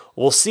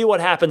we'll see what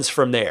happens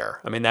from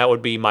there. I mean, that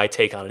would be my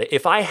take on it.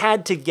 If I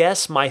had to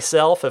guess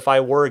myself, if I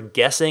were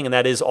guessing, and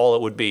that is all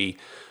it would be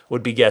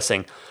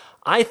guessing,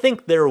 I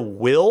think there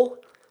will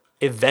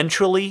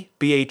eventually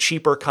be a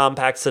cheaper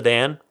compact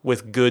sedan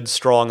with good,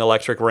 strong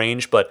electric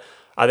range, but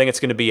I think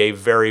it's going to be a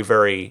very,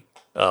 very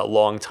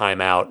long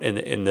time out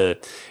in the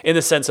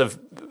sense of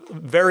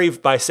very,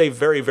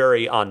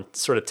 very on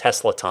sort of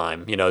Tesla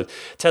time. You know,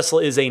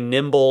 Tesla is a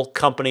nimble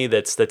company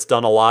that's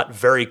done a lot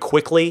very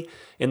quickly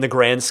in the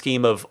grand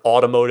scheme of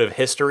automotive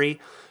history,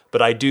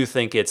 but I do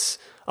think a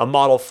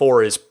Model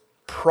 4 is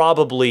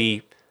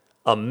probably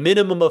a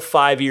minimum of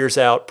 5 years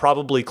out,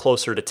 probably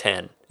closer to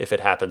 10 if it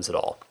happens at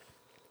all.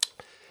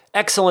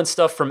 Excellent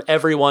stuff from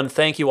everyone.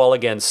 Thank you all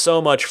again so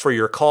much for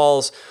your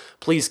calls.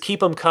 Please keep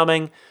them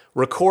coming.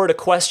 Record a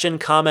question,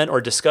 comment,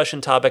 or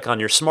discussion topic on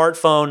your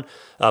smartphone.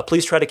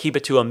 Please try to keep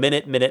it to a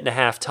minute and a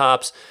half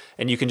tops,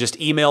 and you can just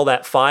email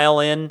that file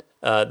in.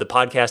 The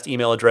podcast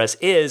email address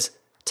is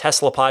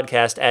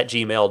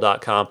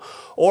teslapodcast@gmail.com.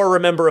 Or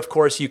remember, of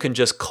course, you can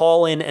just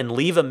call in and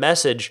leave a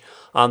message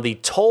on the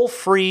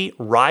toll-free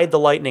Ride the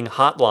Lightning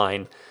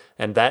hotline,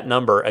 and that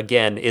number,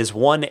 again, is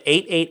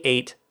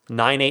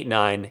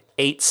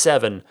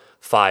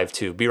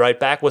 1-888-989-8752. Be right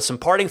back with some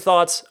parting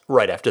thoughts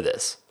right after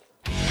this.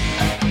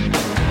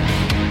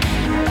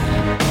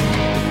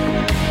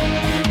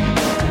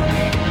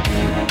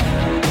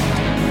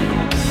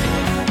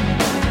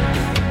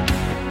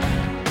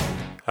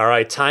 All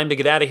right, time to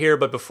get out of here,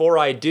 but before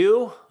I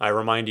do, I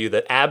remind you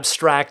that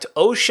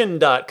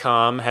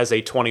AbstractOcean.com has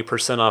a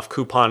 20% off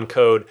coupon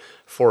code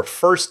for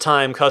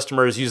first-time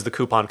customers. Use the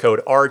coupon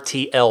code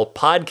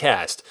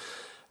RTLPodcast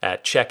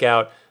at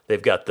checkout.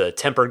 They've got the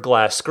tempered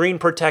glass screen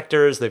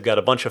protectors. They've got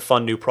a bunch of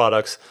fun new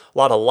products, a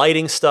lot of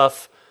lighting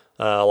stuff,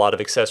 a lot of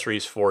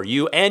accessories for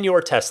you and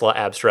your Tesla.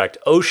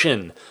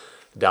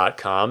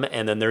 AbstractOcean.com.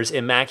 And then there's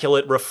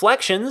Immaculate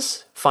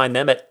Reflections. Find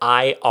them at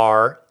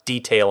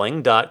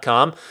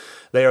irdetailing.com.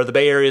 They are the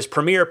Bay Area's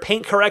premier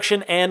paint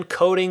correction and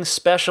coating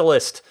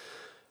specialist.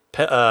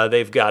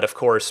 They've got, of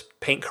course,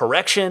 paint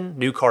correction,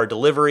 new car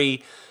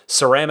delivery,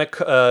 ceramic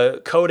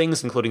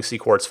coatings, including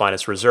Seaquart's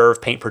Finest Reserve,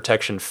 paint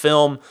protection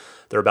film.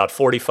 They're about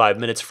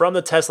 45 minutes from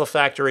the Tesla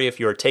factory if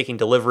you are taking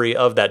delivery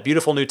of that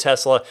beautiful new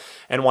Tesla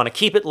and want to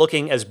keep it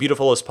looking as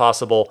beautiful as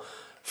possible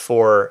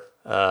for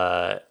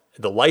the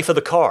life of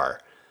the car.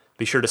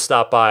 Be sure to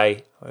stop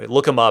by,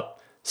 look them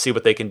up, see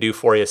what they can do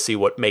for you, see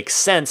what makes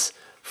sense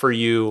for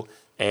you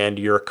and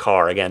your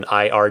car. Again,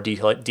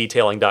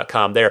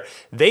 irdetailing.com there.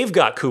 They've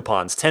got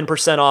coupons,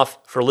 10% off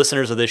for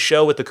listeners of this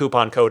show with the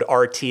coupon code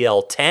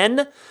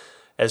RTL10,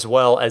 as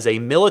well as a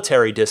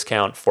military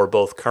discount for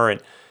both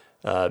current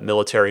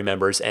military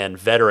members and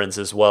veterans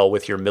as well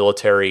with your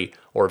military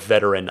or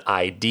veteran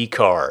ID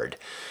card.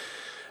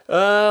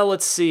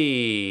 Let's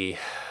see.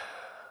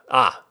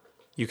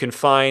 You can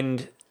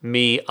find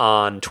me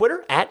on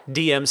Twitter at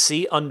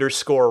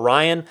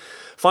DMC_Ryan.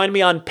 Find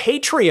me on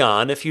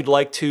Patreon if you'd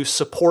like to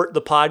support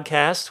the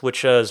podcast,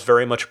 which is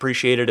very much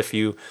appreciated if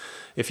you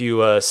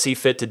see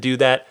fit to do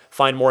that.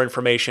 Find more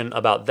information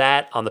about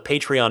that on the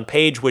Patreon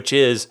page, which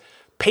is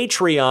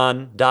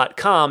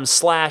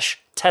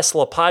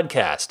patreon.com/Tesla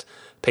Podcast.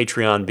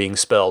 Patreon being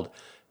spelled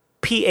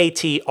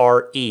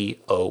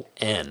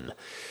Patreon.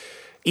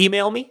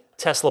 Email me,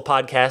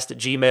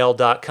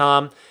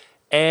 teslapodcast@gmail.com.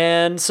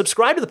 And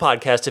subscribe to the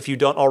podcast if you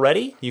don't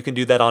already. You can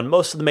do that on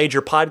most of the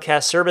major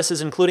podcast services,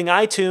 including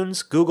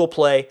iTunes, Google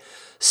Play,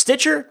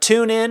 Stitcher,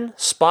 TuneIn,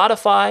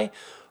 Spotify,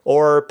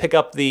 or pick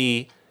up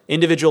the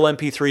individual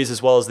MP3s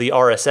as well as the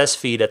RSS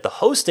feed at the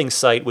hosting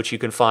site, which you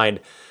can find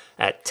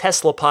at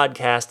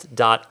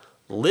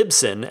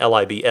teslapodcast.libsyn,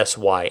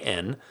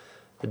 LIBSYN.com.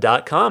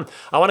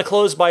 I want to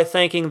close by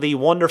thanking the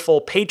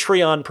wonderful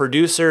Patreon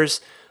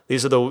producers.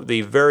 These are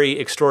the very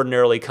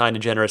extraordinarily kind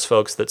and generous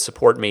folks that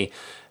support me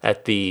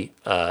at the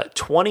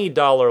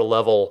 $20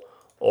 level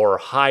or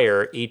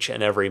higher each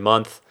and every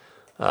month.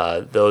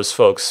 Those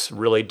folks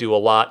really do a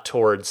lot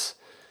towards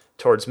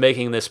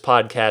making this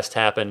podcast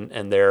happen,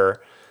 and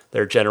their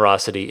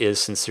generosity is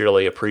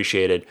sincerely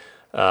appreciated.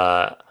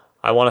 I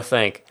want to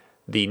thank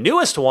the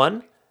newest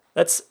one.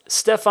 That's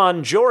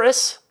Stefan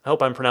Joris. I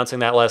hope I'm pronouncing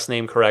that last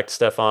name correct,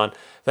 Stefan.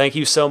 Thank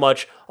you so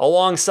much.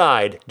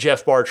 Alongside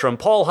Jeff Bartram,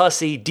 Paul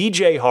Hussey,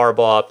 DJ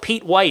Harbaugh,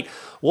 Pete White,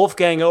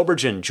 Wolfgang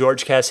Obergen,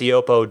 George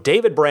Cassiopo,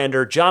 David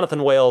Brander,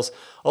 Jonathan Wales,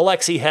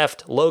 Alexi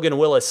Heft, Logan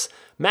Willis,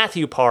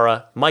 Matthew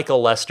Parra,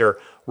 Michael Lester,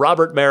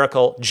 Robert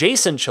Miracle,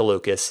 Jason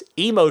Chalukas,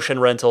 Emotion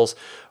Rentals,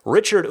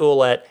 Richard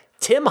Ouellette,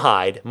 Tim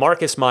Hyde,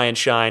 Marcus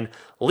Mayenshine,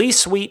 Lee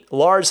Sweet,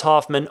 Lars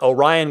Hoffman,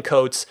 Orion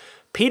Coates,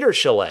 Peter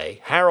Chalet,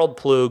 Harold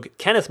Plug,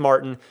 Kenneth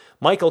Martin,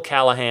 Michael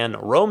Callahan,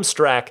 Rome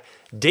Strack,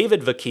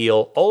 David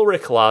Vakil,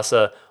 Ulrich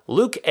Lassa,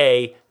 Luke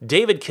A.,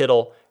 David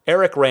Kittle,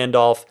 Eric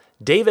Randolph,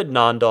 David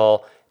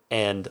Nondahl,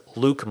 and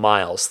Luke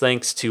Miles.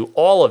 Thanks to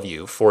all of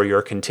you for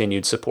your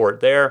continued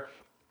support there.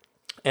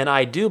 And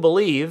I do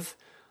believe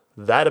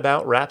that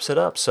about wraps it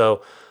up.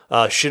 So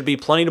should be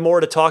plenty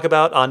more to talk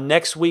about on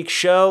next week's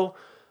show.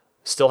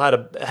 Still had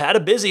a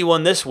busy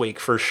one this week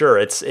for sure.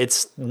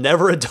 It's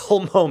never a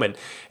dull moment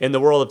in the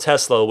world of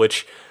Tesla,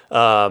 which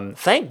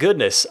thank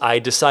goodness I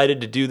decided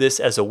to do this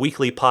as a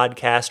weekly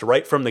podcast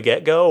right from the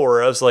get-go,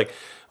 or I was like,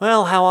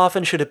 well, how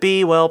often should it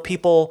be? Well,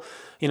 people,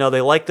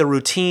 they like the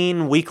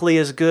routine. Weekly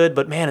is good,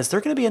 but man, is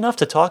there going to be enough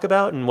to talk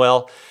about? And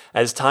well,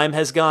 as time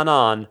has gone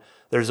on,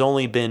 there's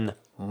only been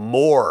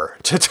more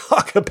to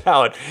talk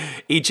about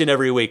each and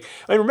every week.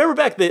 I remember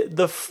back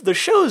the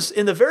shows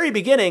in the very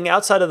beginning,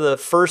 outside of the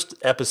first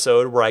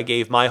episode where I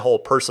gave my whole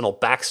personal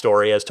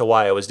backstory as to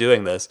why I was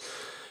doing this,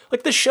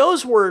 like the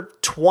shows were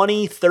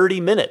 20, 30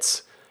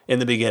 minutes in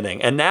the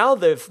beginning, and now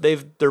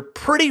they're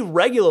pretty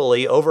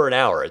regularly over an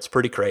hour. It's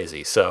pretty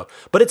crazy. So,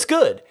 but it's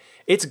good.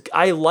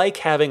 I like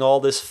having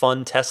all this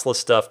fun Tesla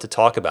stuff to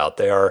talk about.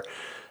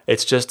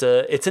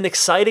 It's an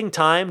exciting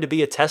time to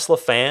be a Tesla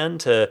fan.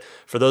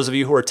 For those of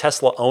you who are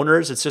Tesla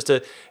owners,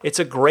 it's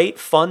a great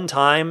fun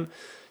time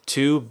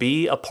to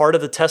be a part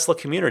of the Tesla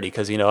community,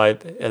 because I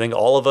think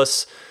all of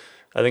us,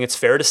 I think it's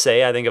fair to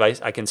say, I think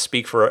if I can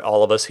speak for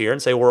all of us here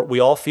and say we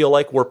all feel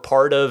like we're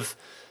part of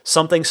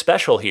something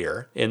special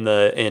here in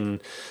the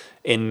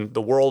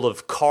world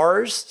of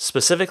cars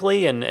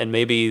specifically, and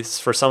maybe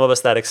for some of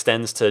us that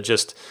extends to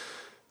just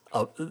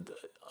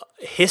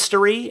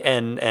history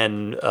and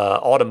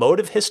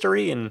automotive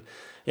history, and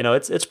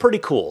it's pretty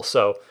cool.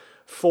 So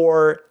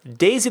for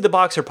Daisy the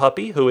Boxer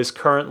Puppy, who is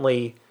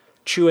currently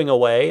chewing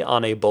away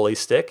on a bully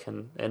stick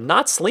and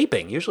not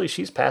sleeping, usually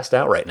she's passed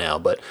out right now,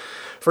 but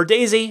for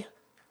Daisy,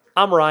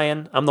 I'm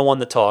Ryan. I'm the one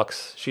that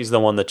talks. She's the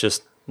one that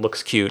just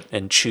looks cute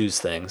and chews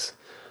things.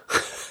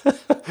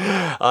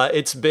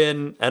 It's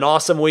been an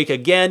awesome week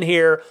again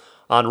here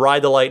on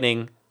Ride the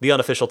Lightning, the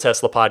unofficial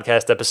Tesla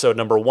podcast, episode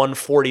number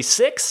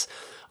 146.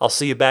 I'll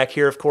see you back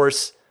here, of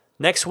course,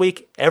 next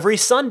week, every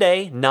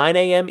Sunday, 9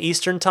 a.m.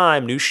 Eastern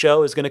Time. New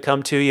show is going to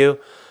come to you.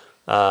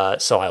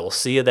 So I will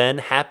see you then.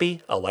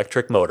 Happy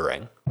electric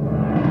motoring.